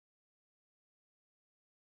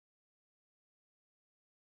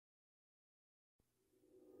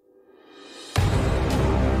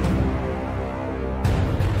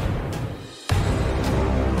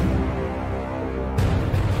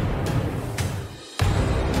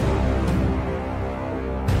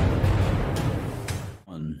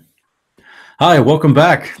Hi, welcome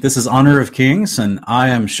back. This is Honor of Kings, and I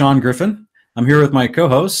am Sean Griffin. I'm here with my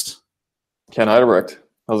co-host. Ken Heidebrecht.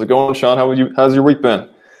 How's it going, Sean? How's your week been?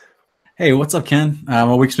 Hey, what's up, Ken?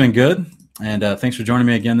 My week's been good, and thanks for joining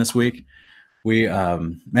me again this week.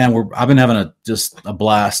 I've been having just a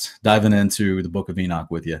blast diving into the Book of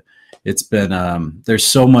Enoch with you. It's been there's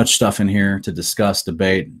so much stuff in here to discuss,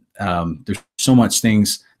 debate. There's so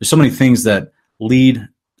many things that lead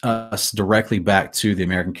us directly back to the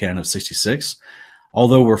American canon of 66.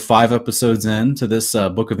 Although we're 5 episodes into this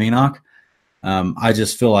Book of Enoch, I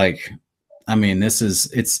just feel like,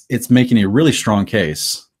 it's making a really strong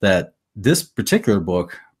case that this particular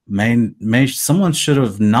book someone should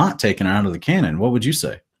have not taken it out of the canon. What would you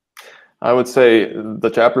say? I would say the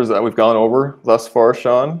chapters that we've gone over thus far,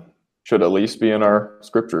 Sean, should at least be in our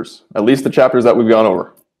scriptures. At least the chapters that we've gone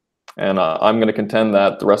over. And I'm going to contend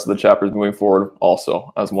that the rest of the chapters moving forward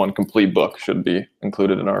also, as one complete book, should be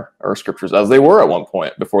included in our scriptures, as they were at one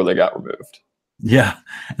point before they got removed. Yeah,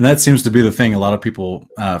 and that seems to be the thing a lot of people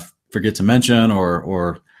forget to mention,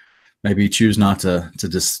 or maybe choose not to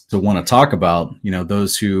want to talk about. You know,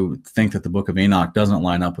 those who think that the Book of Enoch doesn't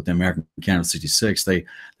line up with the American canon of 66, they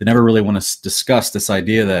never really want to discuss this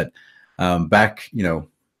idea that back,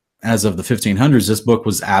 as of the 1500s, this book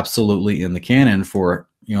was absolutely in the canon for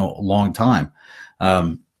a long time,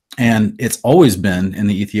 and it's always been in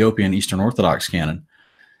the Ethiopian Eastern Orthodox canon,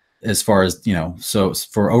 as far as so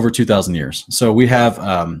for over 2,000 years. So we have,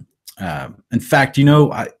 in fact,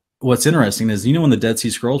 what's interesting is when the Dead Sea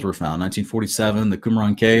Scrolls were found, 1947, the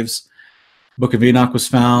Qumran Caves, Book of Enoch was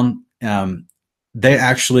found. They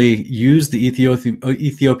actually used the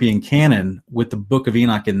Ethiopian canon with the Book of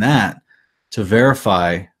Enoch in that to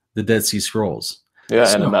verify the Dead Sea Scrolls.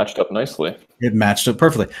 Yeah, and it matched up nicely. It matched up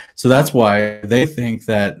perfectly. So that's why they think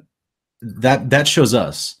that shows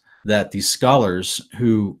us that these scholars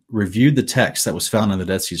who reviewed the text that was found in the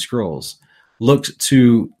Dead Sea Scrolls looked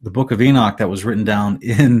to the Book of Enoch that was written down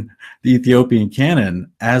in the Ethiopian canon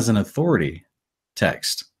as an authority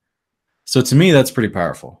text. So to me, that's pretty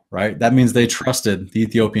powerful, right? That means they trusted the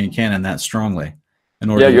Ethiopian canon that strongly.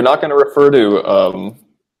 You're not going to refer to,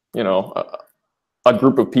 a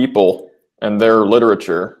group of people and their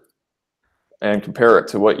literature and compare it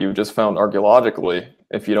to what you just found archaeologically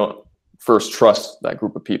if you don't first trust that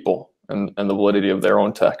group of people and the validity of their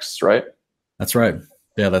own texts, right? That's right.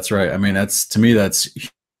 Yeah, that's right. I mean, to me, that's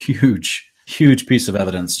huge piece of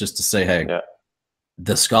evidence just to say, hey,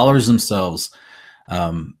 the scholars themselves,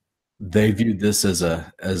 they viewed this as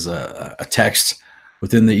a text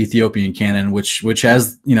within the Ethiopian canon, which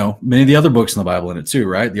has, many of the other books in the Bible in it too,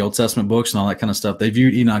 right? The Old Testament books and all that kind of stuff. They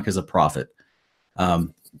viewed Enoch as a prophet.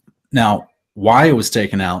 Now, why it was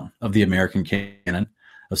taken out of the American canon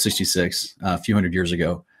of 66 a few hundred years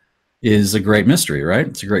ago is a great mystery, right?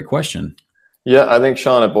 It's a great question. Yeah, I think,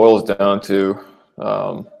 Sean, it boils down to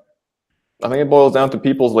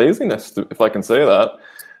people's laziness, if I can say that.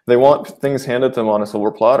 They want things handed to them on a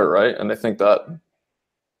silver platter, right? And they think that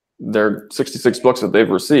their 66 books that they've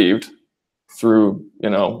received through,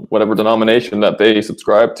 whatever denomination that they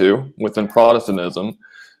subscribe to within Protestantism,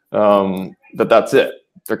 that's it.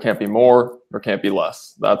 There can't be more, there can't be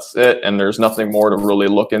less. That's it, and there's nothing more to really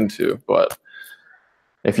look into. But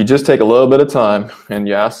if you just take a little bit of time and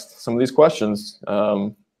you ask some of these questions,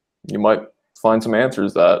 you might find some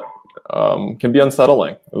answers that can be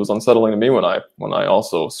unsettling. It was unsettling to me when I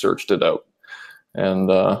also searched it out.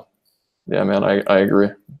 And I agree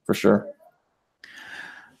for sure.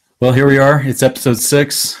 Well, here we are. It's episode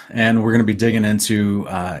 6, and we're going to be digging into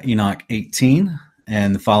Enoch 18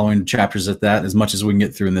 and the following chapters at that, as much as we can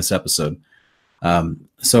get through in this episode.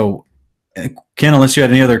 So, Ken, unless you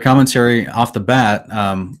had any other commentary off the bat,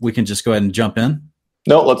 we can just go ahead and jump in.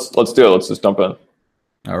 No, let's do it. Let's just jump in.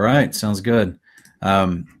 All right, sounds good.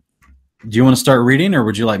 Do you want to start reading, or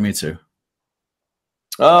would you like me to?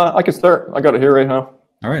 I can start. I got it here right now.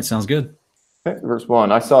 All right, sounds good. Okay, verse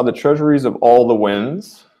 1. I saw the treasuries of all the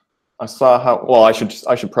winds. I saw how. Well, I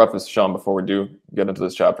should preface, Sean, before we do get into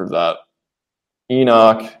this chapter, that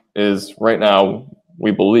Enoch is right now,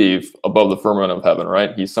 we believe, above the firmament of heaven,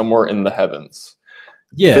 right? He's somewhere in the heavens.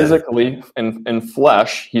 Yeah. Physically, in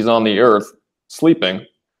flesh, he's on the earth, sleeping,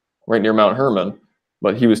 right near Mount Hermon.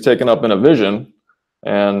 But he was taken up in a vision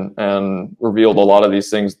and revealed a lot of these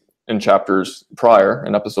things in chapters prior,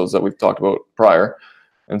 in episodes that we've talked about prior.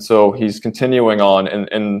 And so he's continuing on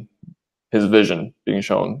in his vision, being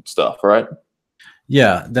shown stuff, right?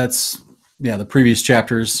 Yeah, the previous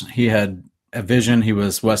chapters, he had a vision. He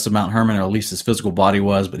was west of Mount Hermon, or at least his physical body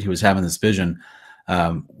was, but he was having this vision,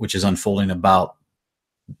 which is unfolding about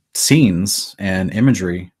scenes and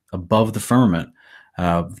imagery above the firmament.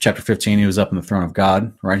 Chapter 15, he was up in the throne of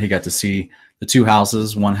God, right? He got to see the two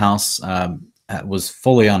houses. One house was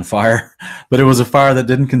fully on fire, but it was a fire that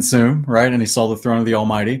didn't consume, right? And he saw the throne of the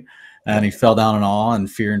Almighty, and he fell down in awe and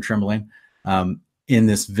fear and trembling in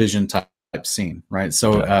this vision type scene, right?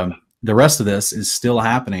 So the rest of this is still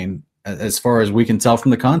happening as far as we can tell from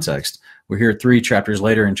the context. We're here 3 chapters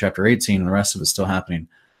later in chapter 18, and the rest of it's still happening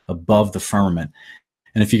above the firmament.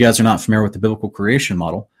 And if you guys are not familiar with the biblical creation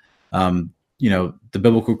model, the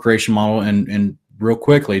biblical creation model, and real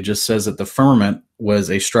quickly, just says that the firmament was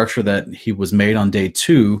a structure that he was made on day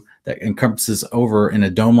 2 that encompasses over in a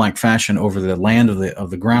dome-like fashion over the land of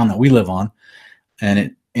the ground that we live on,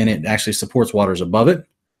 and it actually supports waters above it.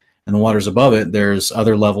 And the waters above it, there's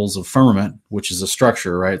other levels of firmament, which is a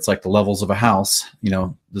structure, right? It's like the levels of a house,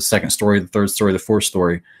 the 2nd story, the 3rd story, the 4th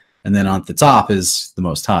story. And then on the top is the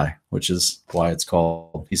Most High, which is why he's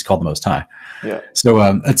called the Most High. Yeah.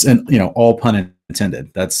 So it's, all pun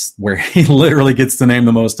intended. That's where he literally gets the name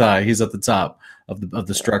the Most High. He's at the top of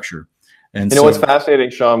the structure. And what's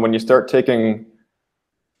fascinating, Sean, when you start taking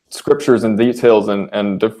scriptures and details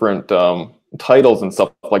and different titles and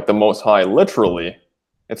stuff like the Most High, literally,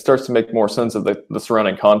 it starts to make more sense of the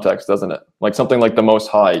surrounding context, doesn't it? Like something like the Most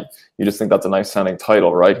High, you just think that's a nice sounding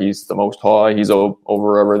title, right? He's the Most High, he's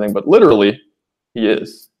over everything, but literally, he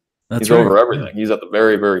is. He's right. Over everything. He's at the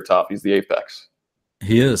very, very top. He's the apex.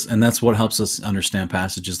 He is, and that's what helps us understand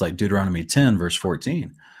passages like Deuteronomy 10, verse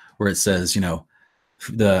 14, where it says,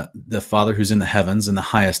 the Father who's in the heavens, in the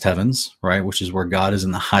highest heavens, right, which is where God is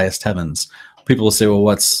in the highest heavens. People will say, well,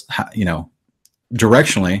 what's,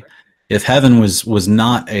 directionally, if heaven was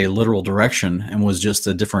not a literal direction and was just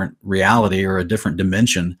a different reality or a different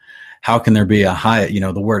dimension, how can there be a high?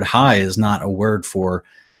 The word high is not a word for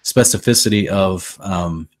specificity of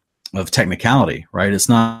technicality, right? It's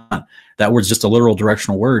not, that word's just a literal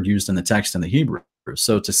directional word used in the text in the Hebrew.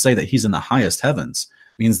 So to say that he's in the highest heavens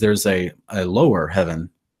means there's a lower heaven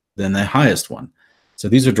than the highest one. So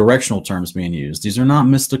these are directional terms being used. These are not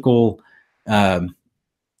mystical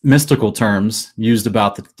terms used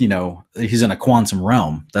about he's in a quantum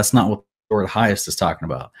realm. That's not what the word highest is talking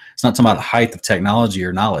about. It's not talking about height of technology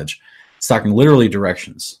or knowledge. It's talking literally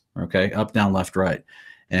directions, okay? Up, down, left, right.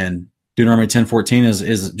 And Deuteronomy 10:14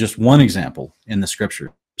 is just one example in the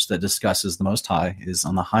scriptures that discusses the Most High is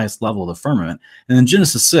on the highest level of the firmament. And then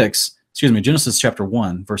Genesis chapter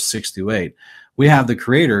 1, verse 6-8, we have the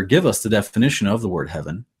Creator give us the definition of the word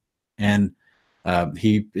heaven, and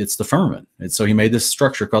it's the firmament. And so he made this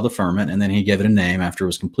structure called the firmament, and then he gave it a name after it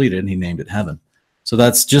was completed, and he named it heaven. So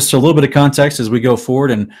that's just a little bit of context as we go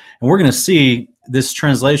forward, and we're going to see this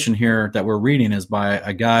translation here that we're reading is by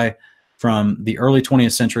a guy from the early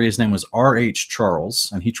 20th century. His name was R.H.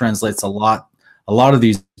 Charles, and he translates a lot of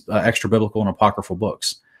these extra biblical and apocryphal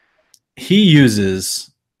books. He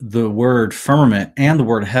uses the word firmament and the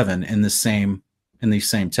word heaven in the same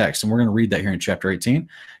text, and we're going to read that here in chapter 18.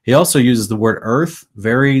 He also uses the word earth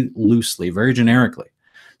very loosely, very generically.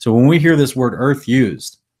 So when we hear this word earth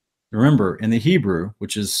used, remember in the Hebrew,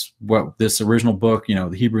 which is what this original book, the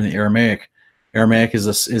Hebrew and the Aramaic is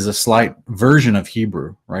a slight version of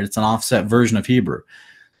Hebrew, right? It's an offset version of Hebrew.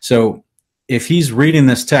 So if he's reading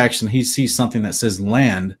this text and he sees something that says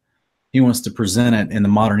land, he wants to present it in the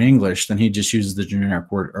modern English, then he just uses the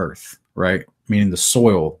generic word earth, right? Meaning the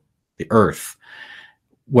soil, the earth.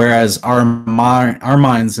 Whereas our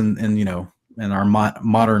minds and our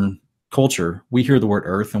modern culture, we hear the word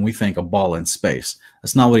earth and we think a ball in space.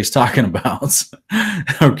 That's not what he's talking about.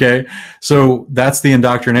 Okay, so that's the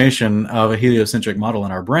indoctrination of a heliocentric model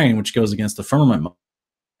in our brain, which goes against the firmament model.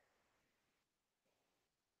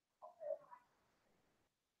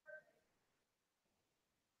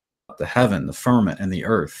 The heaven, the firmament, and the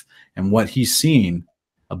earth, and what he's seeing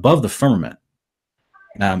above the firmament.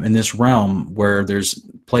 In this realm where there's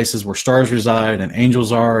places where stars reside and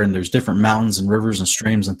angels are, and there's different mountains and rivers and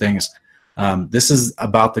streams and things. This is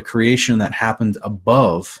about the creation that happened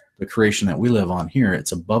above the creation that we live on here.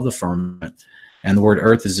 It's above the firmament. And the word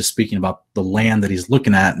earth is just speaking about the land that he's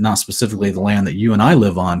looking at, not specifically the land that you and I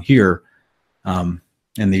live on here on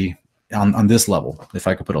this level, if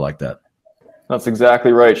I could put it like that. That's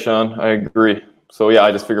exactly right, Sean. I agree. So yeah,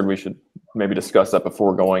 I just figured we should maybe discuss that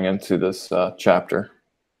before going into this chapter.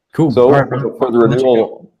 Cool. So for the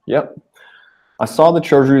renewal, yep. I saw the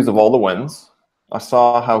treasuries of all the winds. I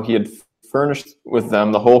saw how he had furnished with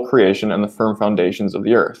them the whole creation and the firm foundations of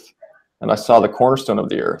the earth. And I saw the cornerstone of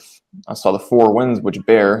the earth. I saw the 4 winds which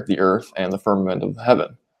bear the earth and the firmament of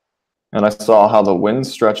heaven. And I saw how the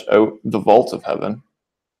winds stretch out the vaults of heaven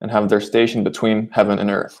and have their station between heaven and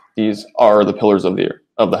earth. These are the pillars of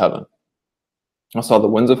the heaven. I saw the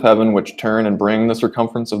winds of heaven which turn and bring the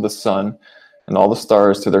circumference of the sun and all the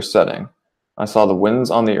stars to their setting. I saw the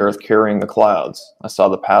winds on the earth carrying the clouds. I saw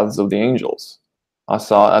the paths of the angels. I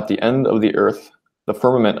saw at the end of the earth the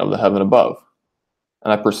firmament of the heaven above.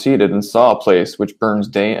 And I proceeded and saw a place which burns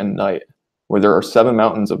day and night, where there are 7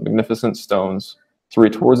 mountains of magnificent stones, 3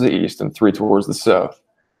 towards the east and 3 towards the south.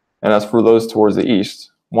 And as for those towards the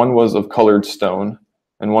east, one was of colored stone,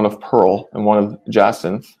 and one of pearl, and one of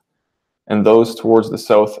jacinth, and those towards the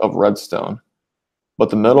south of red stone. But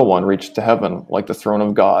the middle one reached to heaven like the throne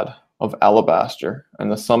of God, of alabaster,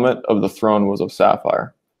 and the summit of the throne was of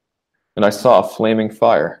sapphire. And I saw a flaming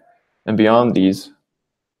fire, and beyond these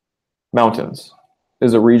mountains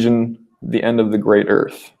is a region, the end of the great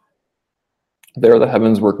earth. There the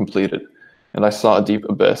heavens were completed, and I saw a deep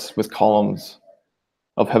abyss with columns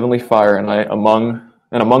of heavenly fire, and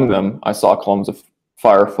among them I saw columns of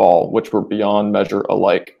fire fall, which were beyond measure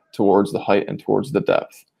alike towards the height and towards the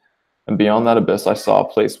depth. And beyond that abyss I saw a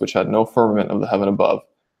place which had no firmament of the heaven above,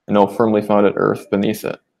 and no firmly founded earth beneath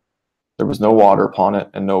it. There was no water upon it,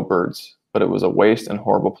 and no birds, but it was a waste and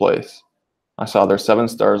horrible place. I saw their 7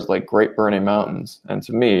 stars like great burning mountains, and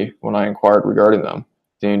to me, when I inquired regarding them,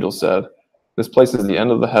 the angel said, "This place is the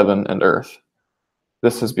end of the heaven and earth.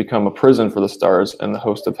 This has become a prison for the stars and the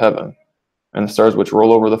host of heaven. And the stars which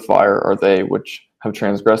roll over the fire are they which have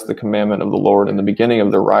transgressed the commandment of the Lord in the beginning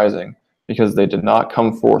of their rising, because they did not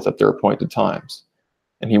come forth at their appointed times.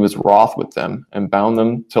 And he was wroth with them, and bound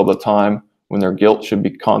them till the time when their guilt should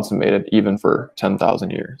be consummated, even for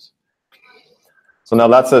 10,000 years." So now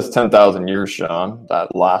that says 10,000 years, Sean,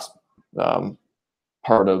 that last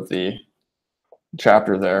part of the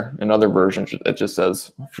chapter there. In other versions, it just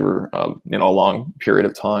says for a long period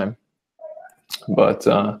of time. But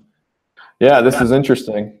yeah, this is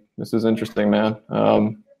interesting. This is interesting, man.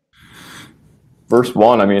 Verse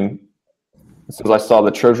 1, I mean, it says, "I saw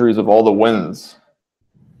the treasuries of all the winds."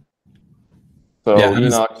 So Yeah,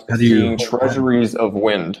 Enoch seeing treasuries of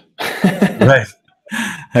wind. Right.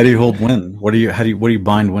 How do you hold wind? What do you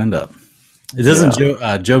bind wind up? It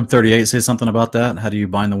doesn't Job 38 say something about that? How do you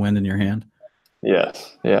bind the wind in your hand?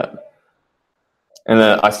 Yes, yeah. And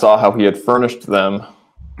then I saw how he had furnished them,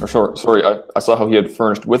 I saw how he had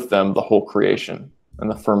furnished with them the whole creation and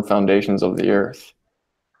the firm foundations of the earth.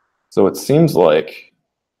 So it seems like,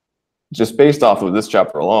 just based off of this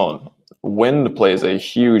chapter alone, wind plays a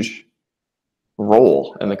huge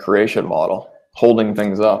role in the creation model, holding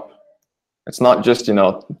things up. It's not just,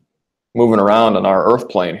 moving around on our earth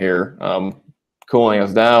plane here, cooling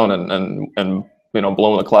us down and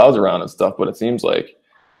blowing the clouds around and stuff, but it seems like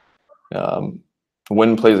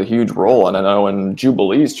wind plays a huge role. And I know in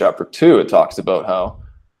Jubilees chapter 2, it talks about how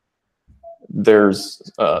there's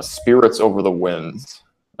spirits over the winds.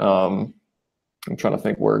 I'm trying to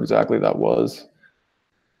think where exactly that was.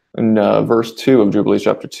 In verse 2 of Jubilees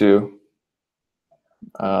chapter 2,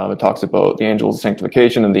 it talks about the angels of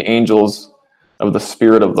sanctification and the angels of the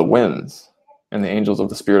spirit of the winds and the angels of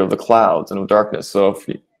the spirit of the clouds and of darkness. So if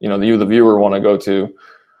you, the viewer, want to go to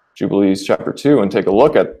Jubilees chapter 2 and take a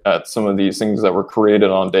look at some of these things that were created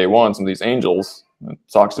on day 1, some of these angels, it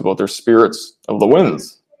talks about their spirits of the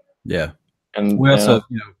winds. Yeah. And we also,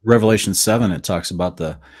 Revelation 7, it talks about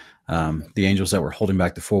the angels that were holding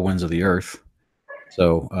back the 4 winds of the earth.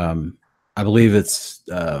 So I believe it's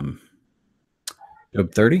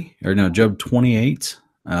Job 28.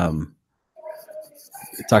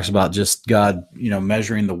 It talks about just God,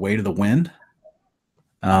 measuring the weight of the wind.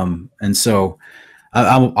 And so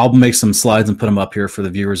I'll make some slides and put them up here for the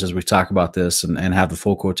viewers as we talk about this and have the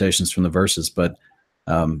full quotations from the verses. But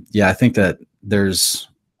I think that there's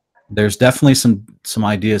definitely some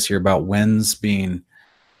ideas here about winds being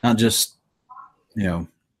not just,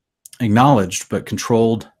 acknowledged, but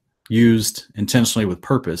controlled, used intentionally with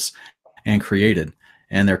purpose, and created.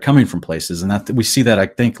 And they're coming from places. And that we see that, I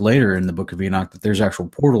think, later in the book of Enoch, that there's actual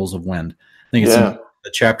portals of wind. I think it's in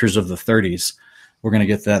the chapters of the 30s. We're going to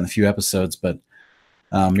get to that in a few episodes. But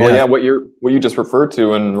what you just referred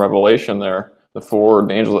to in Revelation there, the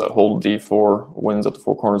 4 angels that hold the 4 winds at the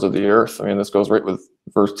 4 corners of the earth. I mean, this goes right with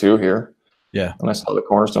verse 2 here. Yeah. And I saw the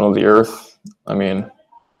cornerstone of the earth. I mean,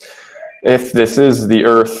 if this is the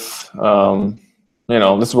earth,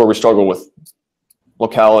 this is where we struggle with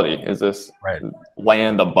locality. Is this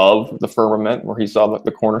land above the firmament where he saw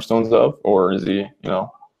the cornerstones of, or is he,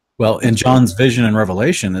 Well, in John's vision in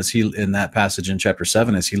Revelation, is he, in that passage in chapter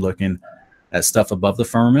 7, is he looking at stuff above the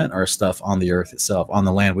firmament or stuff on the earth itself, on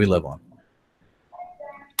the land we live on?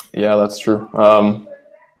 Yeah, that's true.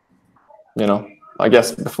 I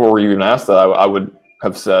guess before you even asked that, I would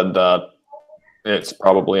have said that it's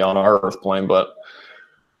probably on our earth plane, but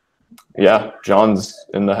yeah, John's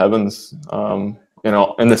in the heavens, in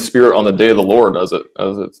the spirit on the day of the Lord, as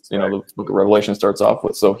it's the book of Revelation starts off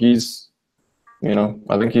with. So he's,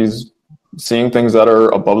 I think he's seeing things that are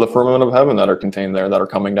above the firmament of heaven that are contained there, that are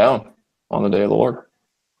coming down on the day of the Lord.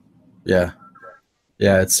 Yeah.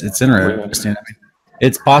 It's interesting. I mean,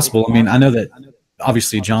 it's possible. I mean, I know that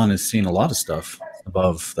obviously John has seen a lot of stuff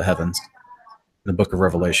above the heavens in the book of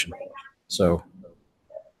Revelation. So,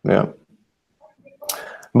 yeah.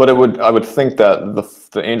 But I would think that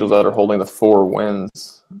the angels that are holding the four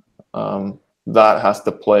winds, that has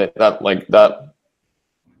to play that, like that.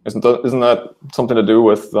 Isn't that something to do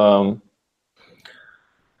with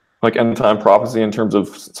like end time prophecy in terms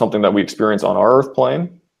of something that we experience on our earth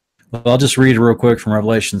plane? Well, I'll just read real quick from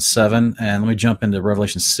Revelation 7, and let me jump into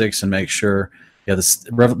Revelation 6 and make sure. Yeah,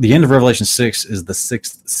 the end of Revelation 6 is the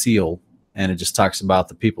sixth seal, and it just talks about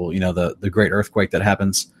the people. The great earthquake that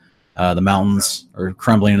happens. The mountains are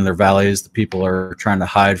crumbling in their valleys. The people are trying to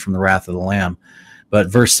hide from the wrath of the Lamb. But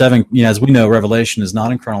verse 7, as we know, Revelation is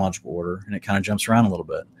not in chronological order, and it kind of jumps around a little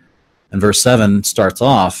bit. And verse 7 starts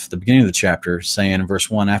off the beginning of the chapter saying in verse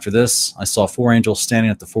 1, "After this, I saw four angels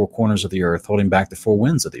standing at the four corners of the earth, holding back the four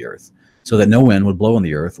winds of the earth, so that no wind would blow on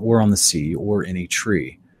the earth or on the sea or any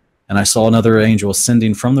tree. And I saw another angel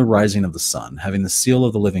ascending from the rising of the sun, having the seal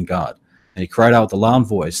of the living God. And he cried out with a loud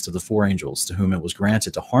voice to the four angels to whom it was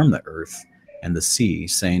granted to harm the earth and the sea,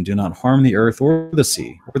 saying, 'Do not harm the earth or the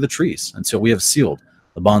sea or the trees until we have sealed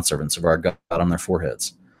the bondservants of our God on their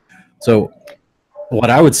foreheads.'" So what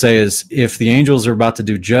I would say is, if the angels are about to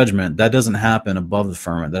do judgment, that doesn't happen above the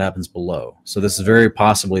firmament, that happens below. So this is very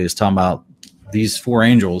possibly is talking about these four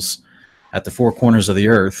angels at the four corners of the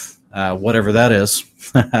earth, whatever that is.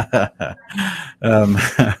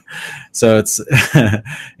 So it's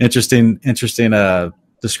interesting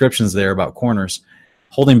descriptions there about corners,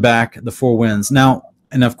 holding back the four winds. Now,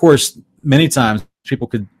 and of course, many times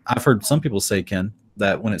I've heard some people say, Ken,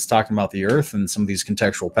 that when it's talking about the earth and some of these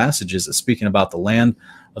contextual passages, it's speaking about the land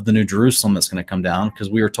of the New Jerusalem that's going to come down, because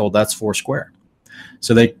we are told that's four square.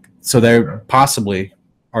 So they possibly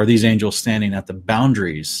are these angels standing at the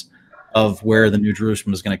boundaries of where the New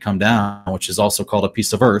Jerusalem is going to come down, which is also called a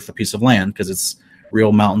piece of earth, a piece of land, because it's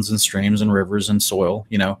real mountains and streams and rivers and soil.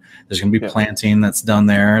 There's going to be planting that's done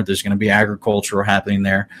there. There's going to be agriculture happening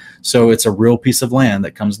there. So it's a real piece of land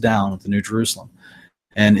that comes down with the New Jerusalem.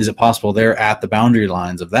 And is it possible they're at the boundary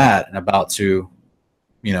lines of that and about to,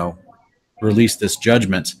 release this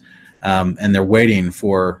judgment, and they're waiting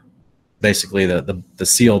for basically the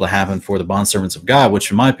seal to happen for the bondservants of God,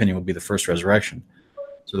 which in my opinion would be the first resurrection.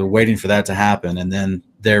 So they're waiting for that to happen, and then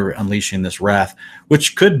they're unleashing this wrath,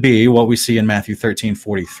 which could be what we see in Matthew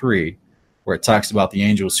 13:43, where it talks about the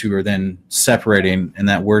angels who are then separating, and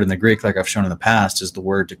that word in the Greek, like I've shown in the past, is the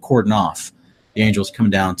word to cordon off. The angels come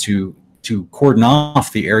down to cordon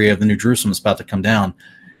off the area of the New Jerusalem that's about to come down,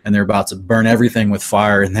 and they're about to burn everything with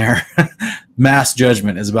fire in there. Mass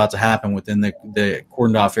judgment is about to happen within the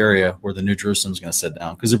cordoned off area where the New Jerusalem is going to sit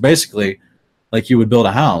down, because they're basically, like you would build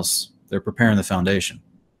a house, they're preparing the foundation.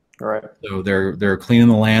 Right. So they're cleaning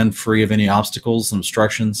the land free of any obstacles and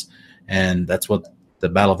obstructions, and that's what the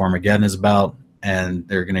Battle of Armageddon is about. And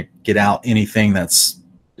they're going to get out anything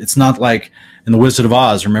it's not like in the Wizard of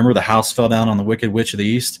Oz. Remember, the house fell down on the Wicked Witch of the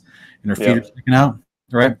East, and her feet are sticking out,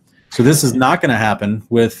 right? So this is not going to happen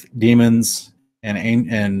with demons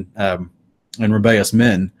and rebellious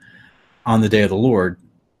men on the day of the Lord.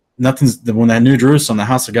 When that New Jerusalem, the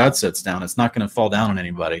house of God, sits down, it's not going to fall down on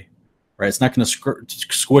anybody, right? It's not going to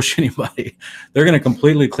squish anybody. They're going to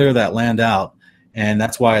completely clear that land out, and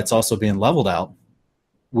that's why it's also being leveled out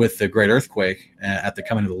with the great earthquake at the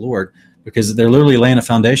coming of the Lord, because they're literally laying a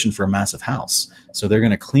foundation for a massive house. So they're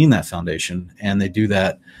going to clean that foundation, and they do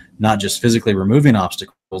that not just physically removing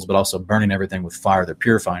obstacles, but also burning everything with fire. They're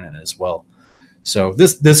purifying it as well. So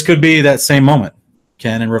this could be that same moment,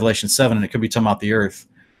 Ken, in Revelation 7, and it could be talking about the earth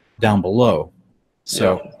down below.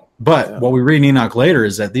 So, what we read in Enoch later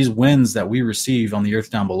is that these winds that we receive on the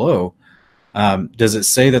earth down below, does it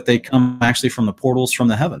say that they come actually from the portals from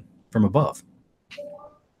the heaven, from above?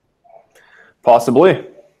 Possibly.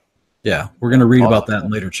 Yeah, we're going to read about that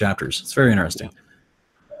in later chapters. It's very interesting.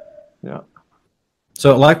 Yeah.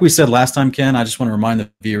 So like we said last time, Ken, I just want to remind the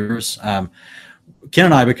viewers, Ken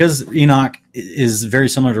and I, because Enoch is very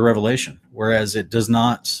similar to Revelation, whereas it does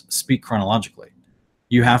not speak chronologically.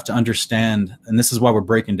 You have to understand, and this is why we're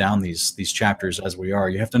breaking down these chapters as we are.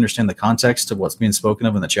 You have to understand the context of what's being spoken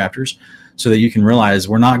of in the chapters so that you can realize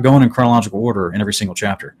we're not going in chronological order in every single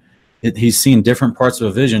chapter. He's seen different parts of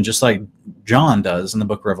a vision, just like John does in the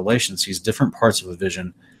book of Revelation. He's different parts of a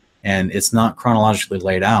vision, and it's not chronologically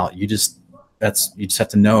laid out. You just you just have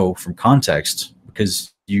to know from context,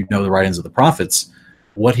 because you know the writings of the prophets,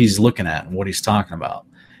 what he's looking at and what he's talking about.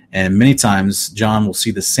 And many times John will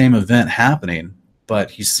see the same event happening,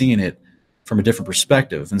 but he's seeing it from a different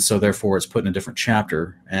perspective, and so therefore it's put in a different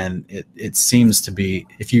chapter. And it seems to be,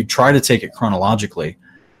 if you try to take it chronologically,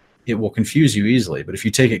 it will confuse you easily. But if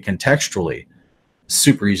you take it contextually,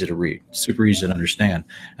 super easy to read, super easy to understand.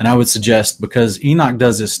 And I would suggest, because Enoch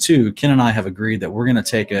does this too, Ken and I have agreed that we're going to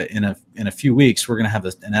take in a few weeks, we're going to have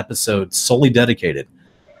an episode solely dedicated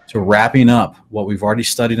to wrapping up what we've already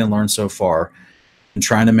studied and learned so far, and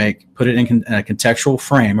trying to put it in a contextual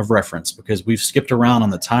frame of reference, because we've skipped around on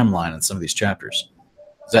the timeline in some of these chapters.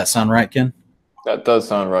 Does that sound right, Ken? That does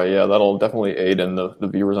sound right. Yeah, that'll definitely aid in the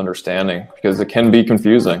viewer's understanding, because it can be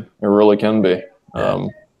confusing. It really can be. Yeah.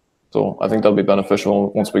 So I think that'll be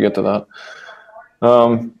beneficial once we get to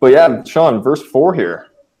that. But yeah, Sean, verse 4 here.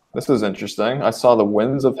 This is interesting. I saw the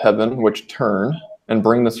winds of heaven which turn and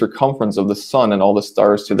bring the circumference of the sun and all the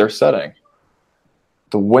stars to their setting.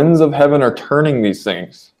 The winds of heaven are turning these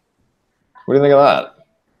things. What do you think of that?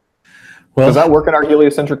 Well, does that work in our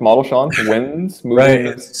heliocentric model, Sean? Winds moving?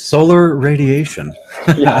 Right. Solar radiation.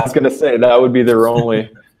 Yeah, I was going to say that would be their only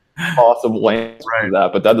possible answer to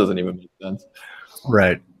that, but that doesn't even make sense.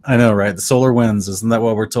 Right. I know, right? The solar winds, isn't that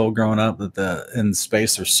what we're told growing up, that in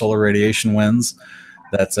space there's solar radiation winds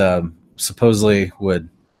that supposedly would,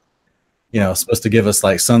 supposed to give us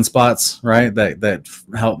like sunspots, right?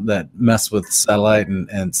 That mess with satellite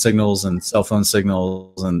and signals and cell phone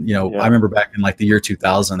signals. And, I remember back in like the year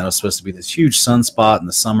 2000, there was supposed to be this huge sunspot in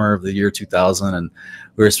the summer of the year 2000. And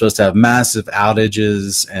we were supposed to have massive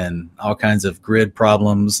outages and all kinds of grid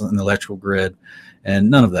problems in the electrical grid. And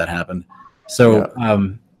none of that happened. So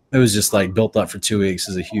it was just like built up for 2 weeks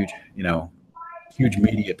as a huge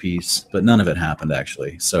media piece, but none of it happened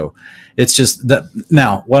actually. So it's just that.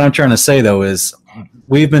 Now, what I'm trying to say though is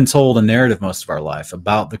we've been told a narrative most of our life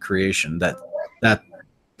about the creation that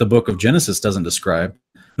the book of Genesis doesn't describe,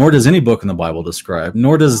 nor does any book in the Bible describe,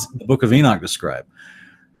 nor does the book of Enoch describe.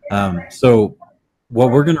 So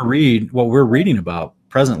what we're reading about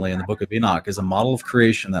presently in the book of Enoch is a model of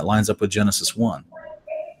creation that lines up with Genesis 1.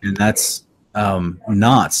 And that's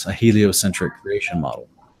not a heliocentric creation model.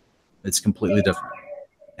 It's completely different.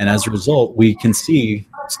 And as a result, we can see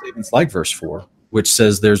statements like verse 4, which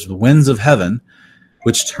says there's the winds of heaven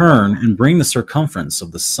which turn and bring the circumference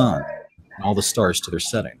of the sun and all the stars to their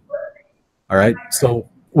setting. All right? So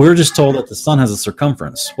we're just told that the sun has a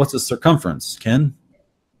circumference. What's a circumference, Ken?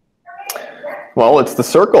 Well, it's the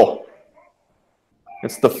circle.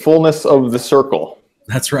 It's the fullness of the circle.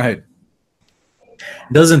 That's right.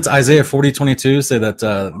 Doesn't Isaiah 40:22 say that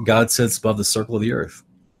God sits above the circle of the earth?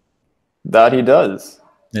 That he does.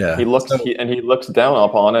 Yeah. He looks down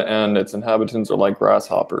upon it, and its inhabitants are like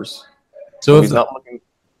grasshoppers. So he's not looking.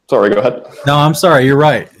 Sorry, go ahead. No, I'm sorry. You're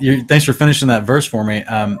right. Thanks for finishing that verse for me.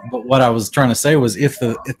 But what I was trying to say was, if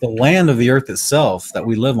the land of the earth itself that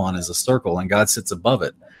we live on is a circle, and God sits above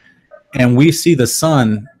it, and we see the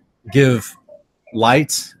sun give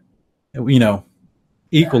light,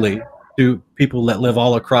 equally to people that live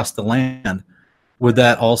all across the land, would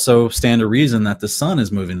that also stand to reason that the sun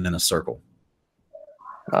is moving in a circle?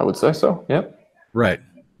 I would say so. Yep. Right.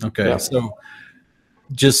 Okay. Yeah. So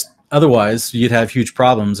just otherwise, you'd have huge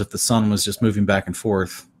problems if the sun was just moving back and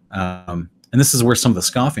forth. And this is where some of the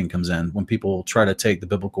scoffing comes in, when people try to take the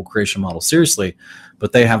biblical creation model seriously,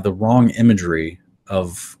 but they have the wrong imagery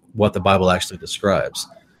of what the Bible actually describes.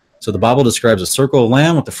 So the Bible describes a circle of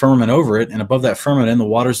land with the firmament over it, and above that firmament in the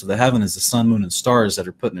waters of the heaven is the sun, moon, and stars that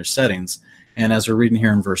are put in their settings. And as we're reading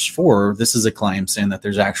here in verse 4, this is a claim saying that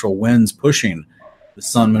there's actual winds pushing the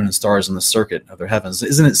sun, moon, and stars in the circuit of their heavens.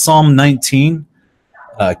 Isn't it Psalm 19,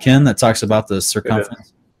 Ken, that talks about the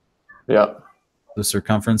circumference? Yeah. The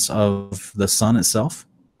circumference of the sun itself?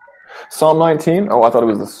 Psalm 19? Oh, I thought it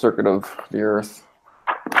was the circuit of the earth.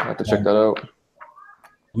 I have to check that out.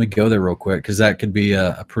 Let me go there real quick, because that could be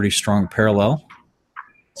a pretty strong parallel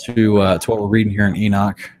to what we're reading here in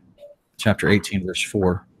Enoch, chapter 18, verse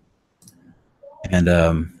 4. And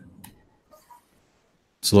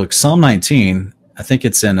so look, Psalm 19, I think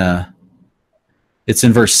it's in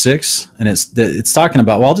verse 6, and it's talking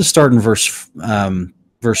about. Well, I'll just start in verse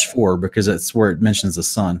 4, because that's where it mentions the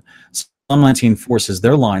sun. Psalm 19:4 says,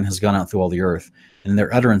 "Their line has gone out through all the earth, and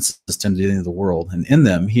their utterances to the end of the world, and in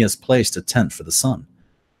them he has placed a tent for the sun,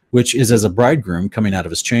 which is as a bridegroom coming out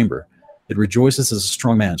of his chamber. It rejoices as a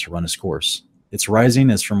strong man to run his course. Its rising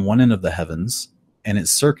is from one end of the heavens, and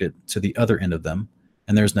its circuit to the other end of them,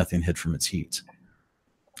 and there's nothing hid from its heat."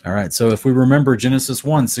 All right, so if we remember Genesis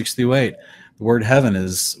 1:6-8, the word heaven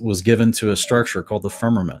was given to a structure called the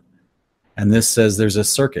firmament. and this says there's a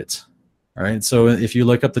circuit. All right. So if you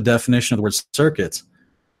look up the definition of the word circuit,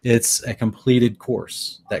 it's a completed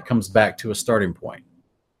course that comes back to a starting point.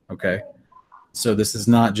 Okay. So this is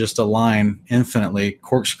not just a line infinitely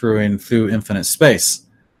corkscrewing through infinite space,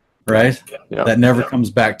 right? Yeah. That never comes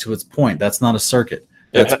back to its point. That's not a circuit.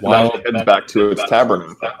 That's why it heads back to its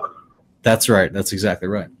tabernacle. That's right. That's exactly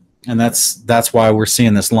right. And that's why we're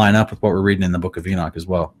seeing this line up with what we're reading in the book of Enoch as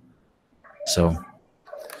well. So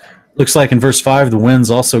looks like in verse 5, the winds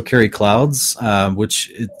also carry clouds,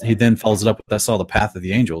 he then follows it up with, I saw the path of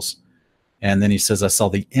the angels. And then he says, I saw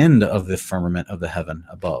the end of the firmament of the heaven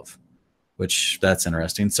above, which that's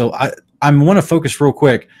interesting. So I want to focus real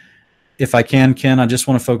quick, if I can, Ken, I just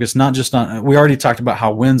want to focus not just on, we already talked about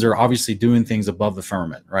how winds are obviously doing things above the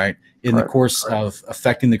firmament, right? In the course of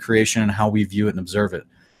affecting the creation and how we view it and observe it.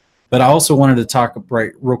 But I also wanted to talk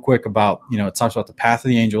real quick about, it talks about the path of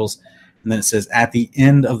the angels, and then it says at the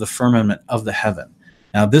end of the firmament of the heaven.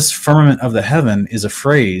 Now, this firmament of the heaven is a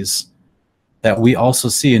phrase that we also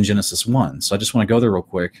see in Genesis 1. So I just want to go there real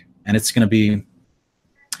quick, and it's going to be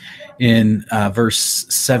in verse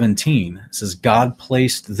 17. It says, God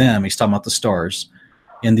placed them, he's talking about the stars,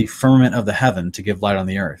 in the firmament of the heaven to give light on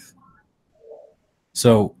the earth.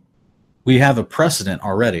 So we have a precedent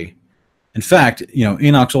already. In fact,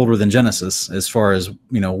 Enoch's older than Genesis as far as,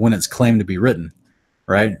 when it's claimed to be written,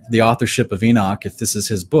 right? The authorship of Enoch, if this is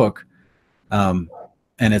his book, and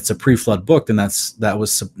it's a pre-flood book, then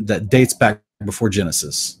that dates back before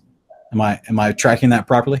Genesis. Am I tracking that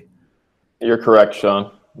properly? You're correct,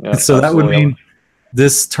 Sean. Yeah, so that would mean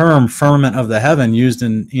this term firmament of the heaven used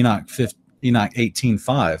in Enoch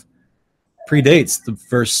 18:5 predates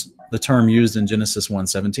the term used in Genesis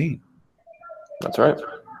 1:17. That's right.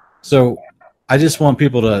 So I just want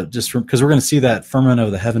people to because we're going to see that firmament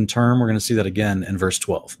of the heaven term, we're going to see that again in verse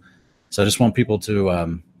 12. So I just want people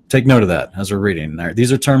to take note of that as we're reading.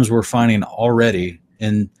 These are terms we're finding already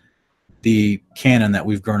in the canon that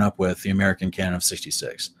we've grown up with, the American canon of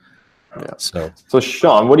 66. Yeah. So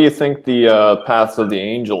Sean, what do you think the paths of the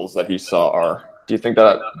angels that he saw are? Do you think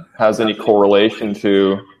that has any correlation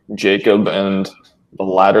to Jacob and the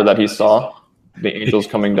ladder that he saw, the angels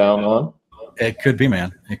coming down on? It could be,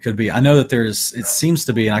 man. It could be. I know that it seems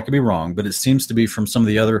to be, and I could be wrong, but it seems to be from some of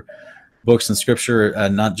the other books in Scripture,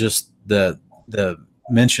 not just the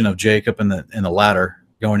mention of Jacob and the ladder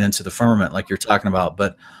going into the firmament like you're talking about,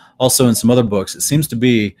 but also in some other books, it seems to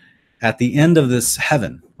be at the end of this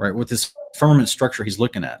heaven, right, with this firmament structure he's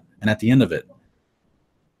looking at, and at the end of it,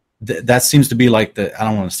 that seems to be like I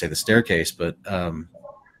don't want to say the staircase, but the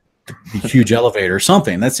huge elevator or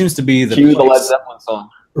something. That seems to be the Led Zeppelin song.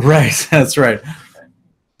 Right, that's right.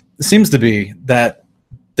 It seems to be that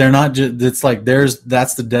they're not just, it's like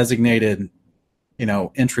that's the designated,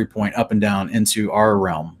 entry point up and down into our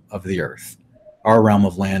realm of the earth, our realm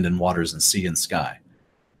of land and waters and sea and sky,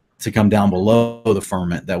 to come down below the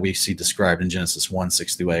firmament that we see described in Genesis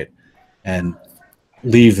 1:6-8 and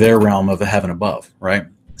leave their realm of the heaven above, right?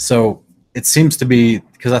 So it seems to be,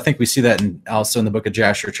 because I think we see that also in the book of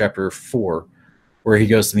Jasher chapter 4, where he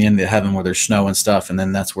goes to the end of the heaven where there's snow and stuff, and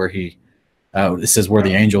then that's where it says where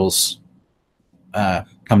the angels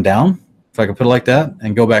come down, if I could put it like that,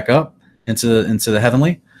 and go back up into the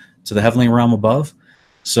heavenly realm above.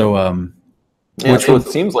 So so it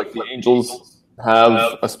seems like the angels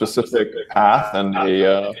have a specific path and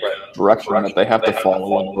a direction that they have to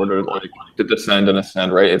follow in order to descend and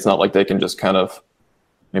ascend, right? It's not like they can just kind of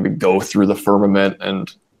maybe go through the firmament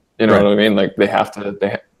and what I mean? Like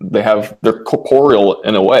they're corporeal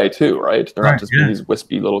in a way too, right? They're not just these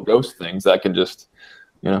wispy little ghost things that can just,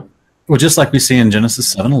 Well, just like we see in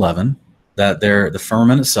Genesis 7:11, that the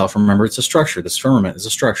firmament itself, remember, it's a structure. This firmament is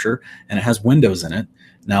a structure, and it has windows in it.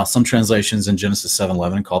 Now, some translations in Genesis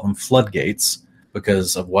 7:11 call them floodgates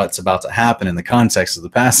because of what's about to happen in the context of the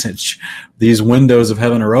passage. These windows of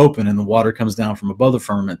heaven are open, and the water comes down from above the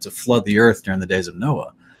firmament to flood the earth during the days of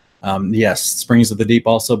Noah. Yes, springs of the deep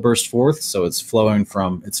also burst forth, so it's flooding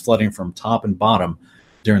from top and bottom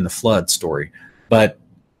during the flood story. But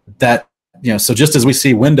that, so just as we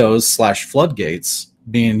see windows / floodgates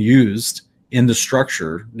being used in the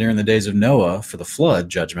structure during the days of Noah for the flood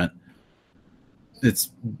judgment,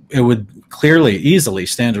 it would easily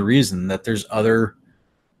stand to reason that there's other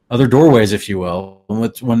doorways, if you will,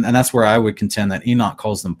 and that's where I would contend that Enoch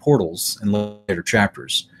calls them portals in later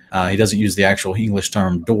chapters. He doesn't use the actual English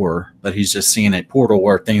term door, but he's just seeing a portal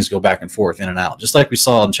where things go back and forth, in and out. Just like we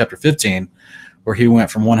saw in chapter 15, where he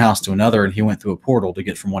went from one house to another, and he went through a portal to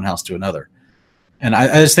get from one house to another. And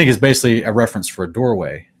I just think it's basically a reference for a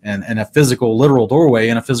doorway and a physical, literal doorway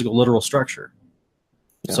in a physical, literal structure.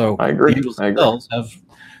 Yeah, So I agree. The angels themselves have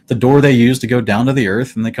the door they use to go down to the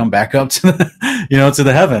earth, and they come back up to the, to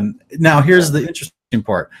the heaven. Now, here's the interesting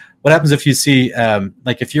part. What happens if you see,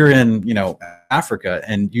 like if you're in, Africa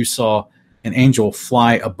and you saw an angel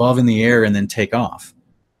fly above in the air and then take off?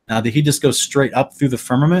 Now, did he just go straight up through the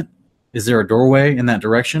firmament? Is there a doorway in that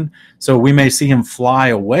direction? So we may see him fly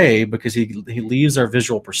away because he leaves our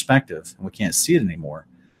visual perspective and we can't see it anymore.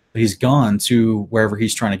 But he's gone to wherever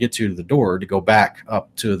he's trying to get to the door to go back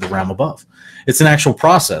up to the realm above. It's an actual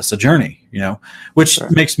process, a journey, which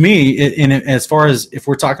makes me, as far as if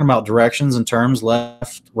we're talking about directions and terms,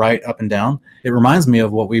 left, right, up, and down, it reminds me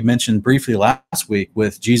of what we mentioned briefly last week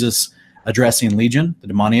with Jesus addressing Legion, the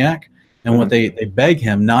demoniac, and what they beg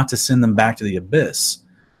him not to send them back to the abyss.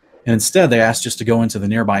 And instead, they ask just to go into the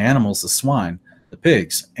nearby animals, the swine, the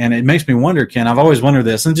pigs. And it makes me wonder, Ken, I've always wondered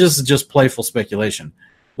this, and just playful speculation,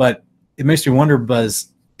 but it makes me wonder, Buzz,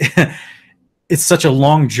 it's such a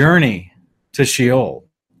long journey to Sheol.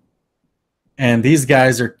 And these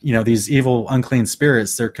guys are, these evil, unclean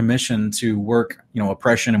spirits, they're commissioned to work,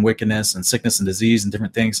 oppression and wickedness and sickness and disease and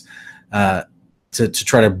different things to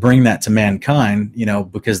try to bring that to mankind,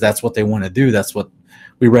 because that's what they want to do. That's what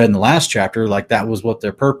we read in the last chapter, like that was what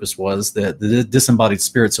their purpose was, the disembodied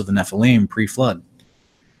spirits of the Nephilim pre-flood.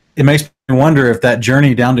 It makes me wonder if that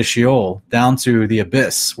journey down to Sheol, down to the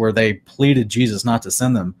abyss, where they pleaded Jesus not to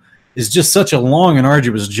send them, is just such a long and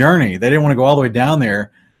arduous journey. They didn't want to go all the way down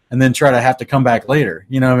there and then try to have to come back later.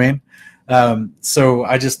 You know what I mean? So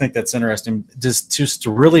I just think that's interesting. Just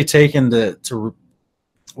to really take into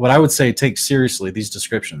what I would say, take seriously these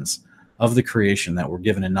descriptions of the creation that were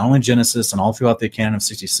given in not only Genesis and all throughout the canon of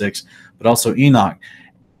 66, but also Enoch,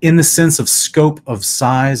 in the sense of scope of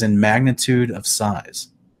size and magnitude of size.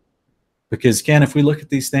 Because, Ken, if we look at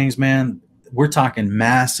these things, man, we're talking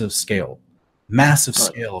massive scale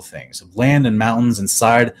of things, of land and mountains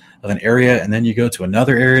inside of an area, and then you go to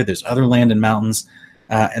another area, there's other land and mountains,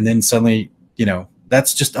 and then suddenly,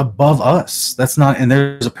 that's just above us. That's not, and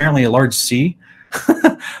there's apparently a large sea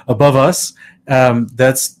above us.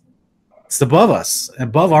 It's above us,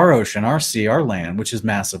 above our ocean, our sea, our land, which is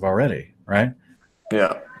massive already, right?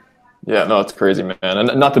 Yeah. No, it's crazy, man.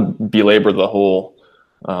 And not to belabor the whole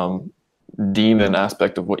demon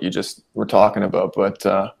aspect of what you just were talking about, but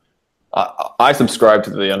I subscribe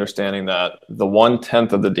to the understanding that the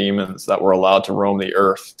 1/10 of the demons that were allowed to roam the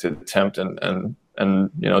earth to tempt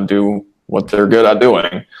and do what they're good at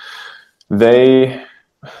doing, they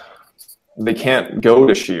can't go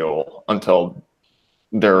to Sheol until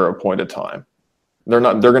their appointed time. They're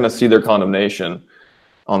going to see their condemnation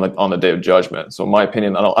on the day of judgment. So in my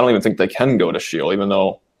opinion, I don't even think they can go to Sheol, even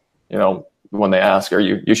though, when they ask, are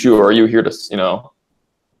you Yeshua, are you here to,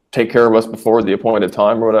 take care of us before the appointed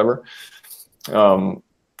time or whatever?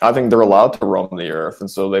 I think they're allowed to roam the earth.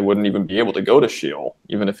 And so they wouldn't even be able to go to Sheol,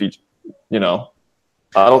 even if he, I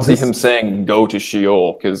don't see him saying go to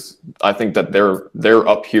Sheol, because I think that they're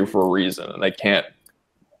up here for a reason and they can't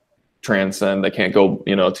transcend. They can't go,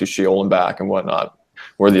 to Sheol and back and whatnot,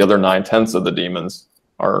 where the other 9/10 of the demons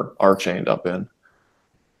are chained up in.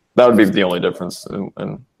 That would be the only difference.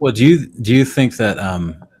 Well, do you think that,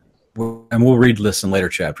 and we'll read this in later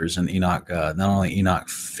chapters in Enoch, not only Enoch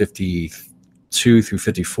 52 through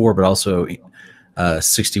 54, but also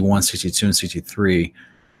 61, 62, and 63.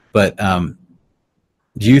 But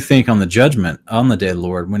do you think on the judgment, on the day of the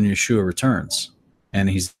Lord, when Yeshua returns and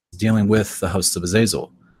he's dealing with the hosts of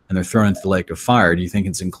Azazel and they're thrown into the lake of fire, do you think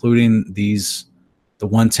it's including the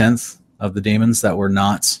 1/10 of the demons that were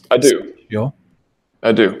not? I do.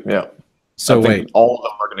 I do, yeah. So I think all of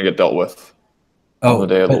them are going to get dealt with on the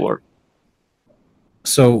day of the Lord.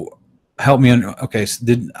 So help me. Okay, so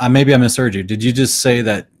maybe I misheard you. Did you just say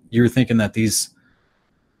that you were thinking that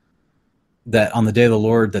that on the day of the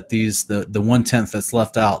Lord, that the 1/10 that's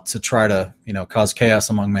left out to try to cause chaos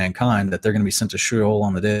among mankind, that they're going to be sent to Sheol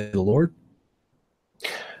on the day of the Lord?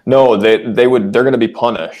 No, they're going to be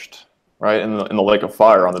punished, right, in the lake of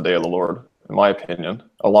fire on the day of the Lord, in my opinion,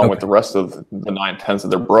 along with the rest of the 9/10 of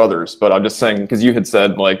their brothers. But I'm just saying, because you had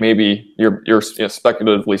said, like, maybe you're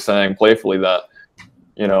speculatively saying playfully that,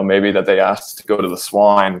 maybe that they asked to go to the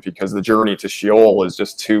swine because the journey to Sheol is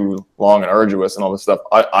just too long and arduous and all this stuff.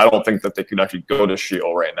 I don't think that they could actually go to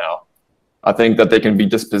Sheol right now. I think that they can be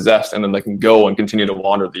dispossessed and then they can go and continue to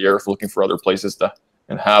wander the earth looking for other places to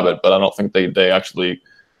inhabit. But I don't think they actually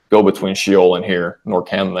go between Sheol and here, nor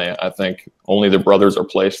can they. I think only their brothers are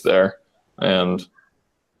placed there. And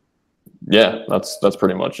yeah, that's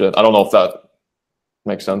pretty much it. I don't know if that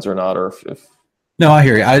makes sense or not, or if No, I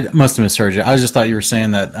hear you. I must have misheard you. I just thought you were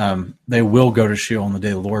saying that they will go to Sheol on the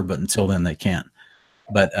day of the Lord, but until then they can't.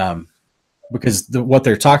 But because what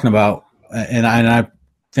they're talking about, and I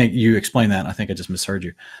think you explained that. I think I just misheard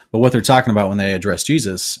you. But what they're talking about when they address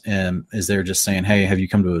Jesus is they're just saying, hey, have you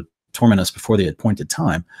come to torment us before the appointed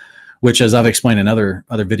time? Which, as I've explained in other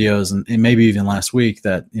videos and maybe even last week,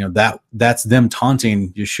 that that's them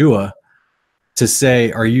taunting Yeshua to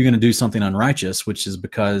say, are you going to do something unrighteous? Which is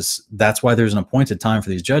because that's why there's an appointed time for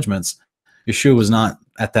these judgments. Yeshua was not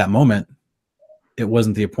at that moment. It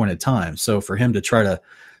wasn't the appointed time. So for him to try to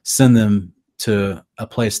send them to a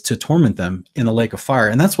place to torment them in the lake of fire.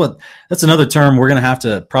 And that's another term we're going to have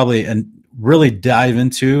to probably and really dive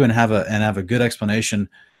into and have a good explanation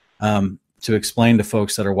to explain to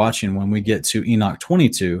folks that are watching when we get to Enoch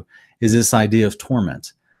 22 is this idea of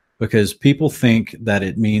torment, because people think that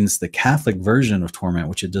it means the Catholic version of torment,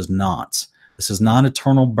 which it does not. This is not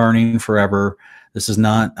eternal burning forever. This is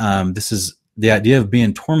not, this is the idea of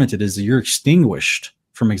being tormented is that you're extinguished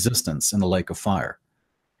from existence in the lake of fire.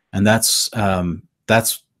 And that's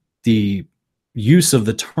the use of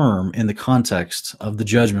the term in the context of the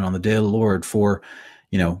judgment on the day of the Lord for,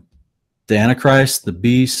 the Antichrist, the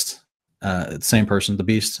beast, same person, the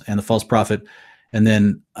beast and the false prophet, and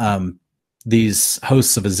then these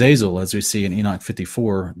hosts of Azazel, as we see in Enoch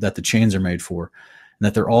 54, that the chains are made for, and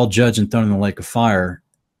that they're all judged and thrown in the lake of fire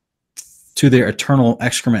to their eternal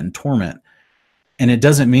excrement and torment. And it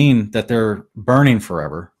doesn't mean that they're burning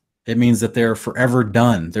forever. It means that they're forever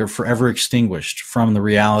done. They're forever extinguished from the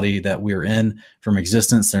reality that we're in, from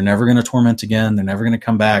existence. They're never going to torment again. They're never going to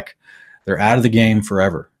come back. They're out of the game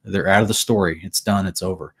forever. They're out of the story. It's done. It's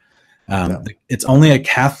over. It's only a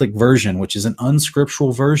Catholic version, which is an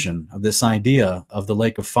unscriptural version of this idea of the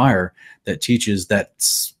lake of fire that teaches that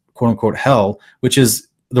quote unquote hell, which is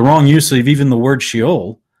the wrong use of even the word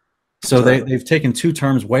Sheol. So they've taken two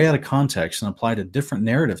terms way out of context and applied a different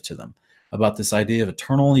narrative to them about this idea of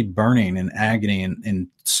eternally burning in agony and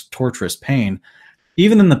torturous pain.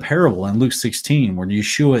 Even in the parable in Luke 16, where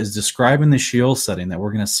Yeshua is describing the Sheol setting that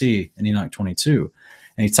we're going to see in Enoch 22,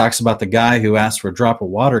 and he talks about the guy who asked for a drop of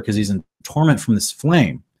water because he's in torment from this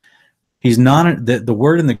flame. He's not the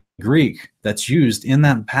word in the Greek that's used in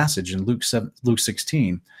that passage in Luke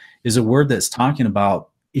 16 is a word that's talking about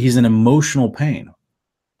he's in emotional pain.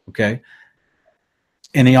 Okay.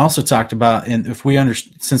 And he also talked about, and if we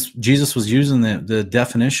understand, since Jesus was using the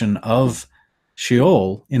definition of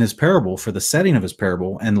Sheol in his parable for the setting of his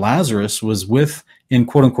parable, and Lazarus was in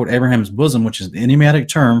quote unquote Abraham's bosom, which is an idiomatic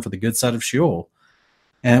term for the good side of Sheol,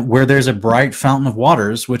 and where there's a bright fountain of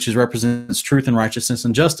waters, which represents truth and righteousness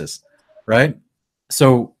and justice, right?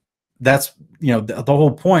 So that's, the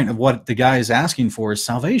whole point of what the guy is asking for is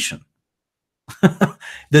salvation.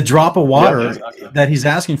 The drop of water that he's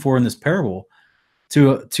asking for in this parable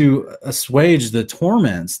to assuage the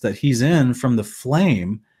torments that he's in from the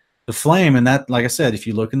flame, and that, like I said, if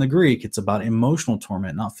you look in the Greek, it's about emotional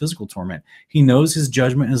torment, not physical torment. He knows his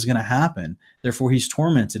judgment is going to happen. Therefore, he's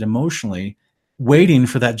tormented emotionally, waiting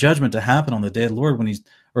for that judgment to happen on the day of the Lord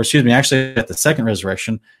actually at the second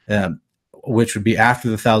resurrection, which would be after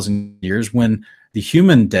the 1,000 years, when the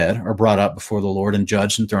human dead are brought up before the Lord and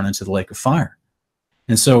judged and thrown into the lake of fire.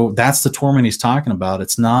 And so that's the torment he's talking about.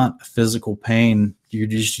 It's not physical pain. You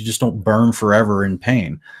just don't burn forever in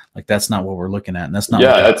pain. Like, that's not what we're looking at. And that's not.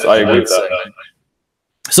 Yeah, I agree with that.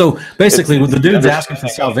 So basically, the dude's asking for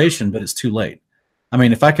salvation, but it's too late. I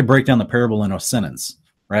mean, if I could break down the parable in a sentence,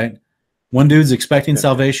 right? One dude's expecting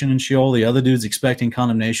salvation in Sheol. The other dude's expecting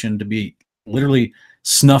condemnation to be literally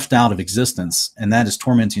snuffed out of existence. And that is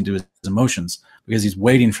tormenting to his emotions because he's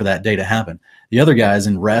waiting for that day to happen. The other guy is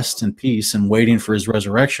in rest and peace and waiting for his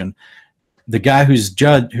resurrection. The guy who's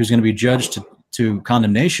going to be judged to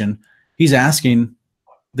condemnation, he's asking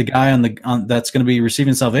the guy that's going to be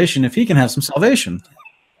receiving salvation if he can have some salvation.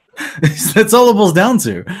 That's all it boils down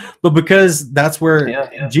to. But because that's where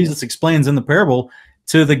Jesus explains in the parable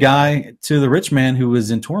to the rich man who was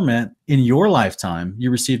in torment, in your lifetime you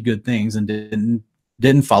received good things and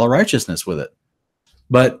didn't follow righteousness with it.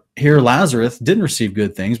 But here Lazarus didn't receive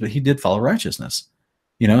good things, but he did follow righteousness.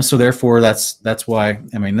 So therefore that's why,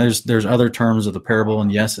 I mean, there's other terms of the parable,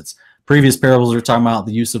 and yes, it's previous parables are talking about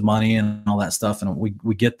the use of money and all that stuff, and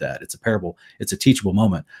we get that. It's a parable. It's a teachable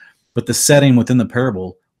moment. But the setting within the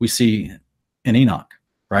parable we see in Enoch,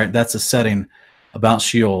 right? That's a setting about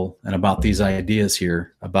Sheol and about these ideas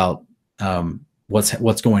here about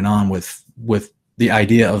what's going on with the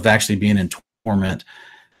idea of actually being in torment,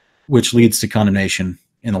 which leads to condemnation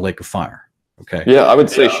in the lake of fire. Okay. Yeah, I would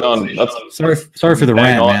say, Sean, that's sorry for the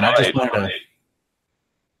rant, man. I just wanted to.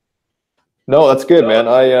 No, that's good, man.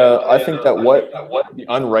 I think that what the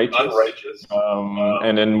unrighteous,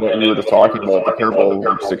 and in what you were just talking about, the parable of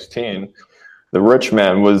Luke 16, the rich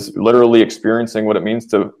man was literally experiencing what it means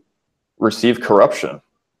to receive corruption.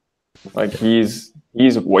 Like he's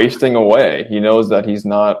wasting away. He knows that he's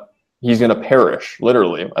going to perish,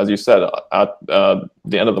 literally, as you said, at the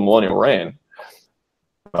end of the millennial reign,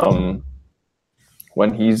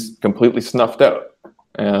 when he's completely snuffed out.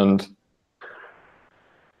 And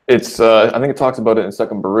it's I think it talks about it in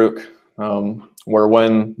Second Baruch, where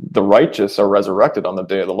when the righteous are resurrected on the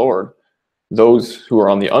day of the Lord, those who are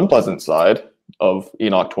on the unpleasant side of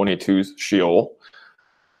Enoch 22's Sheol,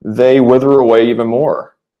 they wither away even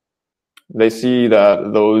more. They see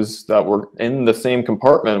that those that were in the same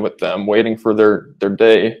compartment with them, waiting for their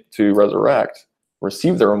day to resurrect,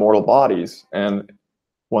 receive their immortal bodies. And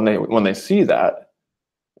when they see that,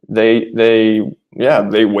 they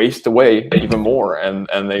waste away even more,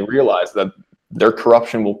 and they realize that their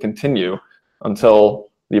corruption will continue until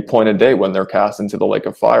the appointed day when they're cast into the lake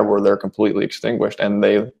of fire, where they're completely extinguished and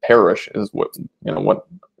they perish. Is what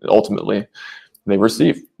ultimately they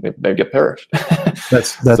receive. They get perished.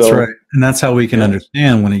 That's so, right, and that's how we can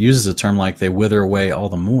understand when it uses a term like they wither away all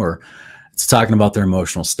the more. It's talking about their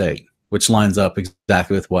emotional state, which lines up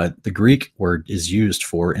exactly with what the Greek word is used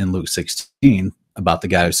for in Luke 16 about the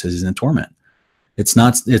guy who says he's in torment. It's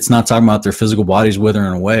not talking about their physical bodies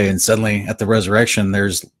withering away, and suddenly at the resurrection,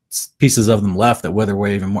 there's pieces of them left that wither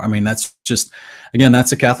away even more. I mean, that's just, again,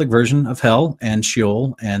 that's a Catholic version of hell and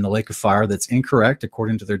Sheol and the lake of fire that's incorrect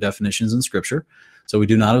according to their definitions in Scripture. So we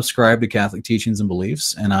do not ascribe to Catholic teachings and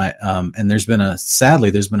beliefs. And sadly,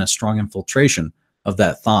 there's been a strong infiltration of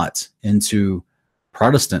that thought into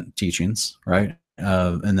Protestant teachings, right,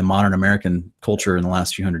 in the modern American culture in the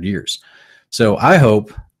last few hundred years. So I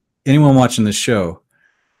hope anyone watching this show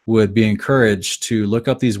would be encouraged to look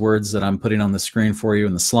up these words that I'm putting on the screen for you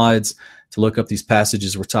in the slides, to look up these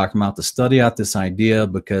passages we're talking about, to study out this idea,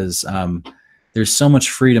 because there's so much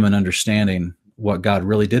freedom in understanding what God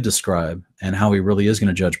really did describe and how he really is going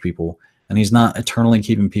to judge people. And he's not eternally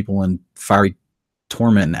keeping people in fiery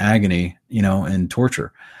torment and agony, and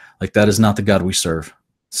torture. Like, that is not the God we serve.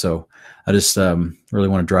 So I just really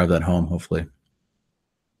want to drive that home, hopefully.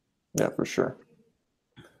 Yeah, for sure.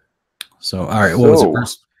 So, all right. What was it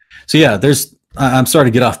first? So yeah, I'm sorry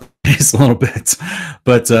to get off base a little bit,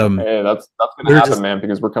 but hey, that's going to happen, man,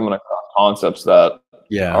 because we're coming across concepts that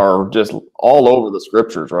are just all over the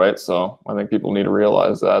scriptures, right? So I think people need to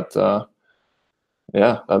realize that,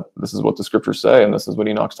 that this is what the scriptures say, and this is what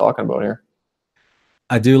Enoch's talking about here.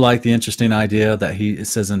 I do like the interesting idea that it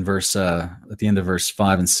says in verse at the end of verse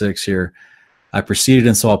 5 and 6 here, I proceeded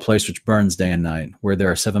and saw a place which burns day and night, where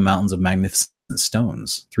there are 7 mountains of magnificent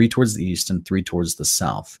stones, 3 towards the east and 3 towards the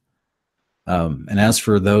south. And as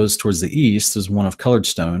for those towards the east, there's one of colored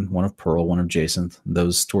stone, one of pearl, one of jacinth, and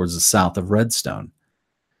those towards the south of red stone.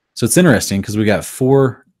 So it's interesting because we got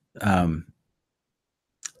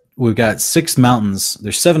 6 mountains.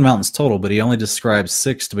 There's 7 mountains total, but he only describes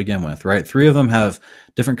 6 to begin with, right? 3 of them have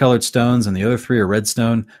different colored stones, and the other 3 are red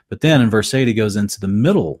stone. But then in verse 8, he goes into the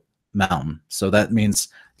middle mountain. So that means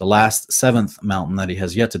the last 7th mountain that he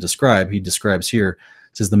has yet to describe, he describes here.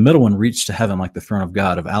 It says the middle one reached to heaven like the throne of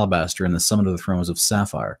God of alabaster, and the summit of the throne was of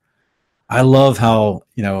sapphire. I love how,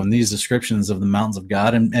 in these descriptions of the mountains of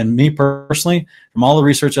God, and me personally, from all the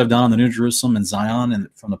research I've done on the New Jerusalem and Zion and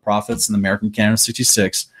from the prophets and the American Canon of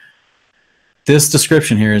 66, this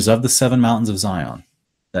description here is of the 7 mountains of Zion.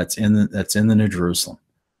 That's in the New Jerusalem.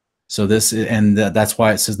 So that's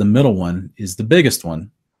why it says the middle one is the biggest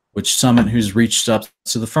one, which someone who's reached up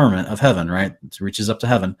to the firmament of heaven, right? It reaches up to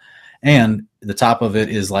heaven. And the top of it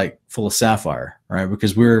is like full of sapphire, right?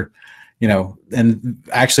 Because we're, and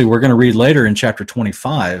actually we're going to read later in chapter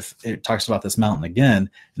 25, it talks about this mountain again.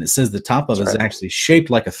 And it says the top of it is actually shaped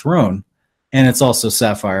like a throne. And it's also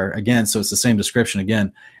sapphire again. So it's the same description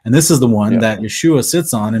again. And this is the one that Yeshua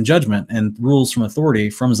sits on in judgment and rules from authority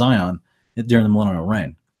from Zion during the millennial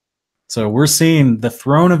reign. So we're seeing the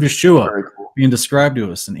throne of Yeshua being described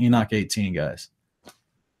to us in Enoch 18, guys.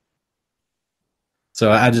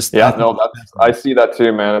 So I see that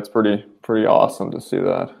too, man. It's pretty awesome to see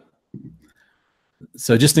that.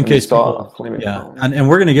 So just in case people, and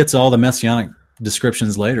we're going to get to all the messianic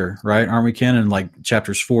descriptions later, right? Aren't we, Ken? In like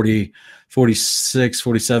chapters 40, 46,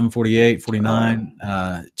 47, 48, 49,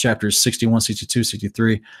 chapters 61, 62,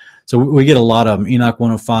 63. So we get a lot of them. Enoch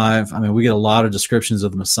 105. I mean, we get a lot of descriptions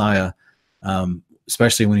of the Messiah,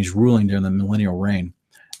 especially when he's ruling during the millennial reign.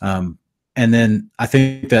 And then I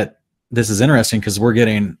think that this is interesting because we're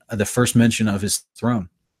getting the first mention of his throne.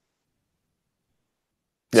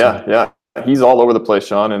 Yeah. He's all over the place,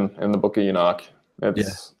 Sean, in the book of Enoch.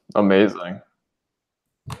 It's amazing.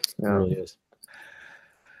 Yeah. It really is.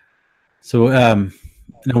 So,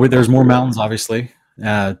 there's more mountains, obviously.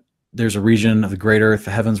 There's a region of the great earth.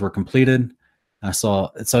 The heavens were completed. I saw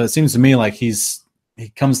it. So it seems to me like he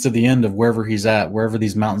comes to the end of wherever he's at, wherever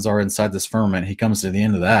these mountains are inside this firmament. He comes to the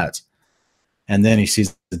end of that, and then he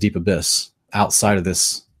sees the deep abyss outside of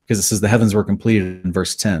this, because it says the heavens were completed in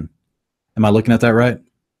verse 10. Am I looking at that right?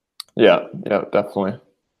 Yeah, definitely.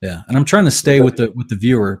 Yeah, and I'm trying to stay with the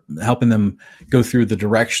viewer, helping them go through the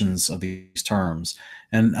directions of these terms.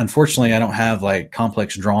 And unfortunately, I don't have like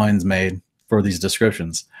complex drawings made for these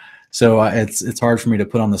descriptions, so it's hard for me to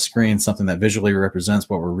put on the screen something that visually represents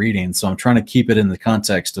what we're reading. So I'm trying to keep it in the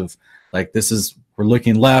context of like, we're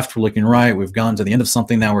looking left, we're looking right, we've gone to the end of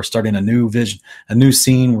something, now we're starting a new vision, a new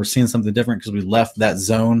scene, we're seeing something different because we left that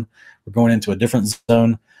zone, we're going into a different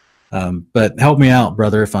zone. But help me out,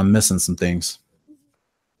 brother, if I'm missing some things.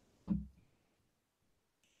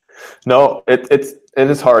 No, it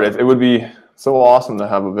is hard. It would be so awesome to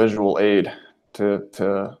have a visual aid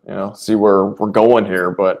to see where we're going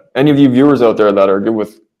here. But any of you viewers out there that are good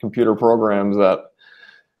with computer programs that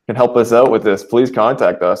can help us out with this, please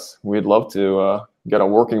contact us. We'd love to get a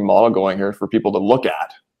working model going here for people to look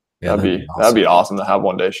at. Yeah, that'd be awesome to have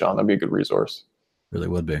one day, Sean. That'd be a good resource. Really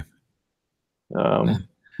would be.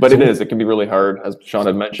 But so it can be really hard, as Sean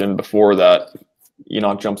had mentioned before, that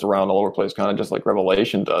Enoch jumps around all over the place, kind of just like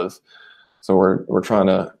Revelation does. So we're trying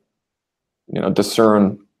to,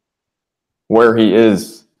 discern where he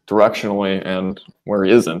is directionally and where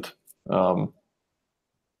he isn't, so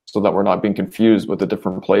that we're not being confused with the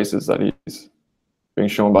different places that he's being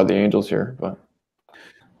shown by the angels here. But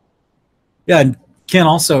yeah, and Ken,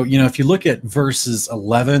 also, if you look at verses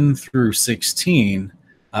 11 through 16,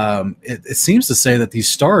 it seems to say that these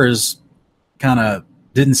stars kind of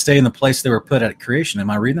didn't stay in the place they were put at creation. Am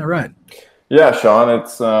I reading that right? Yeah, Sean.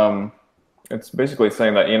 It's basically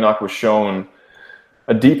saying that Enoch was shown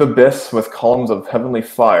a deep abyss with columns of heavenly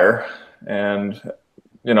fire, and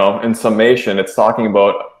in summation, it's talking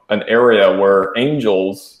about an area where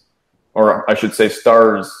angels, or I should say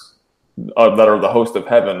stars, that are the host of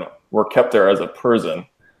heaven, were kept there as a prison,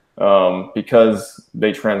 because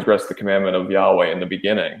they transgressed the commandment of Yahweh in the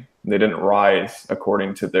beginning. They didn't rise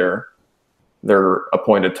according to their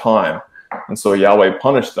appointed time, and so Yahweh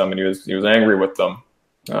punished them, and he was angry with them,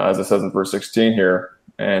 as it says in verse 16 here,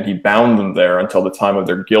 and he bound them there until the time of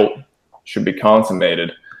their guilt should be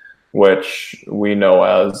consummated, which we know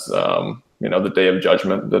as the day of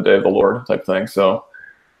judgment, the day of the Lord type thing. So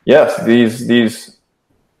yes, these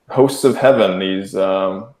hosts of heaven, these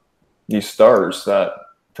stars that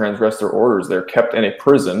transgress their orders, they're kept in a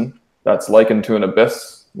prison that's likened to an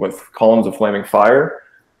abyss with columns of flaming fire.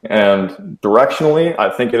 And directionally,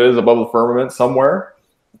 I think it is above the firmament somewhere,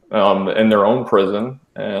 in their own prison.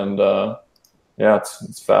 And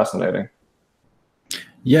it's fascinating.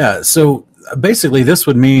 Yeah. So basically, this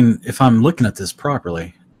would mean, if I'm looking at this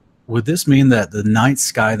properly, would this mean that the night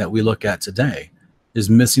sky that we look at today is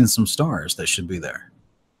missing some stars that should be there?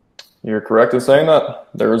 You're correct in saying that.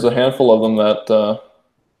 There is a handful of them that.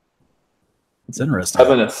 It's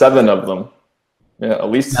interesting. Seven of them. Yeah, at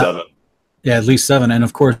least seven. Yeah, at least seven. And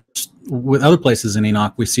of course, with other places in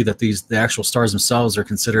Enoch, we see that the actual stars themselves are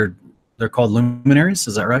considered, they're called luminaries.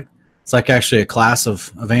 Is that right? It's like actually a class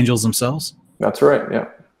of angels themselves. That's right. Yeah.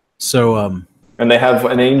 So, and they have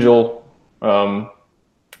an angel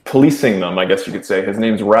policing them, I guess you could say. His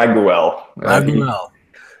name's Raguel. Raguel.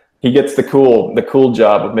 He gets the cool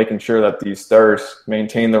job of making sure that these stars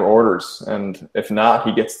maintain their orders, and if not,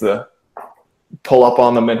 he gets to pull up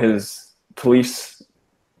on them in his police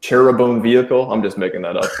cherubim vehicle. I'm just making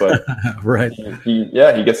that up, but right. He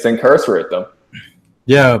gets to incarcerate them.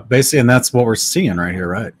 Yeah, basically, and that's what we're seeing right here,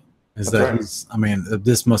 right?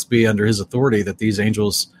 This must be under his authority that these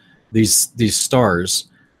angels, these stars,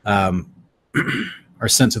 are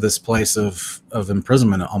sent to this place of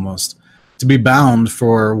imprisonment, almost to be bound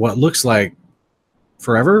for what looks like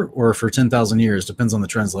forever or for 10,000 years, depends on the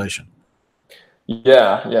translation.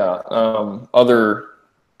 Yeah. Other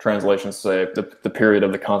translations say the period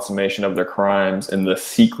of the consummation of their crimes in the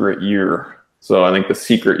secret year. So I think the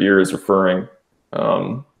secret year is referring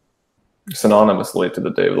synonymously to the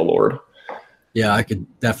day of the Lord. Yeah, I could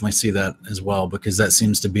definitely see that as well, because that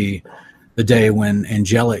seems to be the day when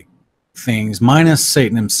angelic things, minus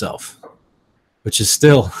Satan himself, which is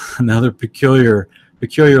still another peculiar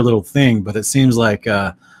little thing, but it seems like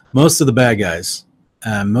most of the bad guys,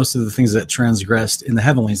 most of the things that transgressed in the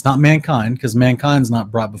heavenlies, not mankind, because mankind's not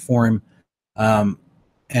brought before him,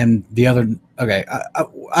 and the other. Okay,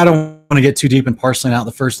 I don't want to get too deep in parceling out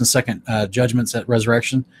the first and second judgments at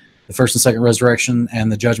resurrection, the first and second resurrection,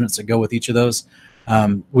 and the judgments that go with each of those.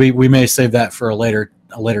 We may save that for a later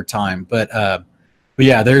time, but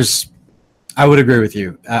yeah, I would agree with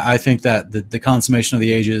you. I think that the consummation of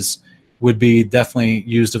the ages would be definitely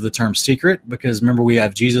used of the term secret, because remember, we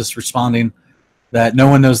have Jesus responding that no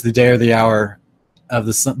one knows the day or the hour of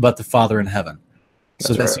the Son but the Father in heaven.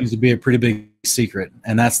 So that seems to be a pretty big secret,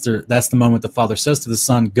 and that's the moment the Father says to the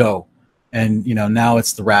Son, "Go," and now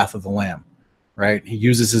it's the wrath of the Lamb, right? He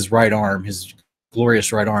uses his right arm, his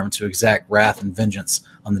glorious right arm, to exact wrath and vengeance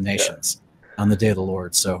on the nations on the day of the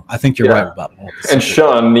Lord. So I think you're right about that. And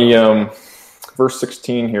Sean, the verse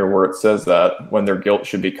 16 here, where it says that when their guilt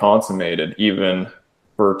should be consummated, even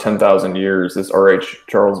for 10,000 years, this R.H.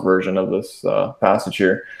 Charles version of this passage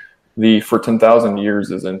here, the for 10,000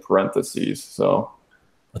 years is in parentheses. So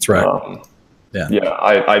that's right.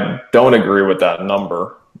 I don't agree with that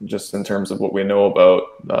number, just in terms of what we know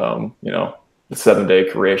about the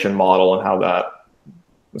 7-day creation model and how that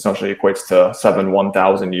essentially equates to 7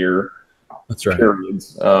 1,000 year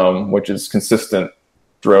periods, which is consistent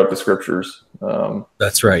throughout the scriptures.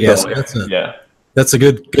 That's right. Yes, that's a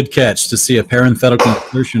good catch, to see a parenthetical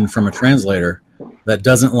inclusion from a translator that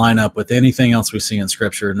doesn't line up with anything else we see in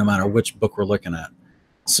scripture, no matter which book we're looking at.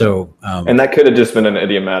 So, and that could have just been an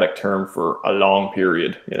idiomatic term for a long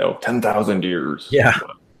period, 10,000 years. Yeah.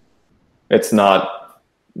 But it's not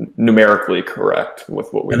numerically correct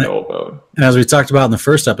with what we know about. And as we talked about in the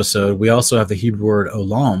first episode, we also have the Hebrew word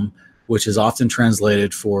olam, which is often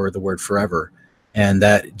translated for the word forever. And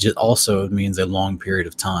that also means a long period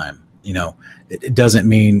of time. It doesn't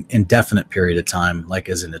mean indefinite period of time, like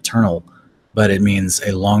as in eternal, but it means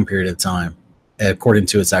a long period of time, according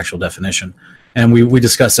to its actual definition. And we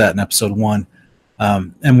discussed that in episode 1.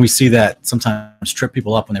 And we see that sometimes trip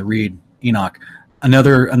people up when they read Enoch.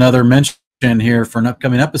 Another mention here for an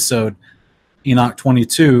upcoming episode, Enoch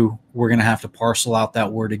 22, we're going to have to parcel out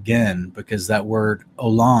that word again, because that word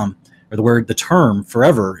olam, or the term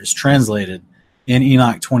forever, is translated in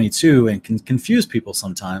Enoch 22 and can confuse people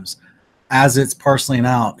sometimes as it's parceling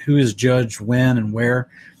out who is judged when and where.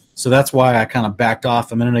 So that's why I kind of backed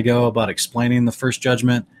off a minute ago about explaining the first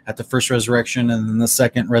judgment at the first resurrection and then the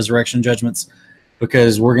second resurrection judgments,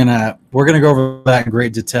 because we're gonna go over that in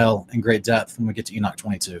great detail and great depth when we get to Enoch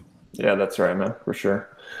 22. Yeah, that's right, man, for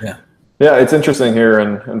sure. Yeah, it's interesting here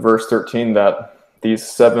in verse 13 that these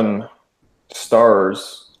 7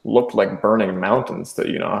 stars looked like burning mountains to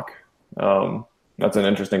Enoch. That's an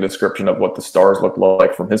interesting description of what the stars looked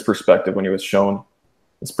like from his perspective when he was shown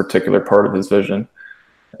this particular part of his vision.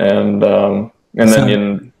 And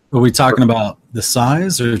then are we talking about the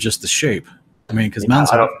size or just the shape? I mean, because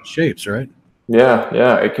mountains have different shapes, right?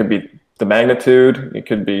 Yeah. It could be the magnitude. It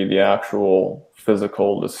could be the actual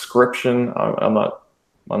physical description. I'm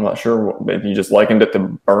not sure. Maybe you just likened it to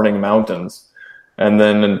burning mountains. And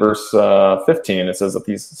then in verse 15, it says that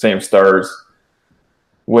these same stars,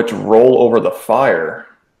 which roll over the fire,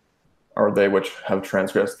 are they which have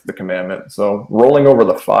transgressed the commandment. So rolling over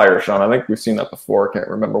the fire, Sean, I think we've seen that before. I can't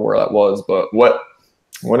remember where that was, but what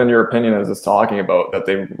in your opinion is this talking about, that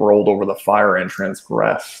they rolled over the fire and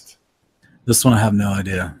transgressed? This one I have no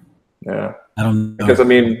idea. Yeah. I don't know. Because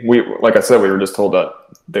like I said, we were just told that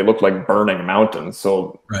they look like burning mountains.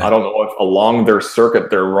 So I don't know if along their circuit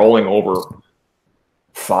they're rolling over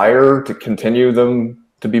fire to continue them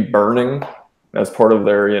to be burning as part of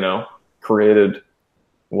their, created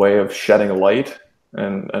way of shedding light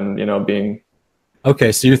and being.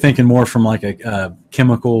 Okay, so you're thinking more from like a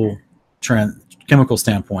chemical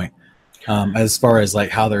standpoint, as far as like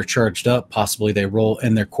how they're charged up. Possibly they roll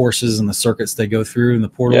in their courses and the circuits they go through and the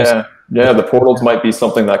portals. Yeah. The portals might be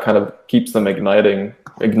something that kind of keeps them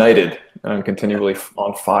ignited and continually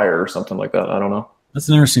on fire or something like that. I don't know. That's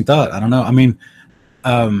an interesting thought. I don't know. I mean,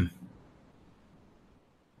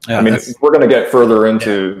 we're going to get further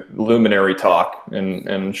into luminary talk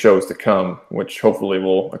and shows to come, which hopefully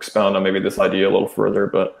will expound on maybe this idea a little further.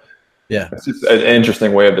 But it's just an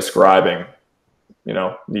interesting way of describing,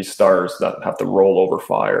 these stars that have to roll over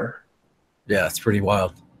fire. Yeah, it's pretty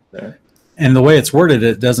wild. Yeah. And the way it's worded,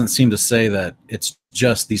 it doesn't seem to say that it's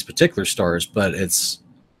just these particular stars, but it's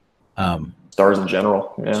stars in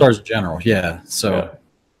general. Yeah. Stars in general, yeah. So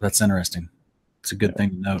that's interesting. It's a good thing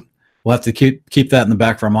to note. We'll have to keep that in the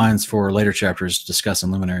back of our minds for later chapters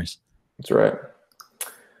discussing luminaries. That's right.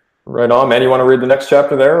 Right on, man. You want to read the next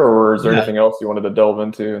chapter there, or is there anything else you wanted to delve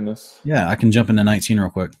into in this? Yeah, I can jump into 19 real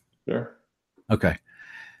quick. Sure. Okay.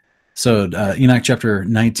 So Enoch chapter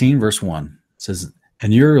 19, verse 1 says,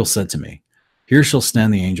 "And Uriel said to me, here shall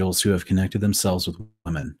stand the angels who have connected themselves with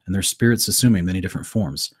women, and their spirits assuming many different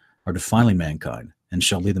forms, are defiling mankind, and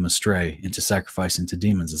shall lead them astray into sacrificing to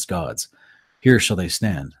demons as gods. Here shall they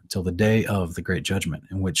stand till the day of the great judgment,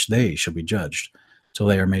 in which they shall be judged, till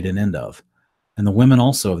they are made an end of. And the women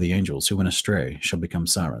also of the angels who went astray shall become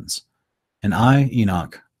sirens. And I,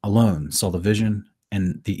 Enoch, alone saw the vision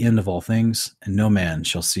and the end of all things, and no man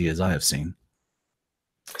shall see as I have seen.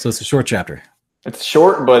 So it's a short chapter. It's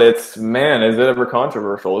short, but it's, man, is it ever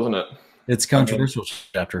controversial, isn't it? It's a controversial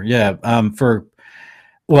chapter. Yeah.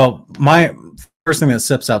 My first thing that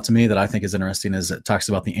steps out to me that I think is interesting is it talks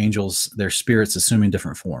about the angels, their spirits assuming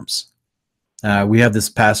different forms. We have this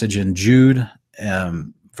passage in Jude,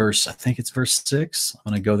 verse 6. I'm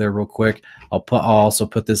going to go there real quick. I'll also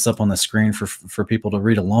put this up on the screen for people to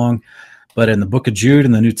read along. But in the book of Jude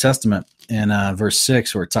in the New Testament, in verse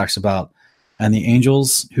 6, where it talks about, and the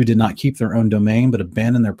angels who did not keep their own domain, but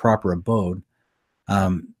abandoned their proper abode.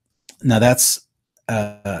 Now that's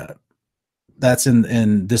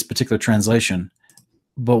in this particular translation.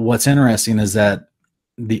 But what's interesting is that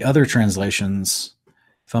the other translations,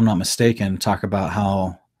 if I'm not mistaken, talk about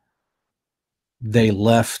how they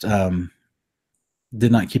left,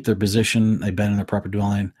 did not keep their position, they abandoned their proper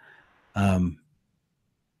dwelling. I'm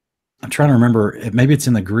trying to remember, maybe it's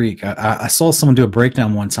in the Greek. I saw someone do a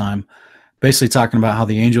breakdown one time, basically talking about how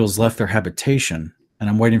the angels left their habitation. And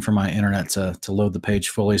I'm waiting for my internet to load the page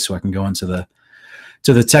fully so I can go into the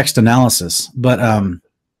text analysis. But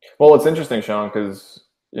well, it's interesting, Sean, because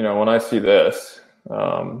when I see this,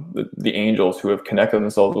 the angels who have connected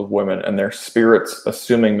themselves with women and their spirits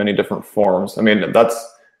assuming many different forms. I mean, that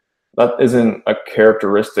isn't a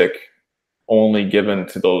characteristic only given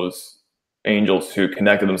to those angels who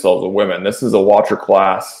connected themselves with women. This is a watcher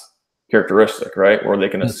class characteristic, right? Where they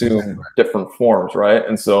can assume different forms, right?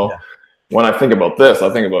 And so when I think about this,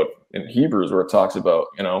 I think about in Hebrews where it talks about,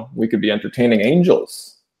 we could be entertaining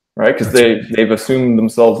angels, right? Because they've assumed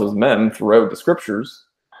themselves as men throughout the scriptures.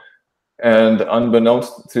 And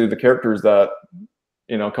unbeknownst to the characters that,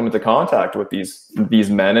 come into contact with these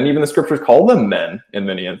men, and even the scriptures call them men in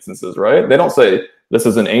many instances, right? They don't say this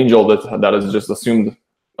is an angel that has just assumed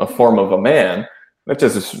a form of a man. It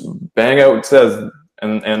just bang out says,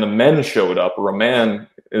 and the men showed up, or a man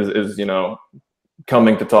is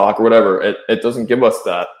coming to talk or whatever. It doesn't give us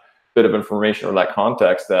that bit of information or that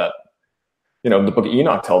context that, the book of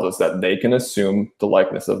Enoch tells us that they can assume the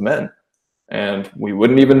likeness of men. And we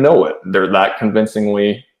wouldn't even know it. They're that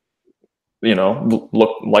convincingly,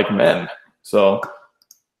 look like men. So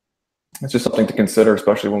it's just something to consider,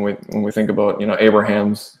 especially when we think about,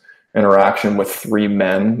 Abraham's interaction with 3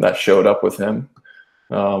 men that showed up with him,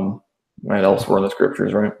 and elsewhere in the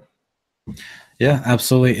scriptures, right? Yeah,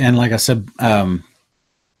 absolutely. And like I said,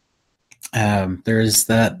 there's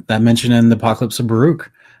that mention in the Apocalypse of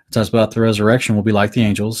Baruch. It talks about the resurrection will be like the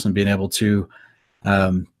angels and being able to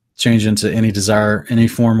change into any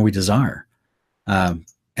form we desire.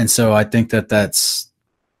 And so I think that's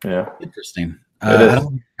interesting. I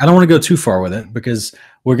don't want to go too far with it because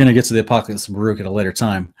we're going to get to the Apocalypse of Baruch at a later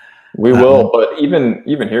time. We will, but even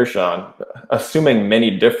here, Sean, assuming many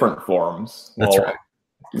different forms. That's right.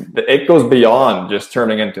 It goes beyond just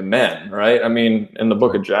turning into men, right? I mean, in the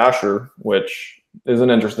book of Jasher, which is an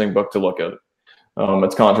interesting book to look at.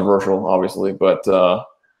 It's controversial, obviously, but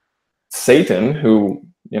Satan, who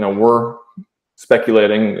we're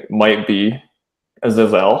speculating might be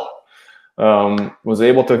Azazel, was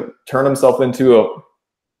able to turn himself into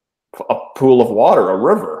a pool of water, a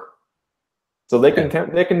river. So they can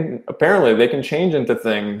change into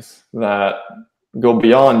things that go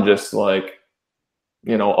beyond just like,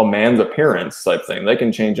 a man's appearance type thing. They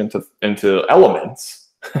can change into elements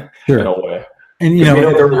in a way. And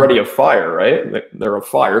they're already a fire, right? They're a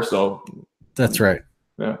fire, so that's right.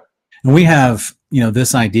 Yeah. And we have,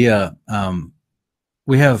 this idea,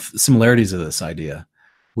 we have similarities of this idea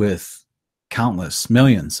with countless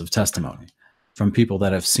millions of testimony from people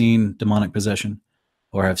that have seen demonic possession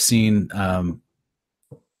or have seen,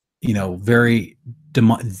 very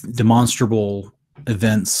demonstrable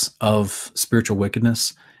events of spiritual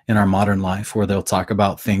wickedness in our modern life, where they'll talk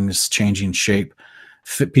about things changing shape,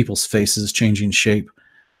 people's faces changing shape,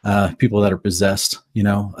 people that are possessed.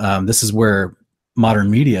 This is where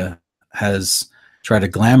modern media has tried to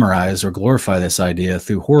glamorize or glorify this idea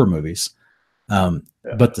through horror movies.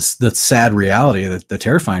 But the sad reality, the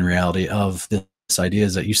terrifying reality of this idea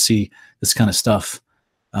is that you see this kind of stuff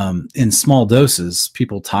in small doses,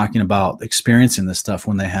 people talking about experiencing this stuff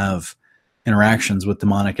when they have interactions with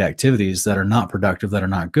demonic activities that are not productive, that are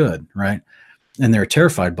not good, right? And they're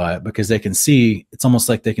terrified by it because they can see, it's almost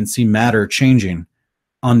like they can see matter changing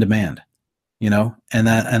on demand, and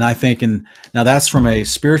I think, now that's from a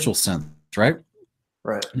spiritual sense, right?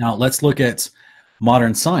 Right. Now let's look at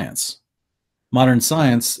modern science. Modern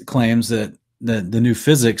science claims that the new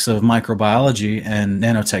physics of microbiology and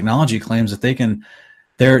nanotechnology claims that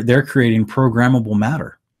they're creating programmable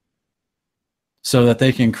matter. so that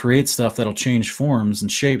they can create stuff that'll change forms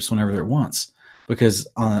and shapes whenever it wants. Because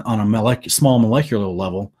on a small molecular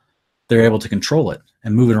level, they're able to control it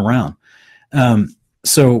and move it around.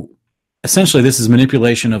 So essentially, this is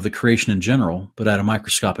manipulation of the creation in general, but at a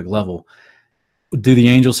microscopic level. Do the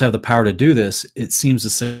angels have the power to do this? It seems to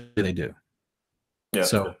say they do. Yeah.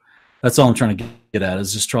 So that's all I'm trying to get at,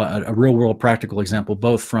 is just try a real world practical example,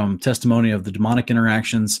 both from testimony of the demonic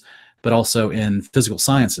interactions, but also in physical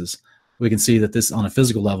sciences. We can see that this on a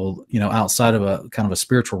physical level, outside of a kind of a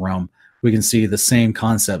spiritual realm, we can see the same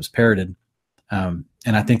concepts parroted. And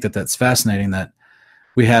I think that that's fascinating that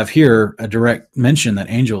we have here a direct mention that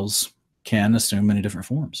angels can assume many different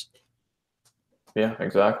forms. Yeah,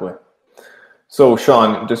 exactly. So,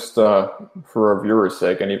 Sean, just for our viewers'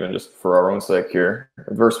 sake, and even just for our own sake here,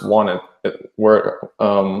 verse 1, where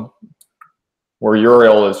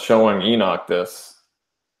Uriel is showing Enoch this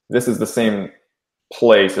is the same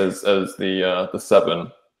place as the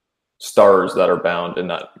 7 stars that are bound in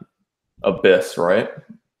that abyss, right?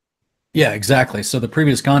 Yeah, exactly. So the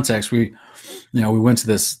previous context, we went to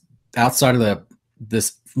this outside of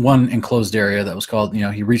this one enclosed area that was called,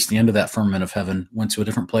 he reached the end of that firmament of heaven, went to a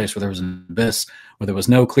different place where there was an abyss, where there was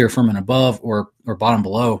no clear firmament above or bottom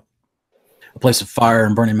below, a place of fire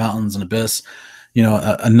and burning mountains and abyss,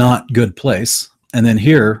 a not good place. And then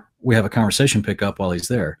here we have a conversation pick up while he's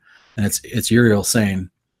there. And it's Uriel saying,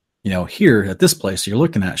 here at this place you're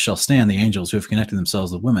looking at shall stand the angels who have connected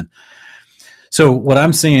themselves with women. So what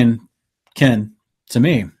I'm seeing, Ken, to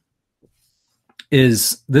me,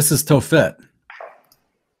 is this is Tophet.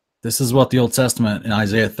 This is what the Old Testament in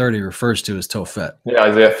Isaiah 30 refers to as Tophet. Yeah,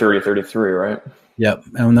 Isaiah 30, 33, right? Yep.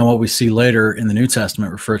 And then what we see later in the New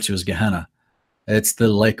Testament referred to as Gehenna. It's the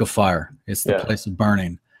lake of fire. It's the place of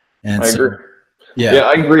burning. And I agree. Yeah,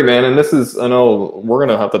 I agree, man. And this is, I know we're going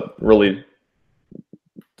to have to really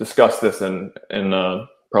discuss this in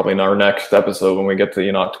probably in our next episode when we get to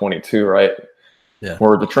Enoch 22, right? Yeah.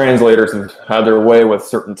 Where the translators have had their way with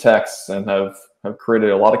certain texts and have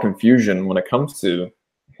created a lot of confusion when it comes to,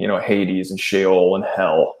 Hades and Sheol and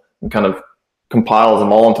hell, and kind of compiles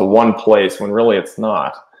them all into one place when really it's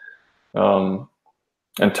not. And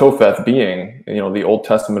Topheth being, the Old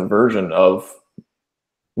Testament version of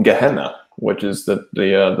Gehenna, which is the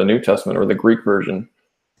New Testament or the Greek version,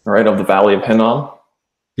 right, of the Valley of Hinnom.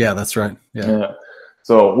 Yeah, that's right. Yeah.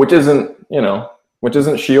 So, which isn't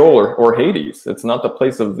Sheol or Hades. It's not the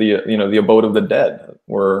place of the abode of the dead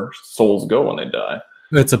where souls go when they die.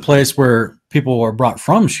 It's a place where people are brought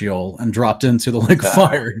from Sheol and dropped into the lake of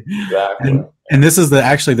fire. Exactly. And this is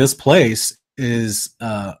this place is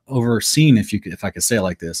overseen, if I could say it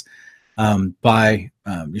like this, by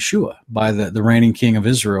Yeshua, by the reigning king of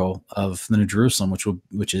Israel of the New Jerusalem,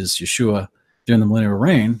 which is Yeshua during the millennial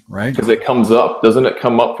reign, right? Because it comes up, doesn't it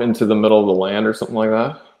come up into the middle of the land or something like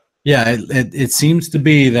that? Yeah, it seems to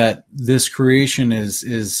be that this creation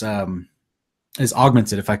is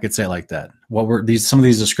augmented, if I could say it like that. Some of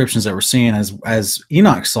these descriptions that we're seeing as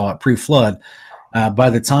Enoch saw it pre-flood, by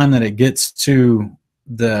the time that it gets to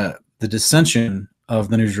the dissension of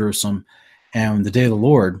the New Jerusalem and the day of the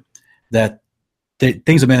Lord, that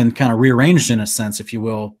things have been kind of rearranged in a sense, if you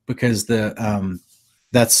will, because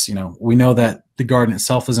that's we know that the garden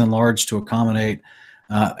itself is enlarged to accommodate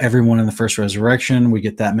everyone in the first resurrection. We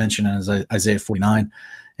get that mentioned in Isaiah 49,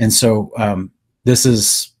 and so this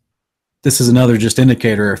is another just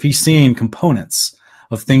indicator. If he's seeing components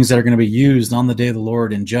of things that are going to be used on the day of the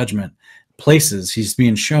Lord in judgment, places he's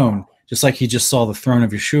being shown, just like he just saw the throne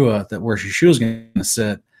of Yeshua, that where Yeshua is going to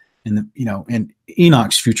sit in in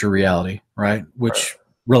Enoch's future reality, right? Which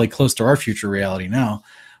really close to our future reality now,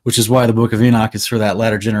 which is why the book of Enoch is for that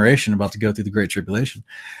latter generation about to go through the Great Tribulation.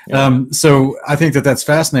 Yeah. So I think that that's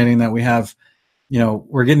fascinating that we have,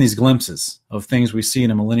 we're getting these glimpses of things we see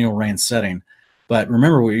in a millennial reign setting. But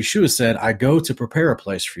remember what Yeshua said, I go to prepare a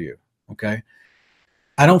place for you, okay?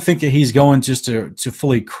 I don't think that he's going just to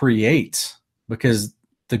fully create, because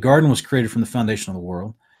the garden was created from the foundation of the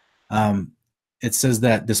world. It says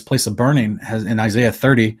that this place of burning has, in Isaiah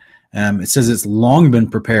 30, it says it's long been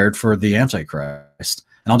prepared for the Antichrist.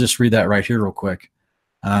 And I'll just read that right here real quick.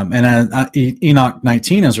 And Enoch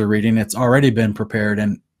 19, as we're reading, it's already been prepared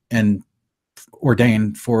and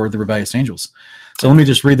ordained for the rebellious angels. So let me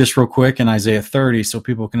just read this real quick in Isaiah 30 so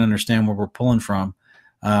people can understand where we're pulling from.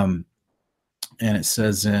 And it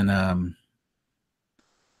says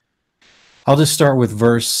I'll just start with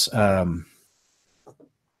verse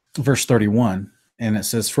 31. And it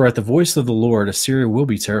says, for at the voice of the Lord, Assyria will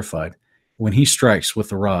be terrified when he strikes with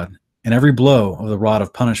the rod. And every blow of the rod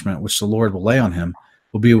of punishment which the Lord will lay on him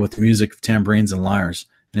will be with the music of tambourines and lyres.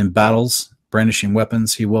 And in battles, brandishing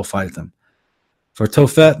weapons, he will fight them. For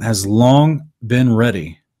Tophet has long been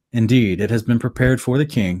ready. Indeed, it has been prepared for the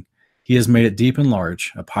king. He has made it deep and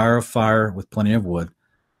large, a pyre of fire with plenty of wood.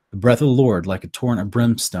 The breath of the Lord, like a torrent of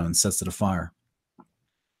brimstone, sets it afire.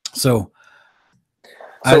 So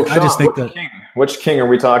So, I just think which king are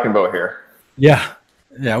we talking about here? Yeah,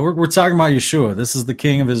 we're talking about Yeshua. This is the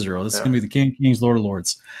King of Israel. This is going to be the King of Kings, Lord of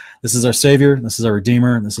Lords. This is our Savior. This is our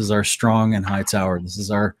Redeemer. This is our strong and high tower. This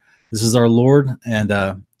is our Lord and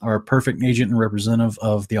our perfect agent and representative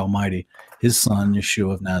of the Almighty, His Son,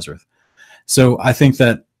 Yeshua of Nazareth. So I think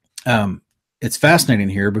that it's fascinating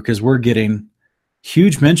here because we're getting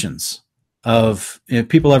huge mentions of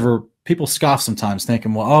people scoff sometimes,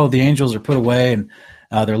 thinking, well, oh, the angels are put away and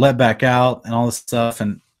they're let back out and all this stuff,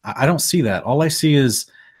 and I don't see that. All I see is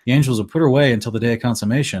the angels are put away until the day of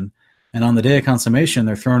consummation, and on the day of consummation,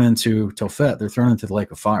 they're thrown into Tophet. They're thrown into the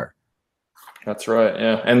lake of fire. That's right,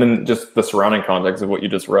 yeah. And then just the surrounding context of what you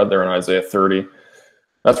just read there in Isaiah 30,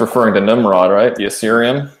 that's referring to Nimrod, right? The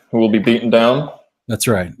Assyrian who will be beaten down. That's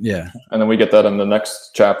right, yeah. And then we get that in the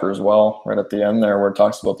next chapter as well, right at the end there, where it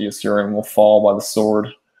talks about the Assyrian will fall by the sword.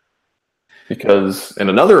 Because in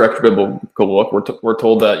another extra biblical book, we're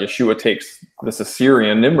told that Yeshua takes this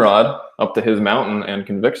Assyrian Nimrod up to his mountain and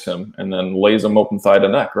convicts him, and then lays him open thigh to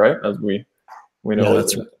neck, right? As we know. Yeah,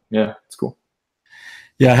 that's right. Yeah, it's cool.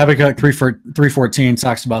 Yeah, Habakkuk 3:14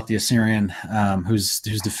 talks about the Assyrian who's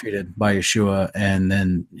defeated by Yeshua, and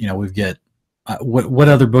then we get what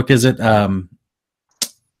other book is it?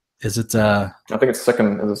 Is it? I think it's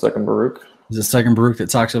second. Is it Second Baruch? Is it Second Baruch that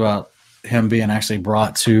talks about him being actually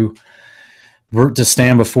brought to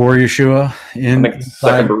stand before Yeshua? I think it's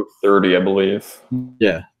Second Baruch 30, I believe.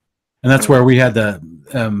 Yeah, and that's where we had the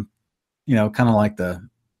kind of like the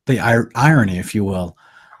irony, if you will,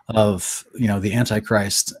 of the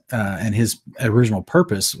Antichrist and his original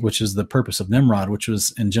purpose, which is the purpose of Nimrod, which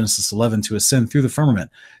was in Genesis 11 to ascend through the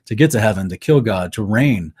firmament, to get to heaven, to kill God, to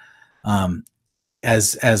reign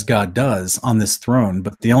as God does on this throne.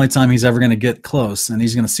 But the only time he's ever going to get close and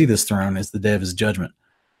he's going to see this throne is the day of his judgment.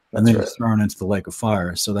 And then he's thrown into the lake of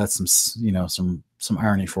fire. So that's some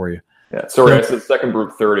irony for you. Yeah, sorry, I said Second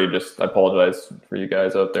Baruch 30. I apologize for you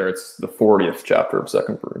guys out there. It's the 40th chapter of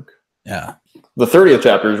Second Baruch. Yeah. The 30th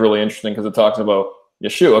chapter is really interesting because it talks about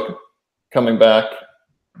Yeshua coming back,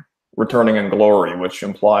 returning in glory, which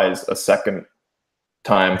implies a second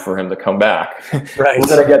time for him to come back. Right. We're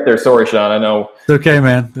gonna get there. Sorry, Sean. I know. It's okay,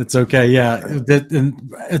 man. It's okay. Yeah.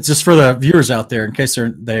 It's just for the viewers out there, in case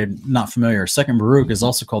they're not familiar. Second Baruch is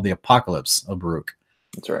also called the Apocalypse of Baruch.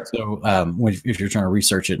 That's right. So if you're trying to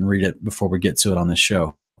research it and read it before we get to it on this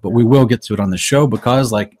show, but we will get to it on this show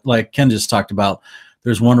because like Ken just talked about,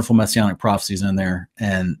 there's wonderful messianic prophecies in there.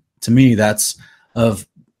 And to me, that's of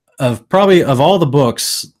probably of all the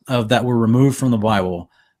books that were removed from the Bible,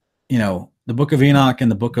 the book of Enoch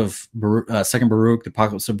and the book of Second Baruch, the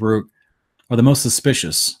Apocalypse of Baruch, are the most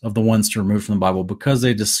suspicious of the ones to remove from the Bible because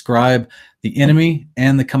they describe the enemy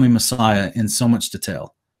and the coming Messiah in so much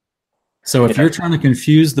detail. So if you're trying to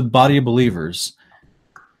confuse the body of believers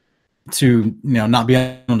to not be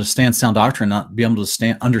able to stand sound doctrine, not be able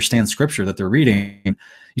to understand scripture that they're reading,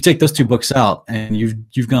 you take those two books out and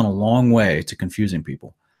you've gone a long way to confusing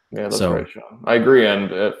people. Yeah, that's right, Sean. I agree.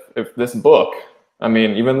 And if this book, I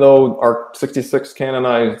mean, even though our 66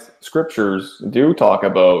 canonized scriptures do talk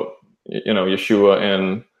about, Yeshua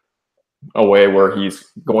in a way where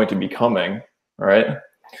he's going to be coming, right?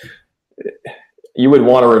 You would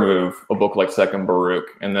want to remove a book like Second Baruch.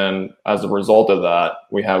 And then as a result of that,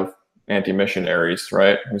 we have anti-missionaries,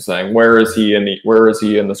 right? Who's saying, where is he in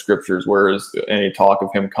the scriptures? Where is any talk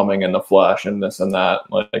of him coming in the flesh and this and that?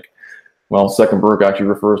 Second Baruch actually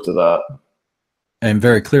refers to that. And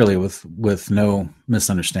very clearly with no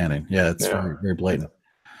misunderstanding. Yeah, it's very, very blatant.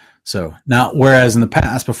 So now, whereas in the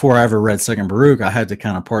past, before I ever read Second Baruch, I had to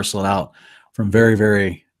kind of parcel it out from very,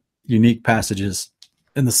 very unique passages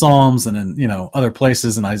in the Psalms and in other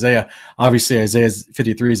places in Isaiah. Obviously, Isaiah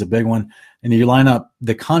 53 is a big one. And you line up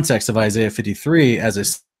the context of Isaiah 53 as a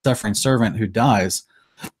suffering servant who dies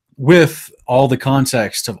with all the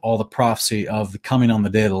context of all the prophecy of the coming on the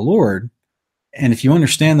day of the Lord. And if you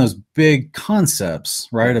understand those big concepts,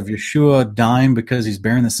 right, of Yeshua dying because he's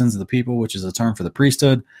bearing the sins of the people, which is a term for the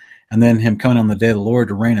priesthood, and then him coming on the day of the Lord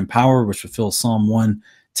to reign in power, which fulfills Psalm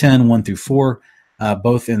 110, 1-4,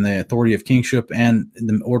 both in the authority of kingship and in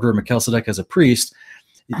the order of Melchizedek as a priest,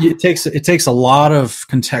 it takes a lot of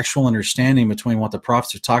contextual understanding between what the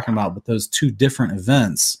prophets are talking about, but those two different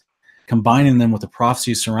events, combining them with the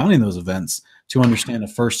prophecies surrounding those events to understand a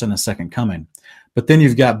first and a second coming. But then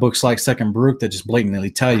you've got books like Second Baruch that just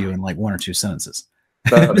blatantly tell you in like one or two sentences.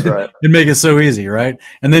 That's right. It'd make it so easy, right?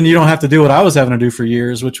 And then you don't have to do what I was having to do for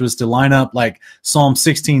years, which was to line up like Psalm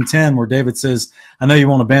 16:10, where David says, I know you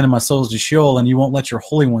won't abandon my souls to Sheol, and you won't let your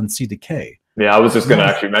Holy One see decay. Yeah, I was just going to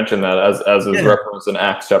actually mention that as is referenced in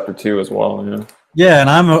Acts chapter 2 as well. Yeah. Yeah, and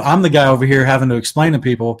I'm the guy over here having to explain to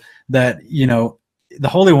people that, the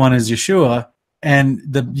Holy One is Yeshua, and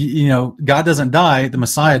God doesn't die, the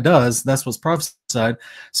Messiah does. That's what's prophesied.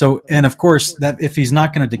 So, and of course, that if he's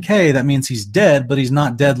not going to decay, that means he's dead, but he's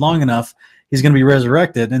not dead long enough. He's going to be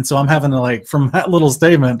resurrected. And so I'm having to, from that little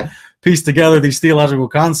statement, piece together these theological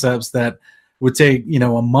concepts that would take,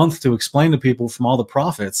 a month to explain to people from all the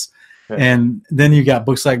prophets. Yeah. And then you got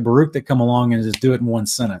books like Baruch that come along and just do it in one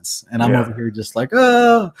sentence. And I'm over here just like,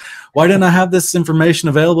 oh, why didn't I have this information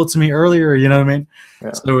available to me earlier? You know what I mean?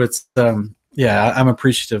 Yeah. So it's, I'm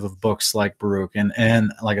appreciative of books like Baruch.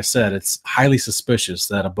 And like I said, it's highly suspicious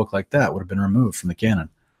that a book like that would have been removed from the canon.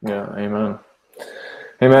 Yeah, amen.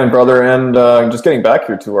 Amen, brother. And just getting back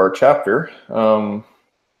here to our chapter,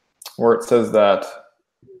 where it says that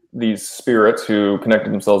these spirits who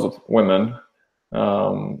connected themselves with women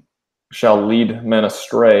shall lead men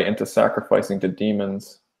astray into sacrificing to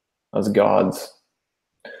demons as gods.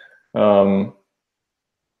 So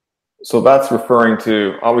that's referring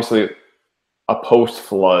to, obviously, a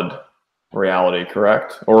post-flood reality,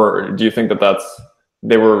 correct? Or do you think that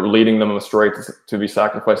they were leading them astray to be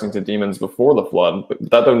sacrificing to demons before the flood? But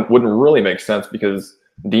that wouldn't really make sense, because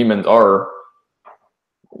demons are,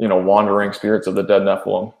 wandering spirits of the dead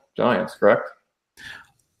Nephilim giants, correct?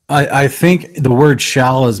 I think the word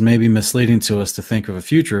shall is maybe misleading to us to think of a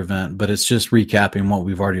future event, but it's just recapping what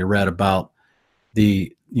we've already read about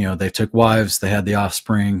they took wives, they had the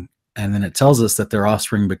offspring, and then it tells us that their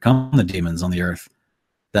offspring become the demons on the earth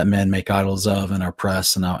that men make idols of and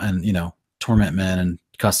oppress and torment men and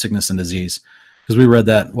cause sickness and disease. Because we read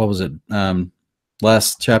that, what was it?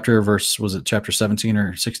 Last chapter, was it chapter 17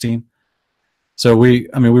 or 16? So we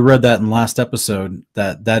read that in the last episode,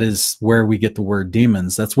 that is where we get the word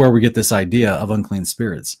demons. That's where we get this idea of unclean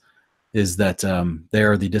spirits, is that they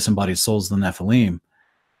are the disembodied souls of the Nephilim.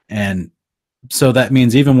 And so that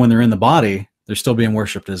means even when they're in the body, they're still being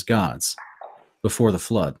worshipped as gods before the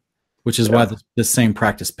flood, which is why this same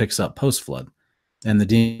practice picks up post-flood. And the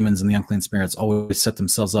demons and the unclean spirits always set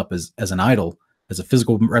themselves up as an idol, as a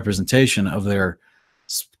physical representation of their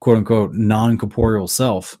quote-unquote non-corporeal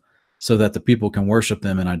self, so that the people can worship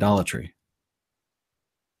them in idolatry.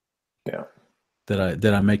 Yeah. Did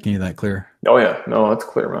I make any of that clear? Oh yeah. No, that's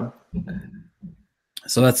clear, man.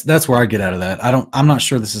 So that's where I get out of that. I'm not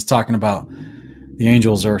sure this is talking about the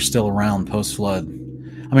angels are still around post-flood.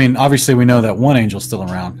 I mean, obviously we know that one angel's still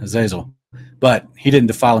around, Azazel, but he didn't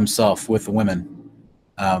defile himself with the women,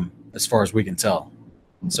 as far as we can tell.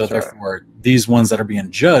 So therefore, these ones that are being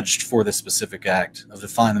judged for this specific act of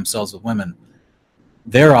defiling themselves with women,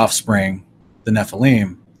 their offspring, the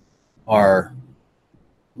Nephilim, are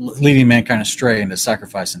leading mankind astray into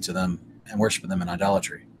sacrificing to them and worshiping them in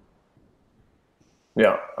idolatry.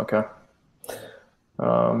 Yeah, okay.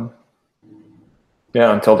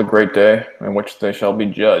 Until the great day in which they shall be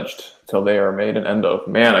judged, till they are made an end of.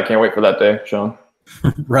 Man, I can't wait for that day, Sean.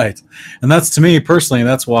 Right. And that's, to me personally,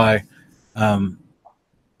 that's why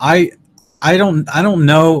I don't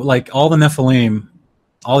know, like, all the Nephilim,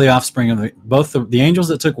 all the offspring of both the angels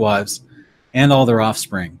that took wives and all their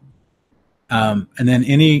offspring. And then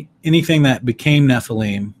anything that became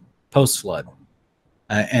Nephilim post-flood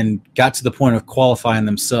and got to the point of qualifying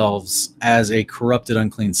themselves as a corrupted,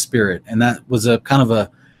 unclean spirit. And that was a kind of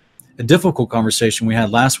a difficult conversation we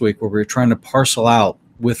had last week, where we were trying to parcel out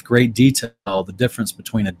with great detail the difference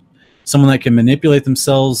between someone that can manipulate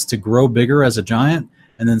themselves to grow bigger as a giant,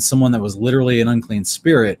 and then someone that was literally an unclean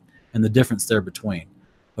spirit, and the difference there between.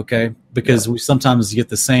 Okay, because we sometimes get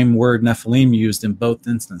the same word Nephilim used in both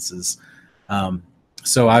instances.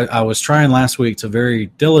 So I was trying last week to very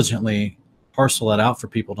diligently parcel that out for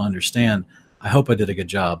people to understand. I hope I did a good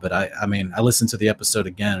job, but I listened to the episode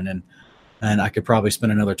again, and I could probably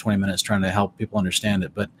spend another 20 minutes trying to help people understand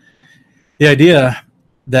it. But the idea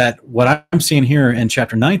that what I'm seeing here in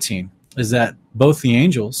chapter 19 is that both the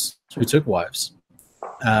angels who took wives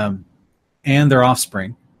and their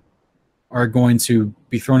offspring are going to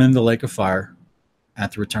be thrown into the lake of fire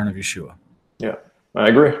at the return of Yeshua. Yeah, I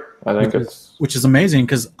agree. I think which is amazing,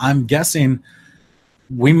 because I'm guessing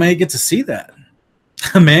we may get to see that.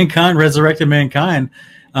 Mankind, resurrected mankind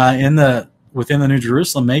within the New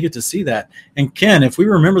Jerusalem may get to see that. And Ken, if we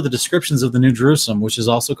remember the descriptions of the New Jerusalem, which is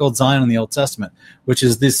also called Zion in the Old Testament, which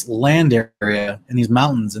is this land area and these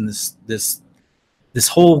mountains and this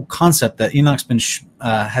whole concept that Enoch's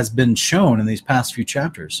has been shown in these past few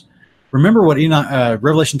chapters, remember what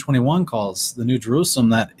Revelation 21 calls the New Jerusalem,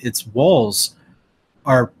 that its walls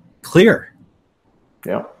are clear.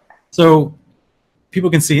 Yeah. So people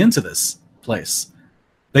can see into this place.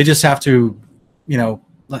 They just have to,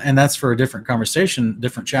 and that's for a different conversation,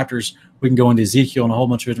 different chapters. We can go into Ezekiel and a whole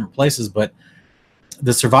bunch of different places, but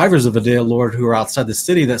the survivors of the day of the Lord who are outside the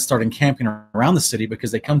city that start encamping around the city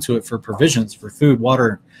because they come to it for provisions, for food,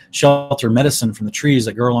 water, shelter, medicine from the trees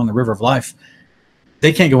that grow along the river of life,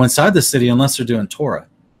 they can't go inside the city unless they're doing Torah.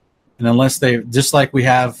 And unless they, just like we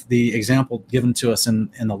have the example given to us in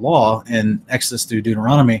the law in Exodus through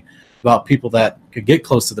Deuteronomy about people that could get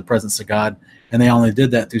close to the presence of God, and they only did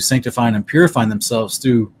that through sanctifying and purifying themselves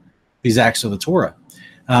through these acts of the Torah.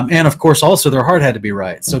 And of course, also their heart had to be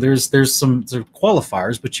right. So there's some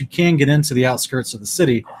qualifiers, but you can get into the outskirts of the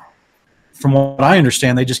city. From what I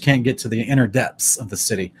understand, they just can't get to the inner depths of the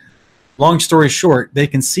city. Long story short, they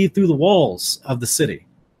can see through the walls of the city.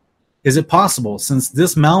 Is it possible, since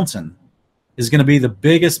this mountain is going to be the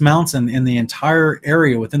biggest mountain in the entire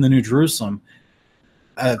area within the New Jerusalem,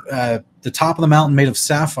 the top of the mountain made of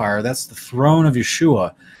sapphire, that's the throne of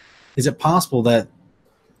Yeshua, is it possible that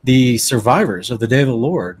the survivors of the day of the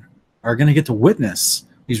Lord are going to get to witness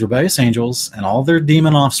these rebellious angels and all their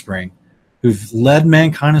demon offspring who've led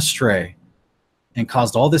mankind astray and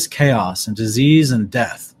caused all this chaos and disease and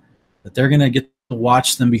death, that they're going to get to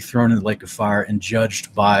watch them be thrown in the lake of fire and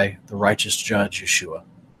judged by the righteous judge, Yeshua?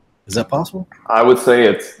 Is that possible? I would say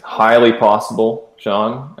it's highly possible,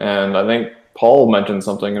 John. And I think Paul mentioned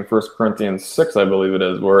something in 1 Corinthians 6, I believe it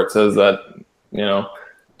is, where it says that,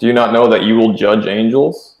 do you not know that you will judge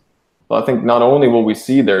angels? Well, I think not only will we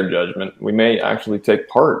see their judgment, we may actually take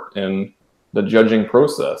part in the judging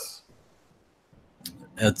process.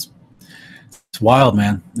 It's wild,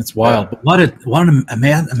 man. It's wild. Yeah. But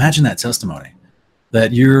imagine that testimony,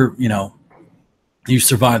 that you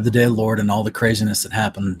survived the day of the Lord and all the craziness that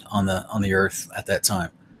happened on the earth at that time,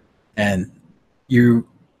 and you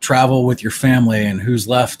travel with your family and who's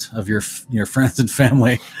left of your friends and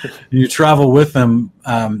family. You travel with them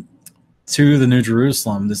to the New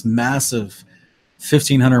Jerusalem, this massive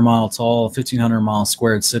 1,500 mile tall, 1,500 mile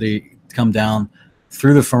squared city, come down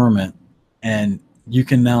through the firmament, and you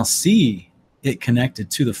can now see it connected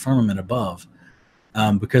to the firmament above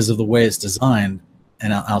because of the way it's designed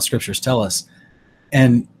and how scriptures tell us.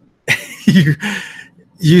 And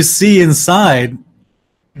you see inside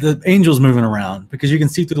the angels moving around because you can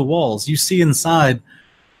see through the walls. You see inside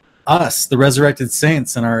us, the resurrected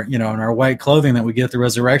saints, in our in our white clothing that we get at the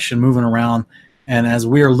resurrection, moving around. And as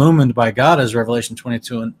we are illumined by God, as Revelation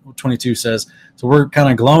 22 says, so we're kind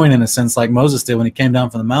of glowing in a sense like Moses did when he came down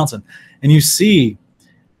from the mountain. And you see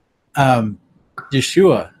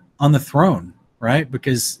Yeshua on the throne, right?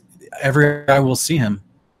 Because every eye will see him.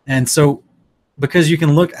 And so because you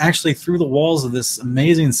can look actually through the walls of this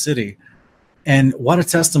amazing city, and what a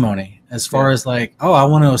testimony as far as like, oh, I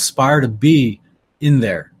want to aspire to be in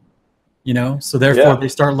there. So therefore they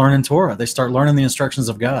start learning Torah. They start learning the instructions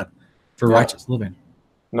of God for righteous living.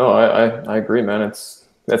 No, I agree, man.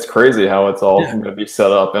 It's crazy how it's all going to be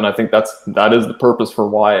set up. And I think that is the purpose for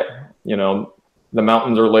why, the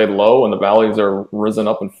mountains are laid low and the valleys are risen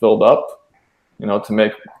up and filled up, to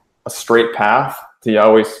make a straight path to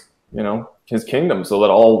Yahweh's, his kingdom, so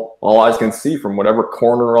that all eyes can see from whatever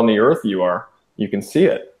corner on the earth you can see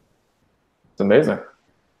it. It's amazing.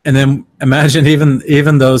 And then imagine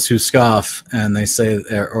even those who scoff and they say,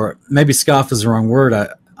 or maybe scoff is the wrong word.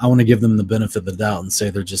 I want to give them the benefit of the doubt and say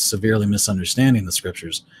they're just severely misunderstanding the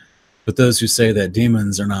scriptures. But those who say that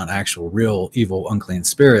demons are not actual, real, evil, unclean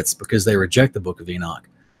spirits because they reject the book of Enoch,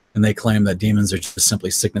 and they claim that demons are just simply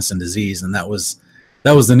sickness and disease. And that was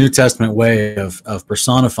the New Testament way of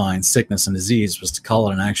personifying sickness and disease, was to call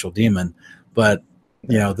it an actual demon. But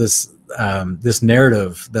this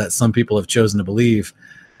narrative that some people have chosen to believe,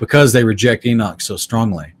 because they reject Enoch so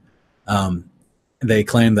strongly, they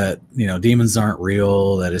claim that demons aren't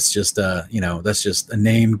real, that it's just that's just a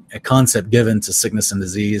name, a concept given to sickness and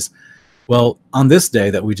disease. Well, on this day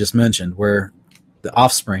that we just mentioned, where the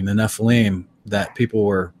offspring, the Nephilim, that people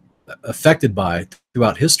were affected by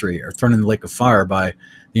throughout history, are thrown in the lake of fire by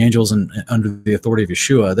the angels and under the authority of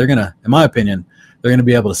Yeshua, they're gonna, in my opinion, they're gonna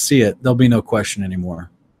be able to see it. There'll be no question anymore.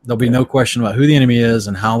 There'll be no question about who the enemy is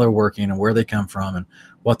and how they're working and where they come from and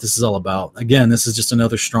what this is all about. Again, this is just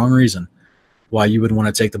another strong reason why you would want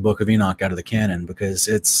to take the book of Enoch out of the canon, because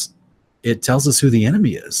it tells us who the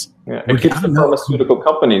enemy is. Yeah, it keeps the pharmaceutical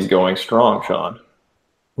companies going strong, Sean.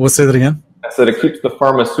 We'll say that again? I said it keeps the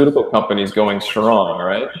pharmaceutical companies going strong,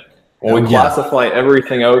 right? When we classify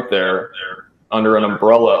everything out there under an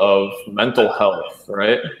umbrella of mental health,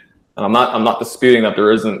 right? And I'm not disputing that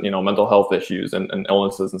there isn't, mental health issues and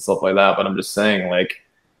illnesses and stuff like that, but I'm just saying, like,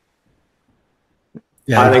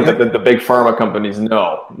 Yeah, I think that the big pharma companies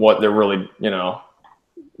know what they're really,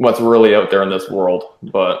 what's really out there in this world.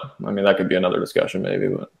 But I mean, that could be another discussion maybe,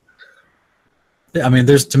 but. I mean,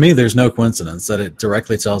 to me, there's no coincidence that it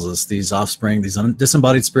directly tells us these offspring, these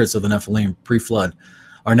disembodied spirits of the Nephilim pre-flood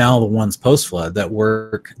are now the ones post-flood that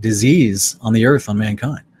work disease on the earth, on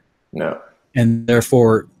mankind. No. And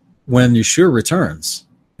therefore, when Yeshua returns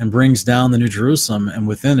and brings down the New Jerusalem, and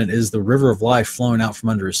within it is the river of life flowing out from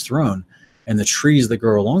under his throne, and the trees that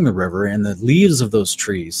grow along the river, and the leaves of those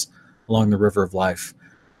trees along the river of life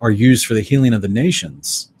are used for the healing of the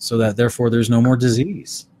nations, so that therefore there's no more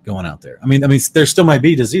disease going out there. I mean, there still might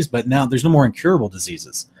be disease, but now there's no more incurable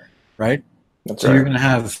diseases, right? That's so right. You're going to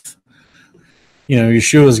have,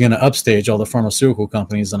 Yeshua is going to upstage all the pharmaceutical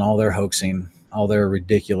companies and all their hoaxing, all their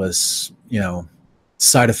ridiculous,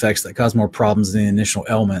 side effects that cause more problems than the initial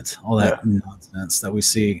ailment, all that nonsense that we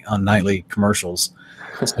see on nightly commercials.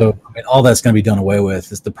 So all that's going to be done away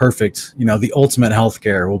with. It's the perfect, the ultimate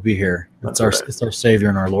healthcare will be here. It's our Savior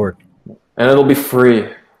and our Lord. And it'll be free.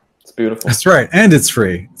 It's beautiful. That's right. And it's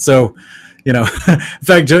free. So, in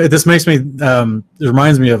fact, this makes me, it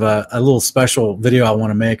reminds me of a little special video I want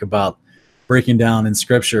to make about breaking down in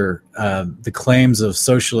scripture the claims of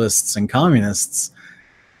socialists and communists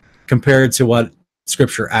compared to what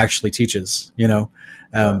scripture actually teaches,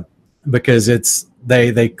 because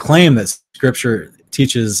they claim that scripture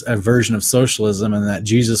teaches a version of socialism and that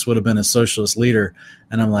Jesus would have been a socialist leader.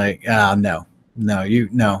 And I'm like, no.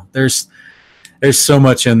 There's so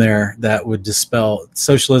much in there that would dispel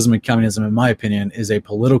socialism and communism, in my opinion, is a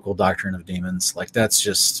political doctrine of demons. Like that's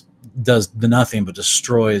just does nothing but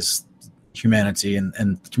destroys humanity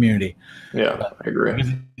and community. Yeah, I agree.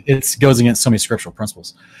 It goes against so many scriptural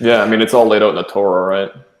principles. Yeah, I mean, it's all laid out in the Torah,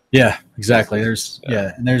 right? Yeah, exactly.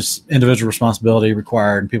 And there's individual responsibility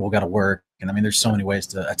required, and people got to work. And I mean, there's so many ways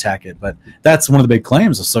to attack it. But that's one of the big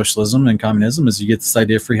claims of socialism and communism is you get this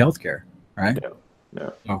idea of free healthcare, right? Yeah.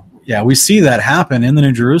 So, we see that happen in the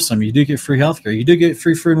New Jerusalem. You do get free healthcare. You do get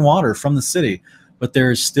free food and water from the city, but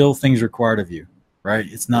there's still things required of you, right?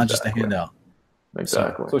 It's not just a handout.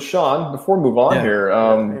 Exactly. So Sean, before we move on here,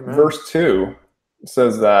 verse 2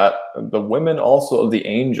 says that the women also of the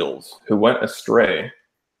angels who went astray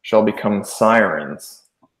shall become sirens.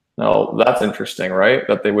 Now, that's interesting, right?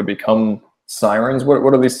 That they would become sirens.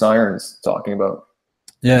 What are these sirens talking about?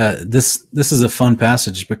 Yeah, this is a fun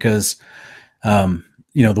passage because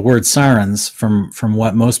the word sirens from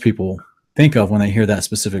what most people think of when they hear that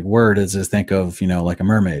specific word is they think of, like a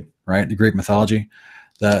mermaid, right? The Greek mythology,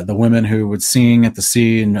 the women who would sing at the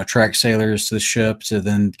sea and attract sailors to the ship to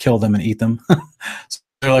then kill them and eat them. So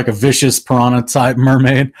they're like a vicious piranha type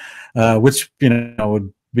mermaid, which,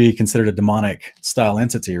 would be considered a demonic style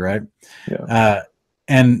entity, right? Yeah.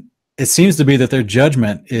 And it seems to be that their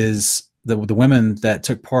judgment is the women that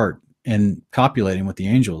took part in copulating with the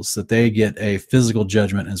angels, that they get a physical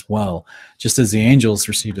judgment as well, just as the angels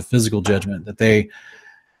received a physical judgment, that they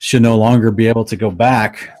should no longer be able to go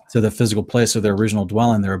back to the physical place of their original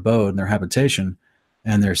dwelling, their abode, and their habitation,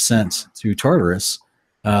 and they're sent to Tartarus.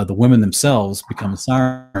 The women themselves become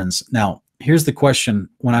sirens. Now, here's the question.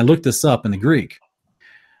 When I looked this up in the Greek,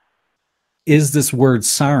 is this word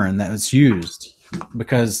siren that is used?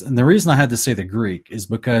 And the reason I had to say the Greek is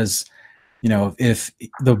because if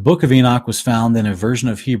the book of Enoch was found in a version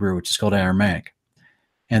of Hebrew, which is called Aramaic,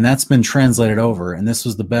 and that's been translated over, and this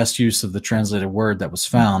was the best use of the translated word that was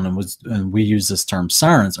found, and we use this term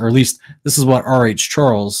sirens, or at least this is what R.H.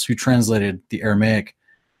 Charles, who translated the Aramaic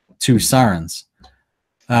to sirens.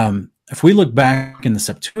 If we look back in the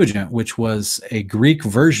Septuagint, which was a Greek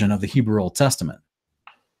version of the Hebrew Old Testament,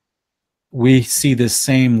 we see this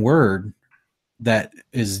same word that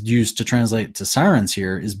is used to translate to sirens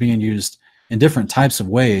here is being used in different types of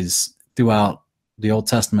ways throughout the Old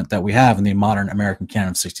Testament that we have in the modern American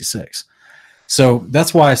canon of 66. So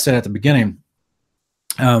that's why I said at the beginning,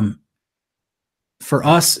 for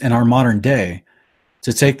us in our modern day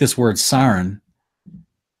to take this word siren,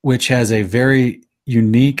 which has a very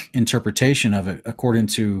unique interpretation of it according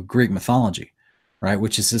to Greek mythology, right?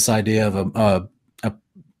 Which is this idea of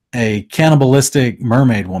a cannibalistic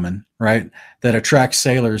mermaid woman, right? That attracts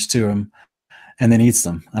sailors to him and then eats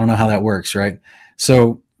them. I don't know how that works, right?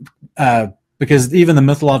 So, because even the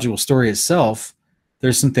mythological story itself,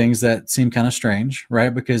 there's some things that seem kind of strange,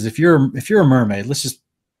 right? Because if you're a mermaid, let's just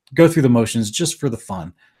go through the motions just for the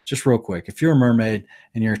fun, just real quick. If you're a mermaid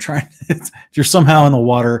and you're if you're somehow in the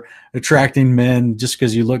water attracting men just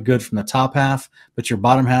because you look good from the top half, but your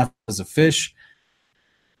bottom half is a fish,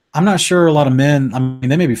 I'm not sure a lot of men, I mean,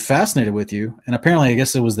 they may be fascinated with you. And apparently, I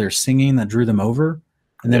guess it was their singing that drew them over.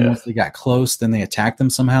 And then Yeah. once they got close, then they attacked them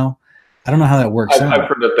somehow. I don't know how that works I've out.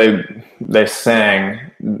 heard that they sang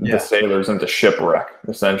the Yeah. sailors into shipwreck,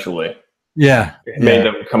 essentially. Yeah. It made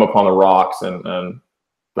them come upon the rocks, and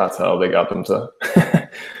that's how they got them to.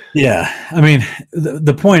 Yeah. I mean,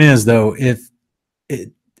 the point is, though, if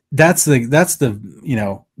it, that's the, you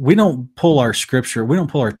know, we don't pull our scripture, we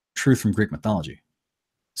don't pull our truth from Greek mythology.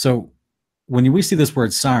 So when we see this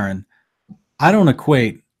word siren, I don't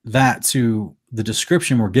equate that to the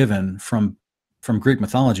description we're given from Greek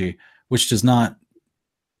mythology, which is not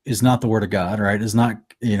the word of God, right? Is not,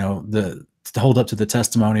 you know, to hold up to the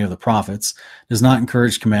testimony of the prophets, does not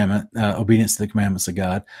encourage obedience to the commandments of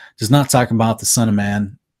God, does not talk about the Son of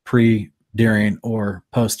Man pre, during, or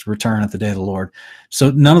post return at the day of the Lord.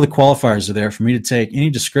 So none of the qualifiers are there for me to take any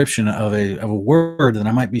description of a word that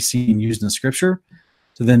I might be seeing used in the scripture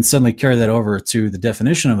to then suddenly carry that over to the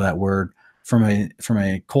definition of that word from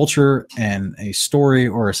a culture and a story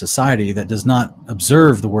or a society that does not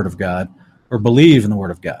observe the word of God or believe in the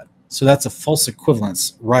word of God. So that's a false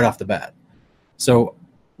equivalence right off the bat. So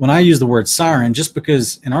when I use the word siren, just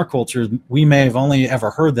because in our culture we may have only ever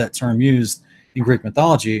heard that term used in Greek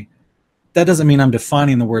mythology, that doesn't mean I'm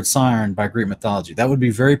defining the word siren by Greek mythology. That would be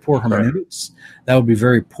very poor hermeneutics. That would be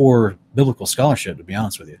very poor biblical scholarship, to be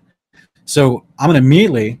honest with you. So I'm going to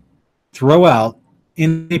immediately throw out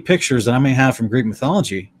any pictures that I may have from Greek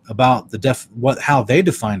mythology about how they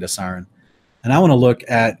defined a siren, and I want to look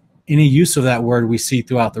at any use of that word we see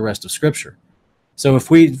throughout the rest of Scripture. So if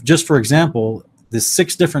we, just for example, the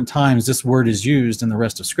 6 different times this word is used in the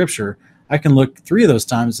rest of Scripture, I can look 3 of those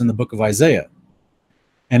times in the book of Isaiah.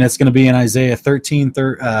 And it's going to be in Isaiah 13,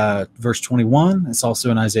 verse 21. It's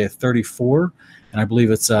also in Isaiah 34, and I believe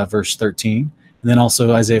it's verse 13. And then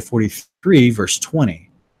also Isaiah 43, verse 20.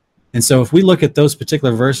 And so if we look at those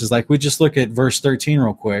particular verses, like we just look at verse 13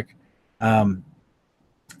 real quick, and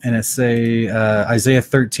it's Isaiah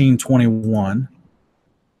 13, 21.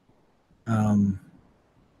 I'm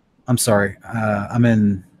sorry. Let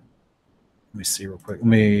me see real quick. Let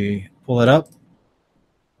me pull that up.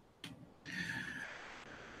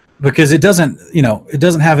 Because it doesn't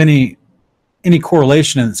have any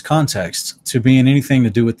correlation in its context to being anything to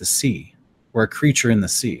do with the sea or a creature in the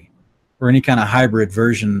sea or any kind of hybrid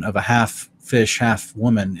version of a half fish, half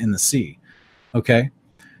woman in the sea. Okay.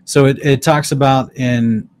 So it talks about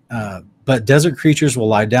but desert creatures will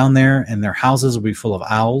lie down there and their houses will be full of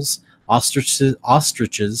owls.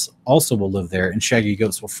 Ostriches also will live there and shaggy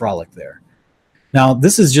goats will frolic there. Now,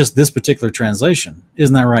 this is just this particular translation.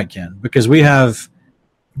 Isn't that right, Ken? Because we have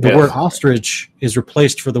the word ostrich is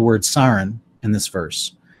replaced for the word siren in this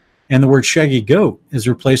verse. And the word shaggy goat is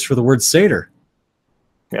replaced for the word satyr.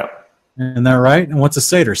 Yeah. Isn't that right? And what's a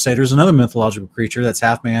satyr? Satyr is another mythological creature that's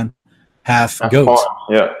half man, half goat. Fawn.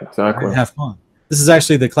 Yeah, exactly. Right? Half fawn. This is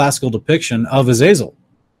actually the classical depiction of Azazel.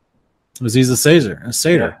 Aziz a satyr.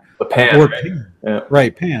 Yeah. The Pan. Or right? Pan. Yeah.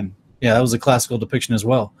 Right, Pan. Yeah, that was a classical depiction as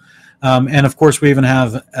well. And of course, we even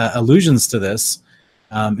have allusions to this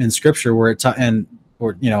in Scripture where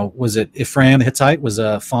was it Ephraim the Hittite was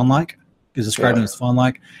fawn-like? Is described as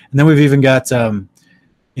fawn-like. And then we've even got,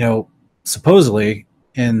 supposedly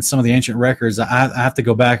in some of the ancient records, I have to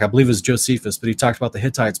go back, I believe it was Josephus, but he talked about the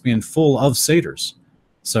Hittites being full of satyrs.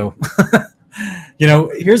 So,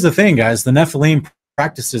 here's the thing, guys. The Nephilim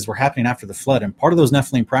practices were happening after the flood. And part of those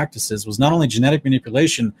Nephilim practices was not only genetic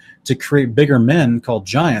manipulation to create bigger men called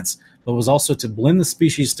giants, but was also to blend the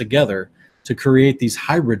species together to create these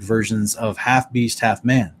hybrid versions of half beast, half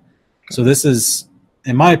man. So this is,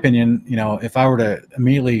 in my opinion, if I were to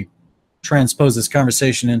immediately transpose this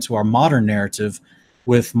conversation into our modern narrative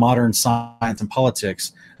with modern science and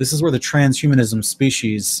politics, this is where the transhumanism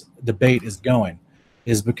species debate is going,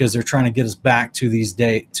 is because they're trying to get us back to these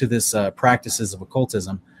practices of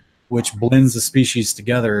occultism, which blends the species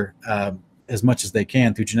together as much as they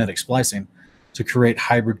can through genetic splicing to create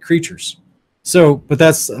hybrid creatures. So, but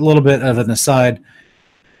that's a little bit of an aside.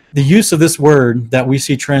 The use of this word that we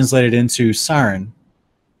see translated into siren,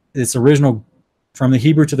 its original from the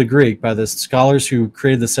Hebrew to the Greek by the scholars who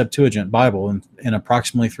created the Septuagint Bible in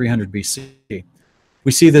approximately 300 BC.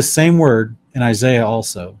 We see this same word in Isaiah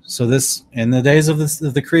also. So this, in the days of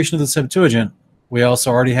the creation of the Septuagint, we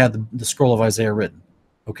also already had the scroll of Isaiah written.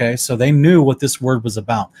 Okay, so they knew what this word was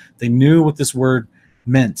about. They knew what this word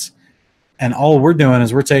meant. And all we're doing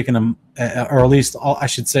is we're taking them, or at least I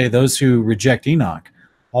should say those who reject Enoch,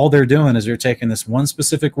 all they're doing is they're taking this one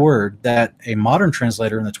specific word that a modern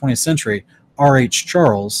translator in the 20th century, R.H.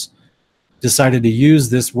 Charles, decided to use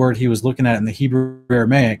this word he was looking at in the Hebrew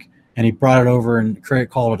Aramaic and he brought it over and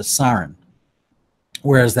called it a siren.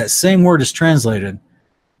 Whereas that same word is translated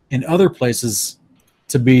in other places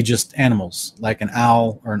to be just animals, like an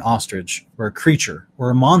owl or an ostrich or a creature or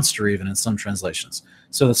a monster, even in some translations.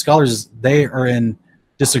 So the scholars, they are in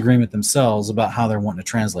disagreement themselves about how they're wanting to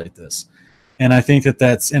translate this. And I think that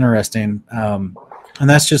that's interesting. And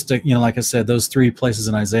that's just, like I said, those 3 places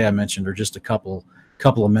in Isaiah I mentioned are just a couple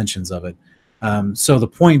of mentions of it. So the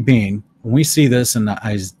point being, when we see this in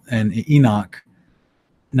Enoch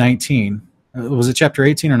 19, was it chapter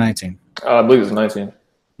 18 or 19? I believe it's 19.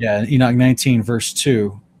 Yeah, Enoch 19, verse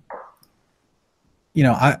 2.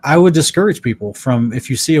 I would discourage people from, if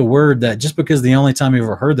you see a word that just because the only time you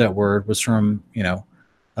ever heard that word was from,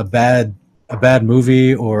 a bad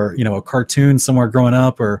movie or, a cartoon somewhere growing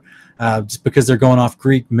up, or just because they're going off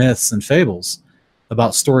Greek myths and fables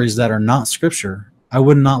about stories that are not scripture, I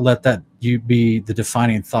would not let that be the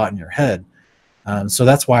defining thought in your head. So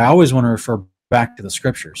that's why I always want to refer back to the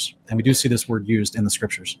scriptures. And we do see this word used in the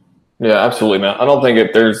scriptures. Yeah, absolutely, man. I don't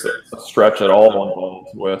think there's a stretch at all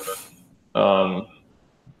involved with the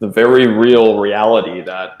very real reality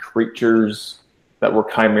that creatures that were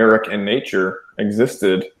chimeric in nature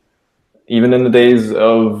existed, even in the days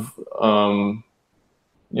of,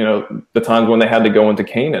 the times when they had to go into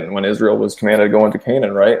Canaan, when Israel was commanded to go into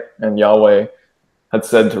Canaan, right? And Yahweh had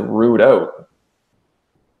said to root out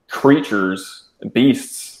creatures,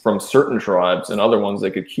 beasts from certain tribes and other ones they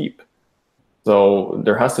could keep. So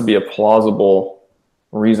there has to be a plausible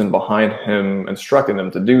reason behind him instructing them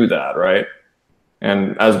to do that, right?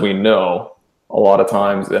 And as we know, a lot of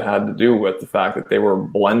times it had to do with the fact that they were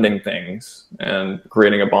blending things and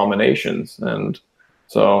creating abominations. And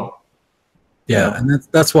so... Yeah, and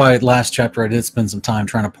that's why last chapter I did spend some time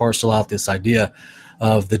trying to parcel out this idea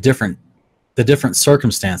of the different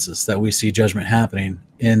circumstances that we see judgment happening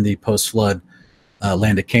in the post-flood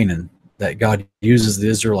land of Canaan, that God uses the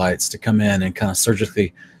Israelites to come in and kind of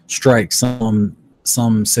surgically strike some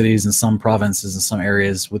cities and some provinces and some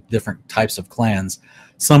areas with different types of clans.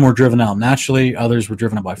 Some were driven out naturally, others were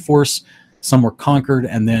driven out by force, some were conquered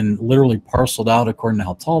and then literally parceled out according to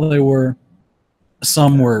how tall they were.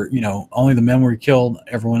 Some were, only the men were killed,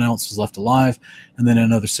 everyone else was left alive. And then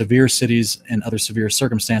in other severe cities and other severe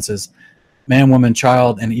circumstances, man, woman,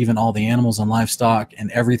 child, and even all the animals and livestock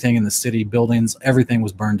and everything in the city, buildings, everything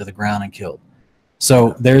was burned to the ground and killed.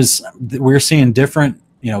 So we're seeing different,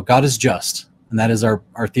 God is just. And that is our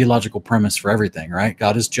theological premise for everything, right?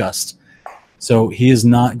 God is just. So he is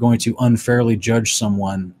not going to unfairly judge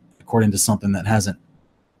someone according to something that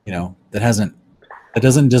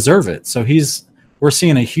doesn't deserve it. So we're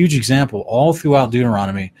seeing a huge example all throughout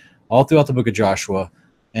Deuteronomy, all throughout the book of Joshua,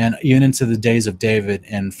 and even into the days of David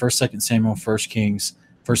in 1st, 2nd Samuel, 1st Kings,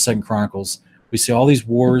 1st, 2nd Chronicles. We see all these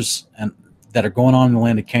wars that are going on in the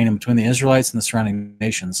land of Canaan between the Israelites and the surrounding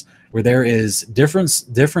nations, where there is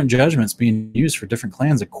different judgments being used for different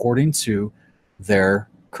clans according to their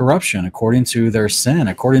corruption, according to their sin,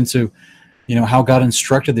 according to how God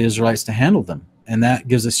instructed the Israelites to handle them. And that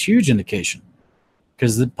gives us huge indication,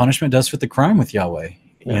 because the punishment does fit the crime with Yahweh.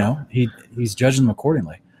 He's judging them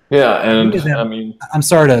accordingly. Yeah, and I'm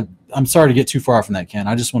sorry to get too far from that, Ken.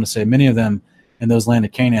 I just want to say many of them in those land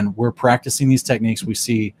of Canaan were practicing these techniques we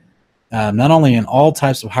see not only in all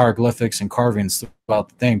types of hieroglyphics and carvings throughout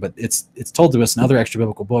the thing, but it's told to us in other extra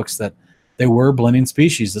biblical books that they were blending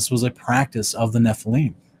species. This was a practice of the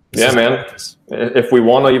Nephilim. Man. If we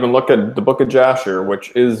want to even look at the book of Jasher,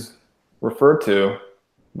 which is referred to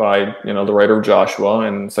by the writer of Joshua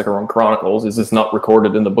and 2nd Chronicles, is this not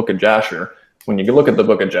recorded in the book of Jasher? When you look at the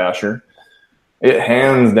book of Jasher, it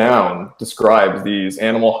hands down describes these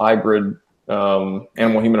animal-human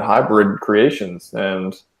hybrid creations,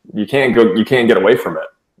 and you can't get away from it.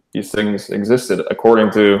 These things existed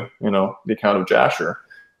according to the account of Jasher.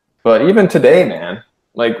 But even today, man,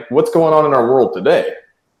 what's going on in our world today?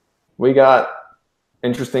 We got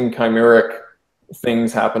interesting chimeric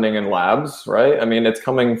things happening in labs, right? I mean, it's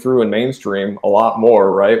coming through in mainstream a lot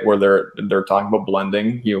more, right? Where they're talking about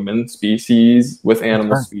blending human species with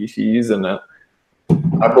animal species, and I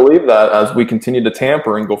believe that as we continue to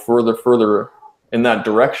tamper and go further in that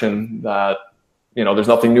direction, that there's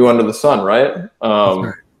nothing new under the sun, right?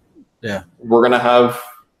 Yeah, we're gonna have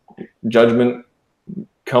judgment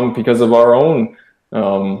come because of our own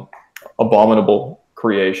abominable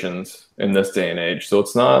creations in this day and age. So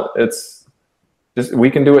it's just, we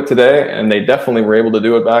can do it today, and they definitely were able to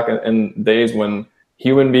do it back in days when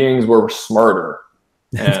human beings were smarter.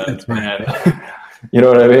 And, and you know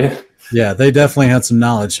what I mean? Yeah, they definitely had some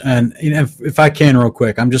knowledge. And if I can real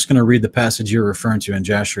quick, I'm just going to read the passage you're referring to in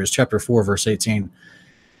Jasher, chapter 4, verse 18.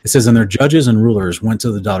 It says, and their judges and rulers went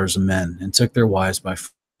to the daughters of men and took their wives by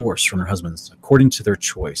force from their husbands, according to their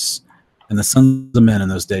choice. And the sons of men in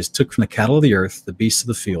those days took from the cattle of the earth, the beasts of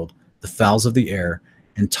the field, the fowls of the air,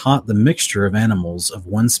 and taught the mixture of animals of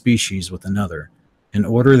one species with another, in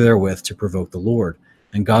order therewith to provoke the Lord.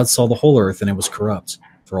 And God saw the whole earth, and it was corrupt,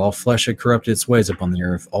 for all flesh had corrupted its ways upon the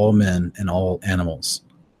earth, all men and all animals.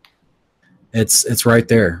 It's right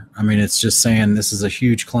there. I mean, it's just saying this is a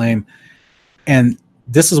huge claim. And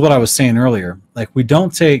this is what I was saying earlier. Like, we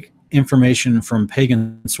don't take information from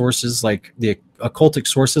pagan sources, like the occultic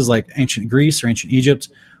sources like ancient Greece or ancient Egypt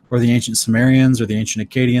or the ancient Sumerians or the ancient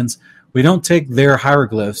Akkadians. We don't take their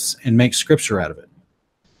hieroglyphs and make scripture out of it.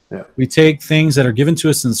 Yeah. We take things that are given to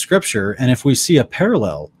us in scripture, and if we see a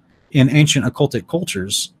parallel in ancient occultic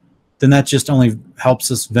cultures, then that just only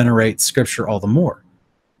helps us venerate scripture all the more.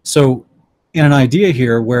 So in an idea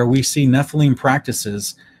here where we see Nephilim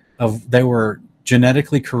practices of they were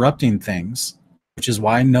genetically corrupting things, which is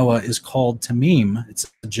why Noah is called Tamim.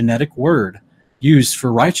 It's a genetic word used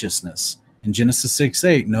for righteousness. In Genesis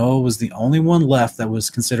 6:8, Noah was the only one left that was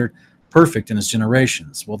considered perfect in his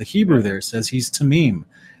generations. Well, the Hebrew there says he's Tamim.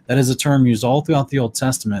 That is a term used all throughout the Old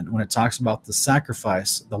Testament when it talks about the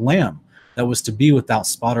sacrifice, the lamb that was to be without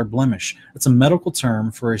spot or blemish. It's a medical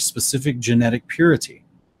term for a specific genetic purity.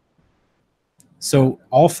 So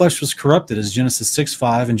all flesh was corrupted, as Genesis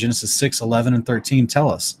 6:5 and Genesis 6:11 and 13 tell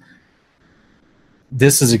us.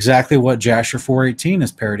 This is exactly what Jasher 4:18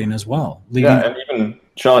 is parodying as well. And even,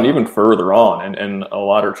 John, even further on in a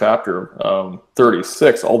latter chapter,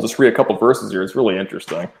 36, I'll just read a couple verses here. It's really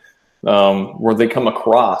interesting, where they come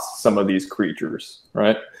across some of these creatures,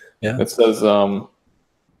 right? Yeah. It says, and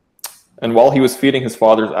while he was feeding his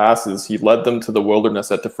father's asses, he led them to the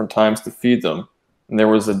wilderness at different times to feed them. And there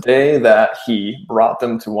was a day that he brought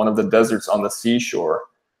them to one of the deserts on the seashore,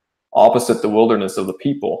 opposite the wilderness of the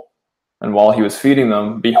people. And while he was feeding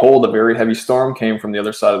them, behold, a very heavy storm came from the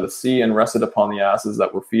other side of the sea and rested upon the asses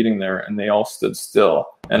that were feeding there, and they all stood still.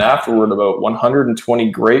 And afterward, about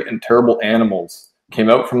 120 great and terrible animals came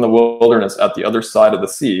out from the wilderness at the other side of the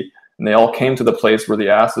sea, and they all came to the place where the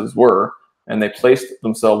asses were, and they placed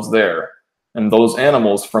themselves there. And those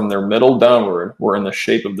animals from their middle downward were in the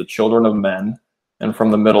shape of the children of men, and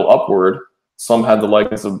from the middle upward, some had the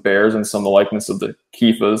likeness of bears, and some the likeness of the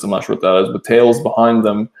kephas, I'm not sure what that is, but tails behind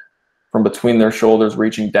them from between their shoulders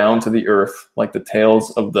reaching down to the earth, like the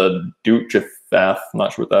tails of the Dutchephath, I'm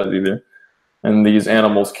not sure what that is either. And these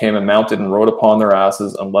animals came and mounted and rode upon their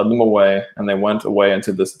asses and led them away, and they went away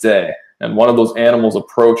unto this day. And one of those animals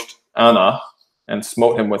approached Anna and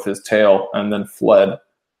smote him with his tail, and then fled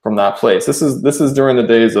from that place. This is during the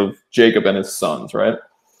days of Jacob and his sons, right?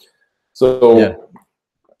 So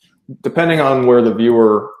depending on where the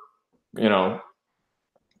viewer,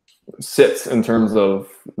 sits in terms of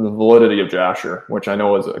the validity of Jasher, which I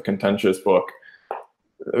know is a contentious book.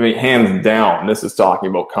 I mean, hands down, this is talking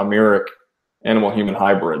about chimeric animal-human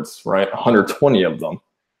hybrids, right? 120 of them,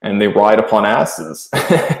 and they ride upon asses.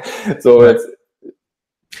 So it's.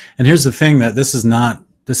 And here's the thing: that this is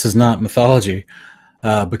not mythology,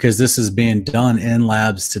 because this is being done in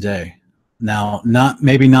labs today. Now,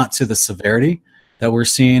 maybe not to the severity that we're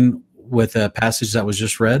seeing with a passage that was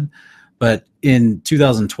just read, but in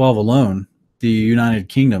 2012 alone, the United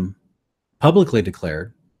Kingdom publicly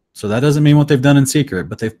declared, so that doesn't mean what they've done in secret,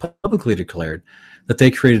 but they've publicly declared that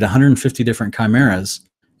they created 150 different chimeras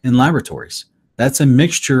in laboratories. That's a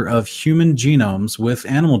mixture of human genomes with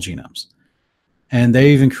animal genomes. And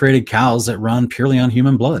they even created cows that run purely on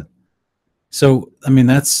human blood. So, I mean,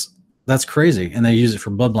 that's crazy. And they use it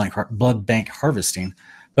for blood bank harvesting.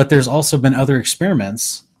 But there's also been other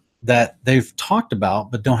experiments that they've talked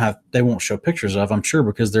about, but they won't show pictures of, I'm sure,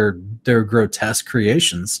 because they're grotesque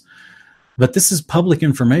creations. But this is public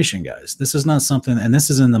information, guys. This is not something, and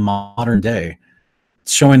this is in the modern day,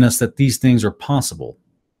 showing us that these things are possible.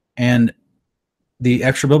 And the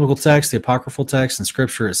extra biblical text, the apocryphal text, and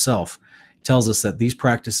scripture itself tells us that these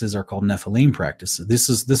practices are called Nephilim practices. This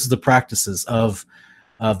is the practices of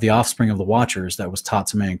the offspring of the Watchers that was taught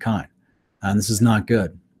to mankind. And this is not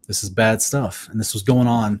good. This is bad stuff. And this was going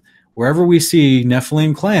on wherever we see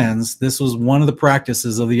Nephilim clans. This was one of the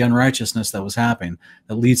practices of the unrighteousness that was happening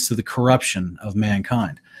that leads to the corruption of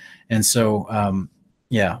mankind. And so,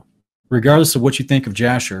 regardless of what you think of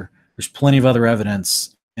Jasher, there's plenty of other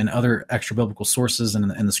evidence and other extra biblical sources and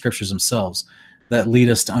the scriptures themselves that lead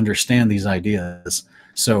us to understand these ideas.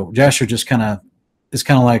 So Jasher just it's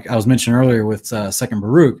kind of like I was mentioning earlier with Second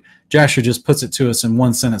Baruch. Jasher just puts it to us in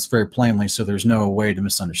one sentence very plainly, so there's no way to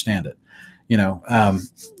misunderstand it.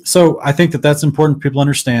 So I think that's important for people to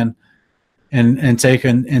understand. and take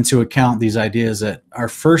into account these ideas that our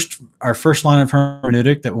first line of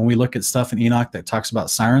hermeneutic, that when we look at stuff in Enoch that talks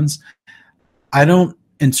about sirens, I don't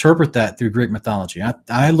interpret that through Greek mythology.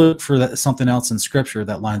 I look for something else in Scripture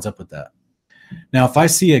that lines up with that. Now, if I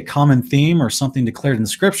see a common theme or something declared in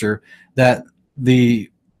Scripture that any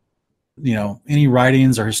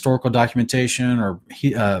writings or historical documentation or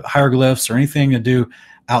hieroglyphs or anything to do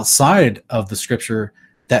outside of the Scripture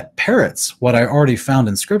that parrots what I already found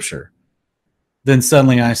in Scripture, then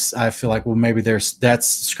suddenly I feel like, well, maybe that's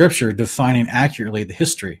Scripture defining accurately the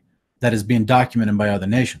history that is being documented by other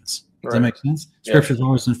nations. Does that make sense? Scripture is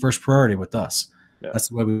always in first priority with us. Yeah. That's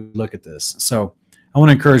the way we look at this. So I want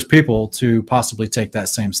to encourage people to possibly take that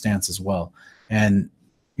same stance as well. And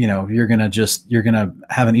you're going to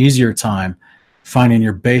have an easier time finding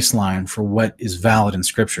your baseline for what is valid in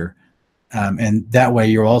Scripture. And that way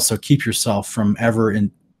you'll also keep yourself from ever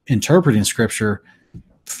interpreting Scripture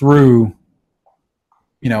through,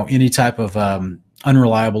 any type of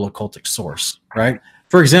unreliable occultic source, right?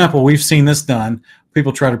 For example, we've seen this done.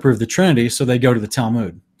 People try to prove the Trinity, so they go to the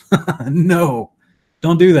Talmud. No,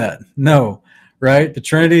 don't do that. No, right? The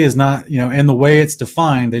Trinity is not, in the way it's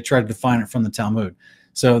defined, they try to define it from the Talmud.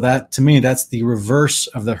 So that, to me, that's the reverse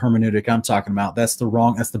of the hermeneutic I'm talking about. That's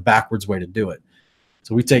the backwards way to do it.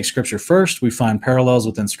 So we take Scripture first. We find parallels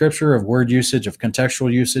within Scripture of word usage, of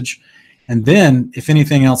contextual usage. And then if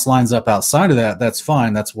anything else lines up outside of that, that's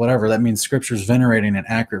fine. That's whatever. That means Scripture is venerating an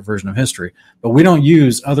accurate version of history. But we don't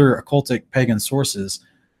use other occultic pagan sources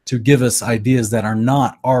to give us ideas that are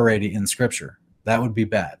not already in Scripture. That would be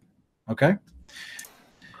bad. Okay?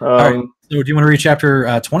 All right. So do you want to read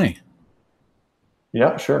chapter 20?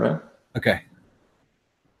 Yeah, sure, man. Okay.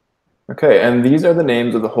 Okay, and these are the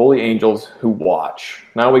names of the holy angels who watch.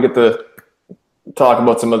 Now we get to talk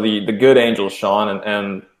about some of the good angels, Sean,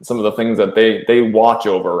 and some of the things that they watch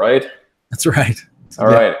over, right? That's right. All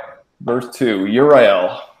right. Verse 2,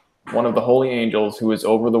 Uriel, one of the holy angels who is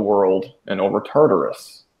over the world and over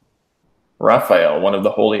Tartarus. Raphael, one of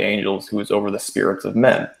the holy angels who is over the spirits of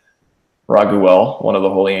men. Raguel, one of the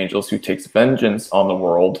holy angels who takes vengeance on the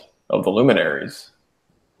world of the luminaries.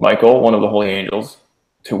 Michael, one of the holy angels,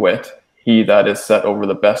 to wit, he that is set over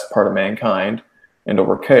the best part of mankind and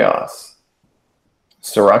over chaos.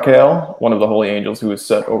 Sarachael, one of the holy angels who is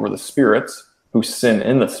set over the spirits who sin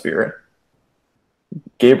in the spirit.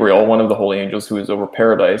 Gabriel, one of the holy angels who is over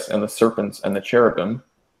paradise and the serpents and the cherubim.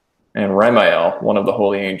 And Ramiel, one of the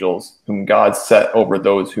holy angels whom God set over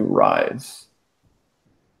those who rise.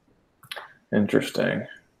 Interesting.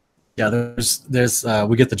 Yeah, there's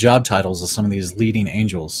we get the job titles of some of these leading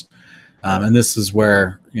angels. And this is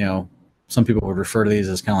where, some people would refer to these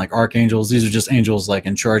as kind of like archangels. These are just angels like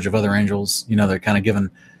in charge of other angels. They're kind of given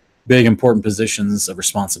big, important positions of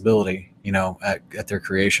responsibility, at their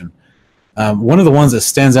creation. One of the ones that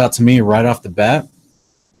stands out to me right off the bat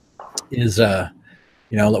is,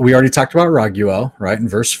 we already talked about Raguel, right, in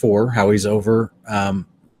verse 4, how he's over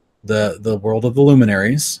the world of the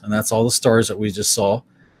luminaries, and that's all the stars that we just saw,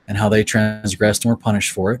 and how they transgressed and were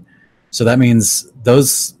punished for it. So that means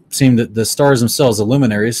those seem that the stars themselves, the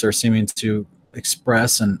luminaries, are seeming to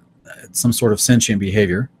express some sort of sentient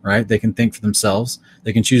behavior, right? They can think for themselves.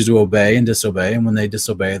 They can choose to obey and disobey, and when they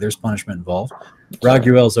disobey, there's punishment involved.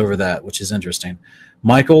 Raguel's over that, which is interesting.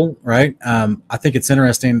 Michael, right? I think it's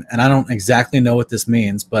interesting, and I don't exactly know what this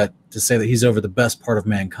means, but to say that he's over the best part of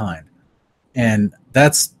mankind. And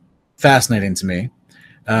that's fascinating to me.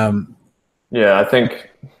 Yeah, I think,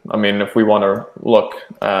 if we want to look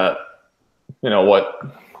at,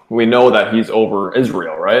 what we know that he's over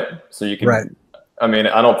Israel, right? So you can, right.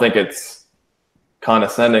 I don't think it's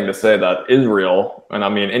condescending to say that Israel, and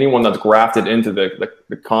anyone that's grafted into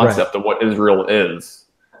the concept of what Israel is,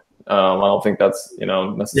 I don't think that's,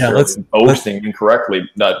 necessarily boasting incorrectly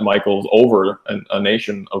that Michael's over a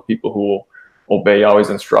nation of people who will obey Yahweh's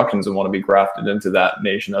instructions and want to be grafted into that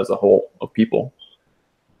nation as a whole of people.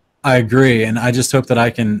 I agree, and I just hope that I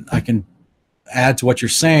can add to what you're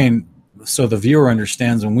saying so the viewer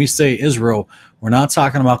understands. When we say Israel, we're not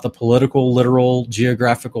talking about the political, literal,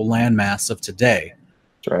 geographical landmass of today.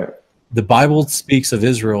 That's right. The Bible speaks of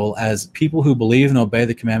Israel as people who believe and obey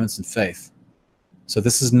the commandments in faith. So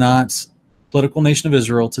this is not political nation of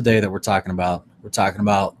Israel today that we're talking about. We're talking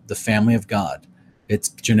about the family of God. It's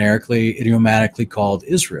generically, idiomatically called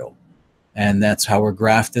Israel. And that's how we're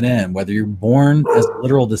grafted in. Whether you're born as a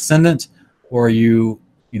literal descendant or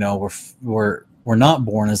we're not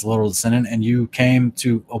born as a literal descendant and you came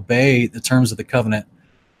to obey the terms of the covenant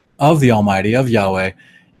of the Almighty, of Yahweh,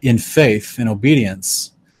 in faith and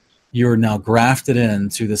obedience, you're now grafted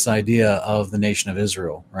into this idea of the nation of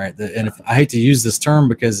Israel, right? And I hate to use this term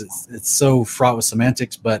because it's so fraught with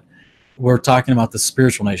semantics, but we're talking about the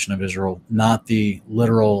spiritual nation of Israel, not the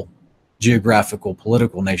literal geographical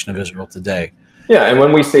political nation of Israel today. Yeah, and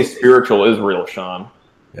when we say spiritual Israel, Sean,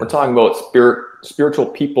 we're talking about spiritual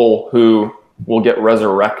people who will get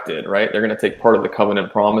resurrected, right? They're going to take part of the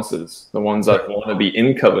covenant promises, the ones that want to be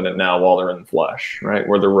in covenant now while they're in the flesh, right?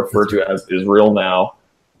 Where they're referred to as Israel now,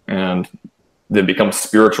 and they become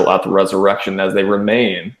spiritual at the resurrection as they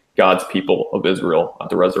remain God's people of Israel at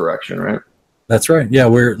the resurrection, right? That's right. Yeah,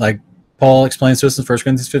 we're like Paul explains to us in 1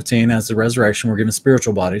 Corinthians 15, as the resurrection, we're given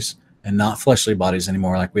spiritual bodies and not fleshly bodies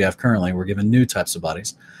anymore like we have currently. We're given new types of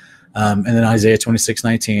bodies. And then Isaiah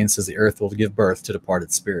 26:19 says the earth will give birth to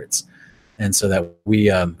departed spirits. And so that we,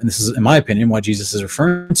 and this is, in my opinion, what Jesus is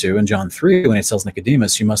referring to in John 3 when he tells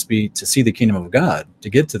Nicodemus, you must be, to see the kingdom of God, to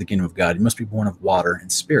get to the kingdom of God, you must be born of water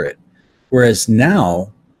and spirit. Whereas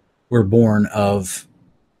now we're born of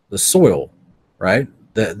the soil, right?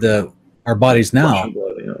 Our bodies now,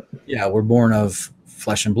 Blood, yeah, we're born of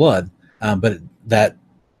flesh and blood, but that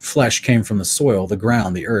flesh came from the soil, the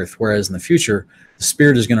ground, the earth. Whereas in the future, the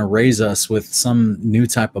Spirit is going to raise us with some new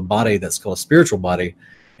type of body that's called a spiritual body,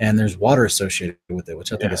 and there's water associated with it,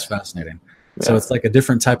 which I think is fascinating. Yeah. So it's like a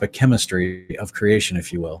different type of chemistry of creation,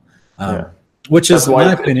 if you will. Which is, in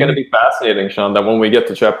my opinion, it's going to be fascinating, Sean, that when we get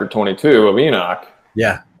to chapter 22 of Enoch,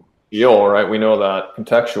 Sheol, right? We know that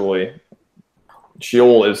contextually,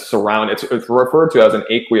 Sheol is surrounded. It's referred to as an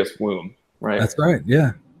aqueous womb, right? That's right.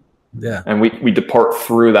 Yeah. Yeah. And we depart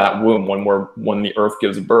through that womb when the earth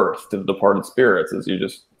gives birth to the departed spirits, as you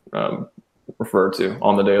just referred to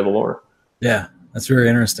on the day of the Lord. Yeah, that's very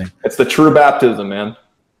interesting. It's the true baptism, man.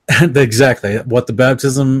 Exactly. What the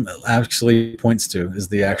baptism actually points to is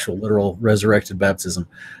the actual literal resurrected baptism.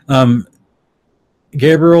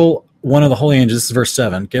 Gabriel, one of the holy angels, this is verse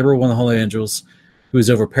 7. Gabriel, one of the holy angels, who is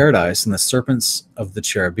over paradise, and the serpents of the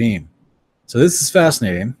cherubim. So this is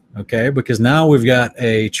fascinating, okay, because now we've got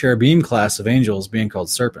a cherubim class of angels being called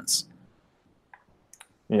serpents.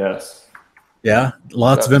 Yes. Yeah,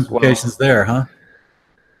 lots of implications there, huh?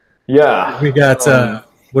 Yeah. We got,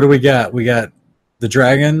 what do we got? We got the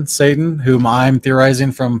dragon, Satan, whom I'm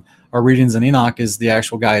theorizing from our readings in Enoch is the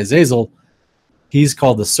actual guy Azazel. He's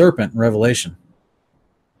called the serpent in Revelation.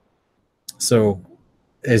 So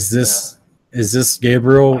is this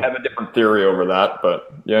Gabriel? I have a different theory over that,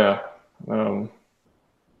 but yeah.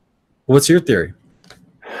 What's your theory?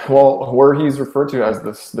 Well, where he's referred to as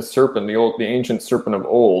the serpent, the ancient serpent of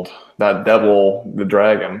old, that devil, the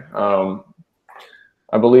dragon.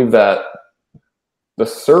 I believe that the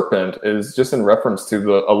serpent is just in reference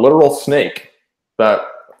to a literal snake that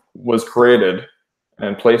was created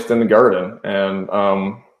and placed in the garden. And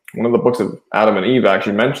one of the books of Adam and Eve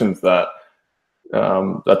actually mentions that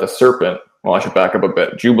the serpent. Well, I should back up a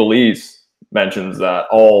bit. Jubilees mentions that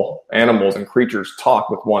all animals and creatures talk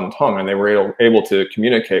with one tongue, and they were able to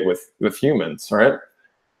communicate with humans, right?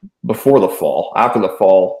 Before the fall. After the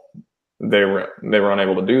fall, they were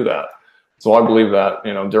unable to do that. So I believe that,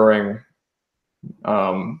 during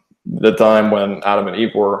the time when Adam and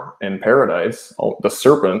Eve were in paradise, the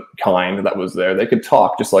serpent kind that was there, they could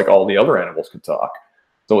talk just like all the other animals could talk.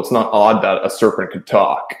 So it's not odd that a serpent could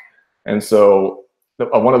talk. And so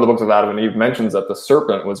one of the books of Adam and Eve mentions that the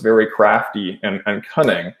serpent was very crafty and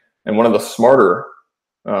cunning, and one of the smarter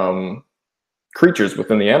creatures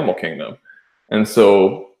within the animal kingdom. And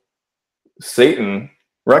so Satan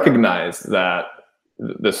recognized that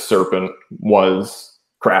this serpent was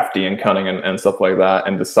crafty and cunning and stuff like that,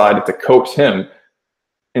 and decided to coax him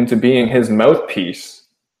into being his mouthpiece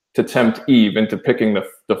to tempt Eve into picking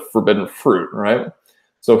the forbidden fruit, right?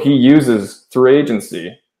 So he uses, through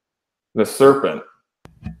agency, the serpent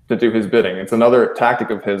to do his bidding. It's another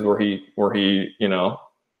tactic of his where he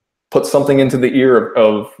puts something into the ear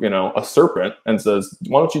of a serpent and says,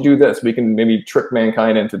 why don't you do this? We can maybe trick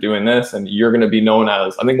mankind into doing this, and you're going to be known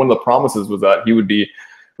as, I think one of the promises was that he would be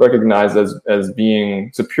recognized as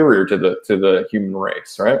being superior to the human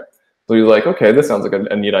race, right? So he's like, okay, this sounds like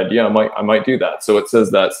a neat idea. I might do that. So it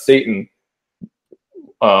says that Satan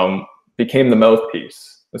became the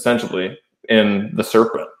mouthpiece, essentially, in the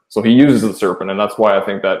serpent. So he uses the serpent, and that's why I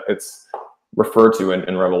think that it's referred to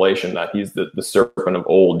in Revelation that he's the serpent of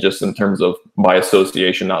old, just in terms of by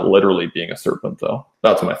association, not literally being a serpent, though.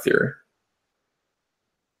 That's my theory.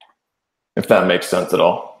 If that makes sense at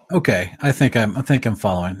all. Okay, I think I'm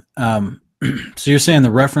following. So you're saying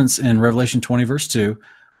the reference in Revelation 20 verse 2,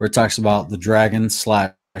 where it talks about the dragon /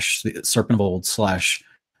 the serpent of old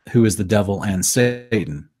 / who is the devil and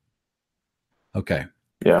Satan. Okay.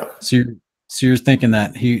 Yeah. So you're thinking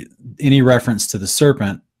that any reference to the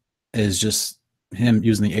serpent is just him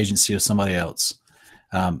using the agency of somebody else,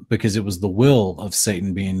 because it was the will of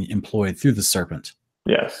Satan being employed through the serpent.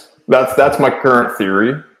 Yes, that's my current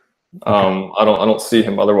theory. Okay. I don't see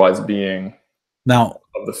him otherwise being now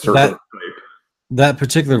of the serpent type. That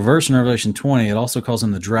particular verse in Revelation 20, it also calls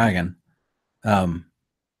him the dragon, and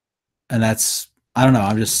that's, I don't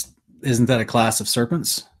know. Isn't that a class of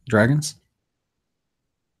serpents, dragons?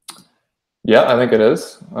 Yeah, I think it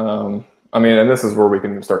is. I mean, and this is where we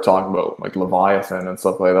can start talking about like Leviathan and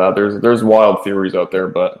stuff like that. There's wild theories out there,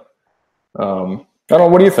 but I don't know.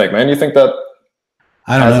 What do you think, man? You think that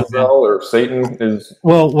I don't know, or Satan is?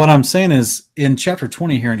 Well, what I'm saying is in chapter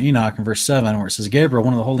 20 here in Enoch, in verse 7, where it says, Gabriel,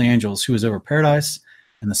 one of the holy angels, who is over paradise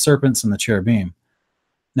and the serpents and the cherubim.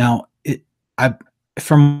 Now,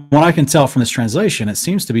 from what I can tell from this translation, it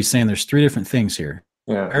seems to be saying there's three different things here.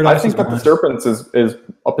 Yeah, I think that the serpents is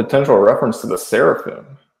a potential reference to the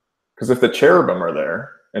seraphim, because if the cherubim are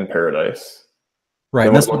there in paradise,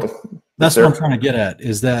 right? That's what I'm trying to get at,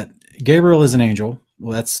 is that Gabriel is an angel.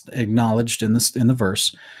 Well, that's acknowledged in the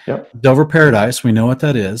verse. Yep. Over paradise, we know what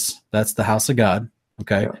that is. That's the house of God.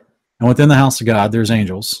 Okay. Yep. And within the house of God, there's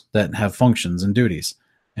angels that have functions and duties.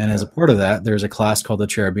 And as a part of that, there's a class called the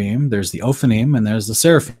cherubim, there's the ophanim, and there's the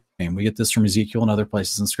seraphim. We get this from Ezekiel and other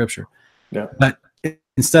places in Scripture. Yeah. But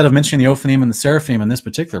instead of mentioning the ophanim and the seraphim in this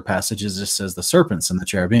particular passage, it just says the serpents and the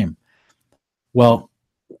cherubim. Well,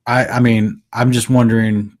 I mean, I'm just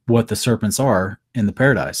wondering what the serpents are in the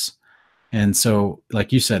paradise. And so,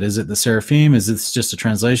 like you said, is it the seraphim? Is this just a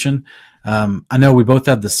translation? I know we both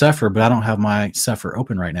have the Sefer, but I don't have my Sefer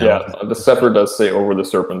open right now. Yeah, the Sefer does say over the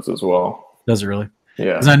serpents as well. Does it really?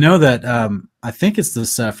 Yeah. Because I know that I think it's the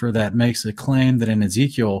Sefer that makes a claim that in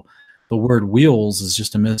Ezekiel, the word wheels is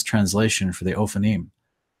just a mistranslation for the ophanim.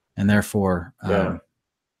 And therefore, but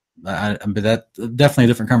that's definitely a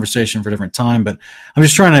different conversation for a different time. But I'm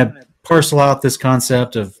just trying to parcel out this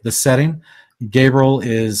concept of the setting. Gabriel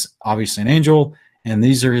is obviously an angel, and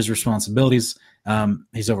these are his responsibilities.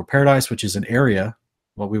 He's over paradise, which is an area,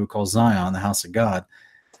 what we would call Zion, the house of God,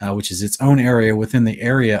 which is its own area within the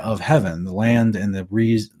area of heaven, the land and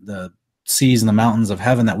the seas and the mountains of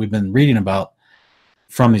heaven that we've been reading about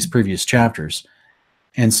from these previous chapters.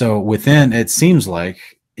 And so within, it seems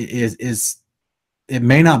like it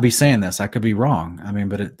may not be saying this. I could be wrong. I mean,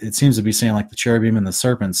 but it seems to be saying like the cherubim and the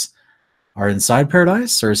serpents are inside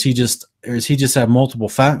paradise, or is he just have multiple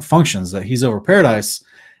functions, that he's over paradise,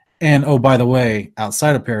 and oh, by the way,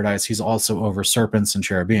 outside of paradise, he's also over serpents and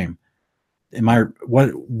cherubim.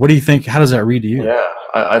 What do you think? How does that read to you? Yeah,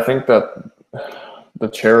 I think that the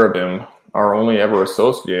cherubim are only ever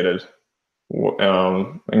associated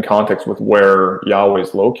in context with where Yahweh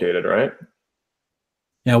is located, right?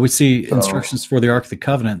 Yeah, we see instructions for the Ark of the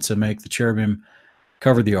Covenant to make the cherubim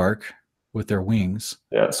cover the Ark with their wings.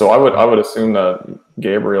 Yeah, so I would assume that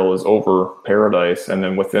Gabriel is over paradise, and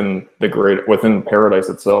then within paradise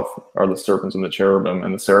itself are the serpents and the cherubim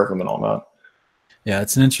and the seraphim and all that. Yeah,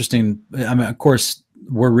 it's an interesting. I mean, of course,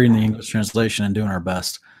 we're reading the English translation and doing our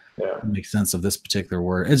best to make sense of this particular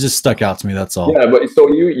word. It just stuck out to me. That's all. Yeah, but so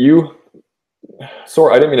you.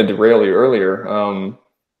 Sorry, I didn't mean to derail you earlier.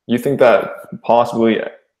 You think that possibly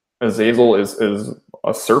Azazel is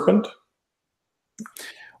a serpent?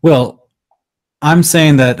 Well, I'm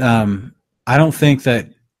saying that I don't think that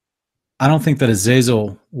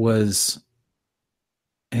Azazel was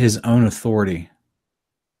his own authority.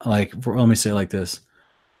 Like, let me say it like this: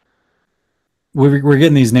 we're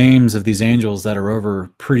getting these names of these angels that are over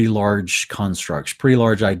pretty large constructs, pretty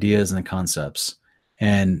large ideas and concepts,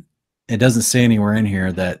 and it doesn't say anywhere in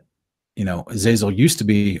here that Azazel used to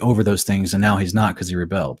be over those things and now he's not because he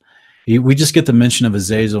rebelled. We just get the mention of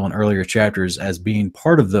Azazel in earlier chapters as being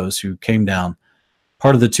part of those who came down,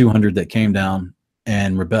 part of the 200 that came down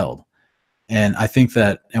and rebelled. And I think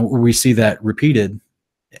that, and we see that repeated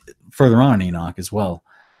further on in Enoch as well.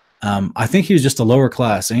 I think he was just a lower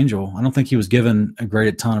class angel. I don't think he was given a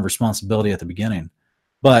great ton of responsibility at the beginning.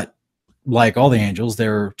 But like all the angels, they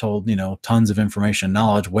were told, tons of information and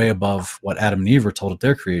knowledge way above what Adam and Eve were told at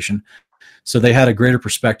their creation. So they had a greater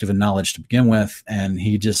perspective and knowledge to begin with. And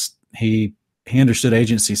he understood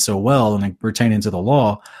agency so well and pertaining to the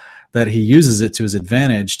law that he uses it to his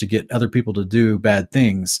advantage to get other people to do bad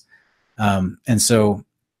things. And so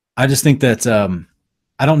I just think that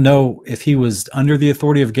I don't know if he was under the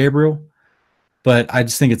authority of Gabriel, but I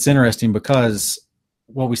just think it's interesting because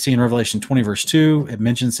what we see in Revelation 20 verse 2, it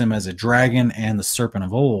mentions him as a dragon and the serpent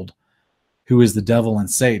of old, who is the devil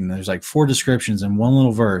and Satan. There's like 4 descriptions in one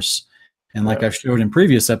little verse. And like I've showed in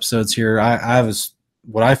previous episodes here, I have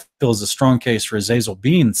what I feel is a strong case for Azazel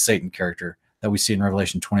being the Satan character, that we see in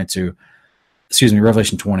Revelation 20.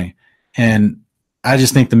 And I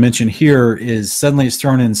just think the mention here is suddenly it's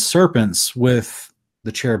thrown in serpents with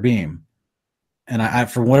the cherubim. And I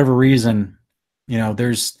for whatever reason,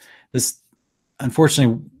 there's this,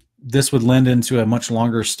 unfortunately, this would lend into a much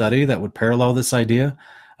longer study that would parallel this idea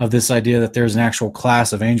that there's an actual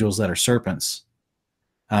class of angels that are serpents,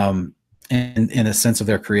 in a sense of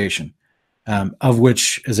their creation, of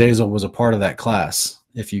which Azazel was a part of that class.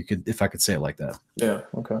 If I could say it like that. Yeah.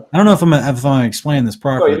 Okay. I don't know if I'm explaining this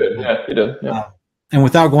properly. Oh, you did. Yeah, you did. Yeah. And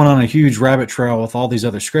without going on a huge rabbit trail with all these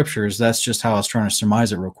other scriptures, that's just how I was trying to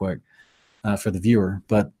surmise it real quick for the viewer.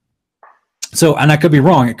 But so, and I could be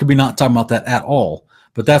wrong. It could be not talking about that at all.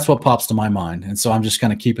 But that's what pops to my mind, and so I'm just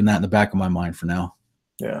kind of keeping that in the back of my mind for now.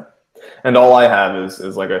 Yeah, and all I have is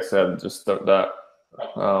like I said, just that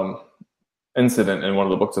incident in one of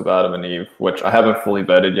the books of Adam and Eve, which I haven't fully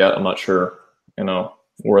vetted yet. I'm not sure,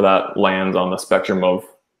 where that lands on the spectrum of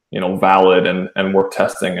valid and worth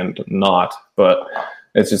testing and not. But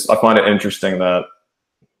it's just, I find it interesting that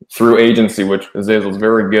through agency, which Azazel's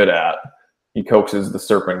very good at, he coaxes the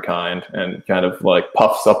serpent kind and kind of like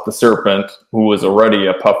puffs up the serpent, who was already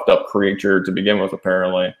a puffed up creature to begin with,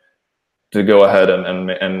 apparently, to go ahead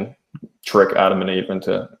and trick Adam and Eve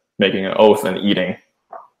into making an oath and eating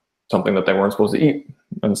something that they weren't supposed to eat.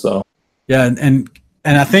 And so, yeah,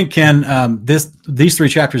 and I think, Ken, these 3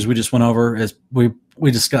 chapters we just went over, is we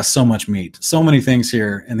discussed so much meat, so many things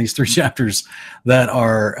here in these 3 chapters that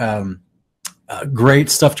are great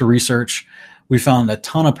stuff to research. We found a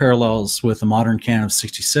ton of parallels with the modern canon of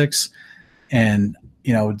 66. And,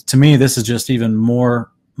 to me, this is just even more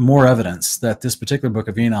evidence that this particular book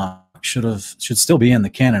of Enoch should still be in the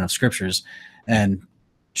canon of scriptures and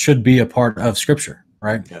should be a part of scripture,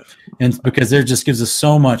 right? Yes. And because there just gives us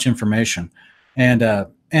so much information. And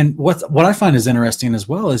what I find is interesting as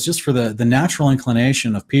well is just for the natural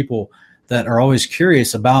inclination of people that are always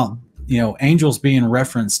curious about, angels being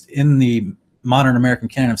referenced in the modern American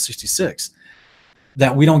canon of 66.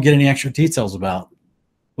 That we don't get any extra details about.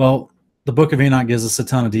 Well, the Book of Enoch gives us a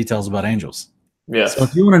ton of details about angels. Yes. So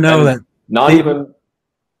if you want to know that,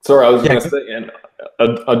 sorry, I was going to say, and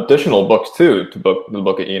additional books too to the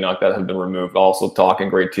Book of Enoch that have been removed also talk a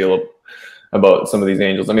great deal about some of these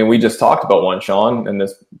angels. I mean, we just talked about one, Sean, in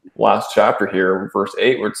this last chapter here, verse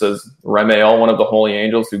 8, where it says, Ramael, one of the holy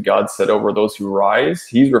angels who God set over those who rise.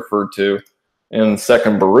 He's referred to in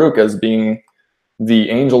 2nd Baruch as being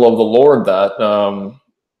the angel of the Lord that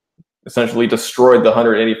essentially destroyed the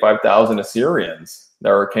 185,000 Assyrians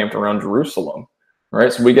that were camped around Jerusalem,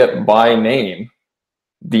 right? So we get by name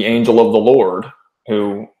the angel of the Lord,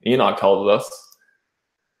 who Enoch tells us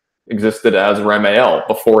existed as Ramael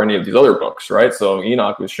before any of these other books, right? So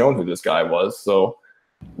Enoch was shown who this guy was. So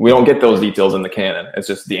we don't get those details in the canon. It's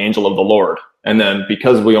just the angel of the Lord. And then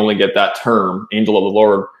because we only get that term, angel of the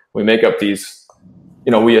Lord, we make up these,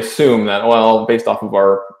 we assume that, well, based off of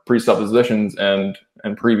our presuppositions and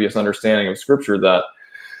previous understanding of scripture, that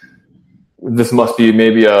this must be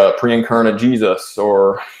maybe a pre-incarnate Jesus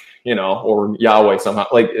or Yahweh somehow.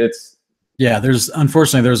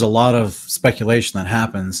 there's a lot of speculation that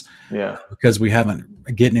happens. Yeah. Because we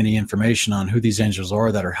haven't getting any information on who these angels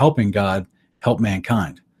are that are helping God help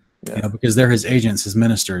mankind. Yeah. Because they're his agents, his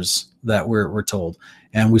ministers that we're told.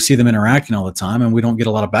 And we see them interacting all the time, and we don't get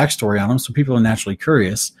a lot of backstory on them. So people are naturally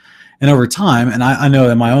curious. And over time, and I know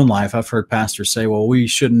in my own life, I've heard pastors say, well, we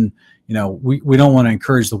shouldn't, we don't want to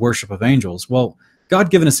encourage the worship of angels. Well, God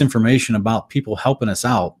giving us information about people helping us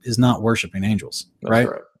out is not worshiping angels, right?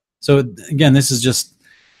 So again, this is just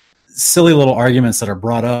silly little arguments that are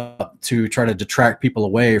brought up to try to detract people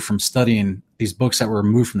away from studying these books that were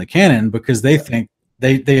removed from the canon, because they think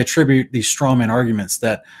they attribute these straw man arguments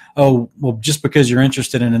that, oh, well, just because you're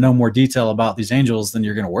interested in to know more detail about these angels, then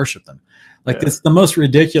you're going to worship them. It's the most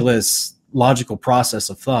ridiculous logical process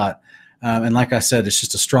of thought. And like I said, it's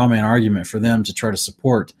just a straw man argument for them to try to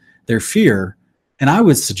support their fear. And I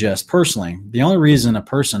would suggest personally, the only reason a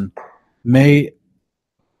person may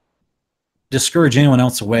discourage anyone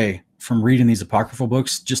else away from reading these apocryphal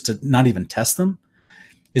books, just to not even test them,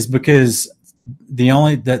 is because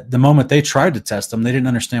the moment they tried to test them, they didn't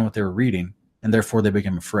understand what they were reading, and therefore they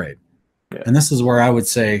became afraid. Yeah. And this is where I would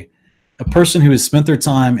say a person who has spent their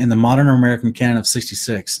time in the modern American canon of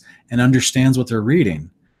 66 and understands what they're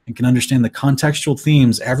reading and can understand the contextual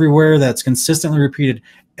themes everywhere that's consistently repeated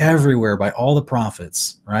everywhere by all the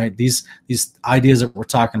prophets, right? These ideas that we're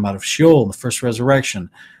talking about of Sheol, the first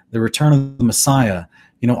resurrection, the return of the Messiah,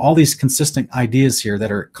 all these consistent ideas here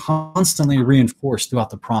that are constantly reinforced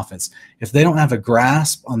throughout the prophets. If they don't have a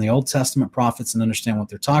grasp on the Old Testament prophets and understand what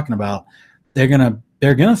they're talking about, they're going to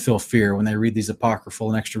they're going to feel fear when they read these apocryphal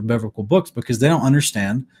and extra biblical books because they don't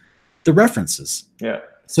understand the references. Yeah.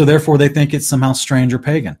 So therefore they think it's somehow strange or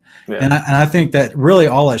pagan. Yeah. And I think that really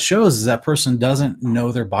all it shows is that person doesn't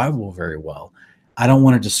know their Bible very well. I don't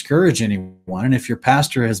want to discourage anyone. And if your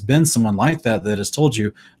pastor has been someone like that has told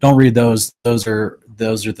you, don't read those are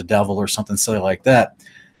the devil or something silly like that.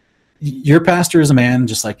 Your pastor is a man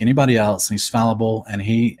just like anybody else, and he's fallible, and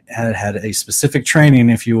he had a specific training,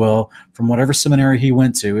 if you will, from whatever seminary he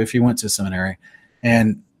went to, if he went to seminary.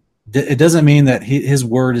 And it doesn't mean that his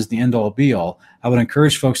word is the end-all be-all. I would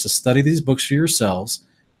encourage folks to study these books for yourselves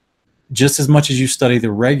just as much as you study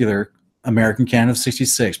the regular American Canon of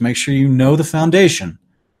 66. Make sure you know the foundation,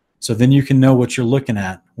 so then you can know what you're looking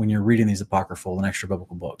at when you're reading these apocryphal and extra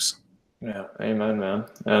biblical books. Yeah, amen, man.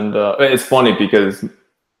 And it's funny because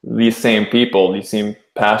these same people, these same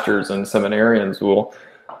pastors and seminarians will,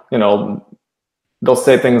 they'll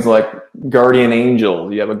say things like guardian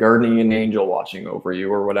angel. You have a guardian angel watching over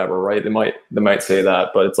you or whatever, right? They might say that,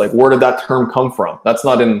 but it's like, where did that term come from? That's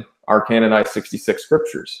not in our canonized 66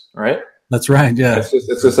 scriptures, right? That's right. Yeah.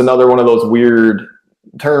 It's just another one of those weird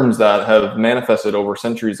terms that have manifested over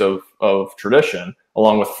centuries of tradition,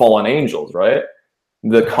 along with fallen angels, right?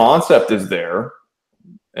 The concept is there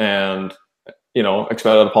and,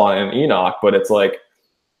 expounded upon in Enoch, but it's like,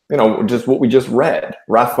 just what we just read.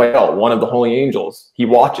 Raphael, one of the holy angels, he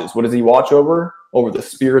watches. What does he watch over? Over the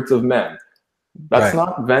spirits of men. That's right.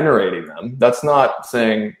 Not venerating them. That's not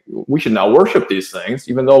saying we should now worship these things,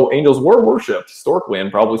 even though angels were worshipped historically and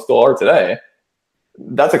probably still are today.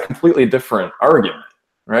 That's a completely different argument,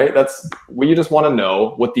 right? We just want to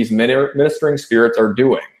know what these ministering spirits are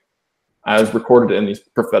doing as recorded in these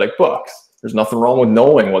prophetic books. There's nothing wrong with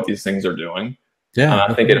knowing what these things are doing. Yeah. And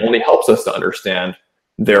I think it only helps us to understand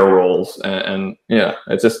their roles. And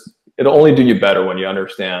it'll only do you better when you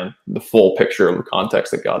understand the full picture of the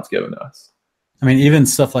context that God's given us. I mean, even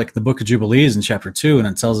stuff like the Book of Jubilees in chapter 2, and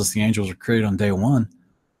it tells us the angels were created on day 1,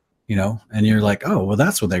 and you're like, oh, well,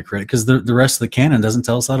 that's what they created, because the rest of the canon doesn't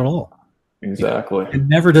tell us that at all. Exactly. It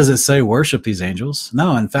never does it say worship these angels.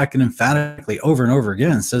 No, in fact, it emphatically over and over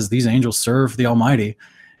again says these angels serve the Almighty,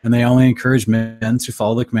 and they only encourage men to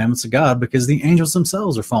follow the commandments of God because the angels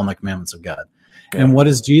themselves are following the commandments of God. Yeah. And what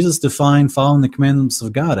does Jesus define following the commandments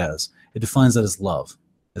of God as? It defines that as love.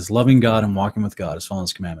 As loving God and walking with God, as following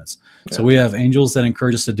His commandments. Yeah. So we have angels that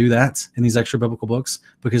encourage us to do that in these extra biblical books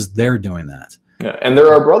because they're doing that. Yeah, and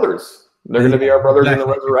they're our brothers. They're going to be our brothers in the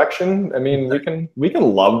resurrection. I mean, we can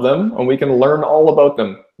love them and we can learn all about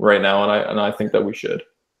them right now, and I think that we should.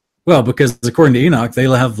 Well, because according to Enoch, they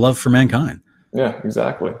have love for mankind. Yeah,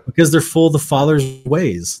 exactly. Because they're full of the Father's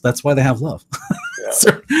ways. That's why they have love.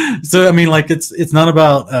 Yeah. so I mean, like it's not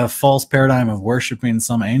about a false paradigm of worshiping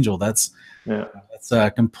some angel. That's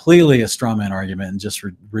completely a straw man argument and just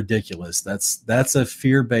ridiculous. That's a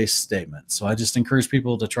fear-based statement. So I just encourage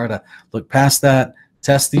people to try to look past that,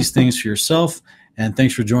 test these things for yourself, and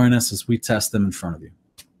thanks for joining us as we test them in front of you.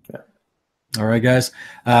 Yeah. All right, guys.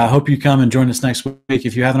 Hope you come and join us next week.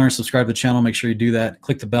 If you haven't already subscribed to the channel, make sure you do that.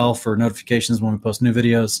 Click the bell for notifications when we post new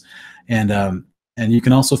videos. And you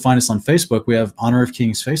can also find us on Facebook. We have Honor of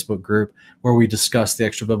Kings Facebook group where we discuss the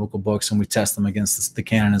extra biblical books and we test them against the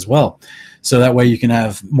canon as well. So that way you can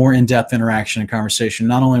have more in-depth interaction and conversation,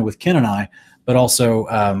 not only with Ken and I, but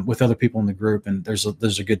also with other people in the group. And there's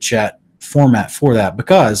a good chat format for that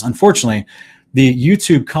because, unfortunately, the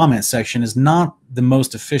YouTube comment section is not the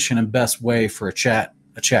most efficient and best way for a chat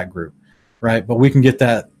group, right? But we can get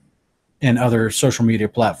that in other social media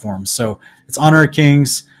platforms. So it's Honor of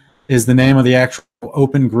Kings is the name of the actual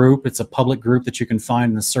open group. It's a public group that you can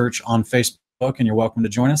find in the search on Facebook, and you're welcome to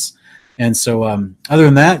join us. And so other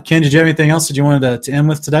than that, Ken, did you have anything else that you wanted to end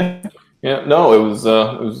with today? Yeah, no, it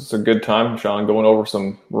was a good time, Sean, going over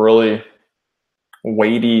some really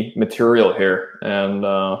weighty material here. And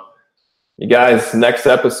you guys, next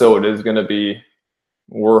episode is going to be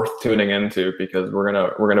worth tuning into because we're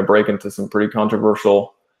gonna break into some pretty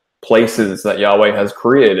controversial places that Yahweh has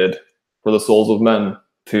created for the souls of men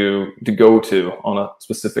to go to on a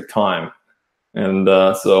specific time. And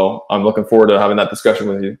so I'm looking forward to having that discussion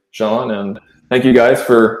with you, Sean. And thank you guys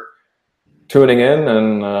for tuning in,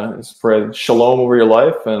 and spread shalom over your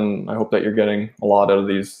life. And I hope that you're getting a lot out of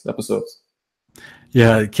these episodes.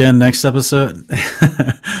 Yeah, Ken, next episode,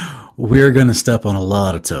 we're going to step on a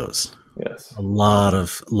lot of toes. Yes. A lot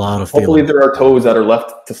of Hopefully there are toes that are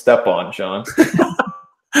left to step on, Sean.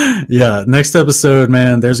 Yeah, next episode,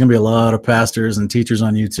 man, there's going to be a lot of pastors and teachers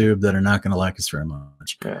on YouTube that are not going to like us very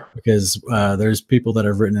much. Yeah. Because there's people that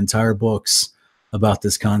have written entire books about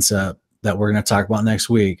this concept that we're going to talk about next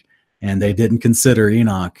week, and they didn't consider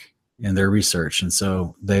Enoch in their research. And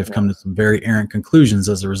so they've come to some very errant conclusions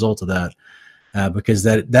as a result of that, because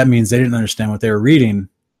that means they didn't understand what they were reading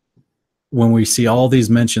when we see all these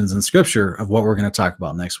mentions in scripture of what we're going to talk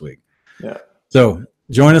about next week. Yeah. So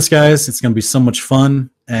join us, guys. It's going to be so much fun.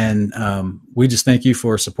 And we just thank you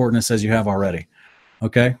for supporting us as you have already.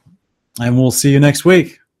 Okay. And we'll see you next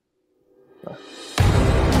week.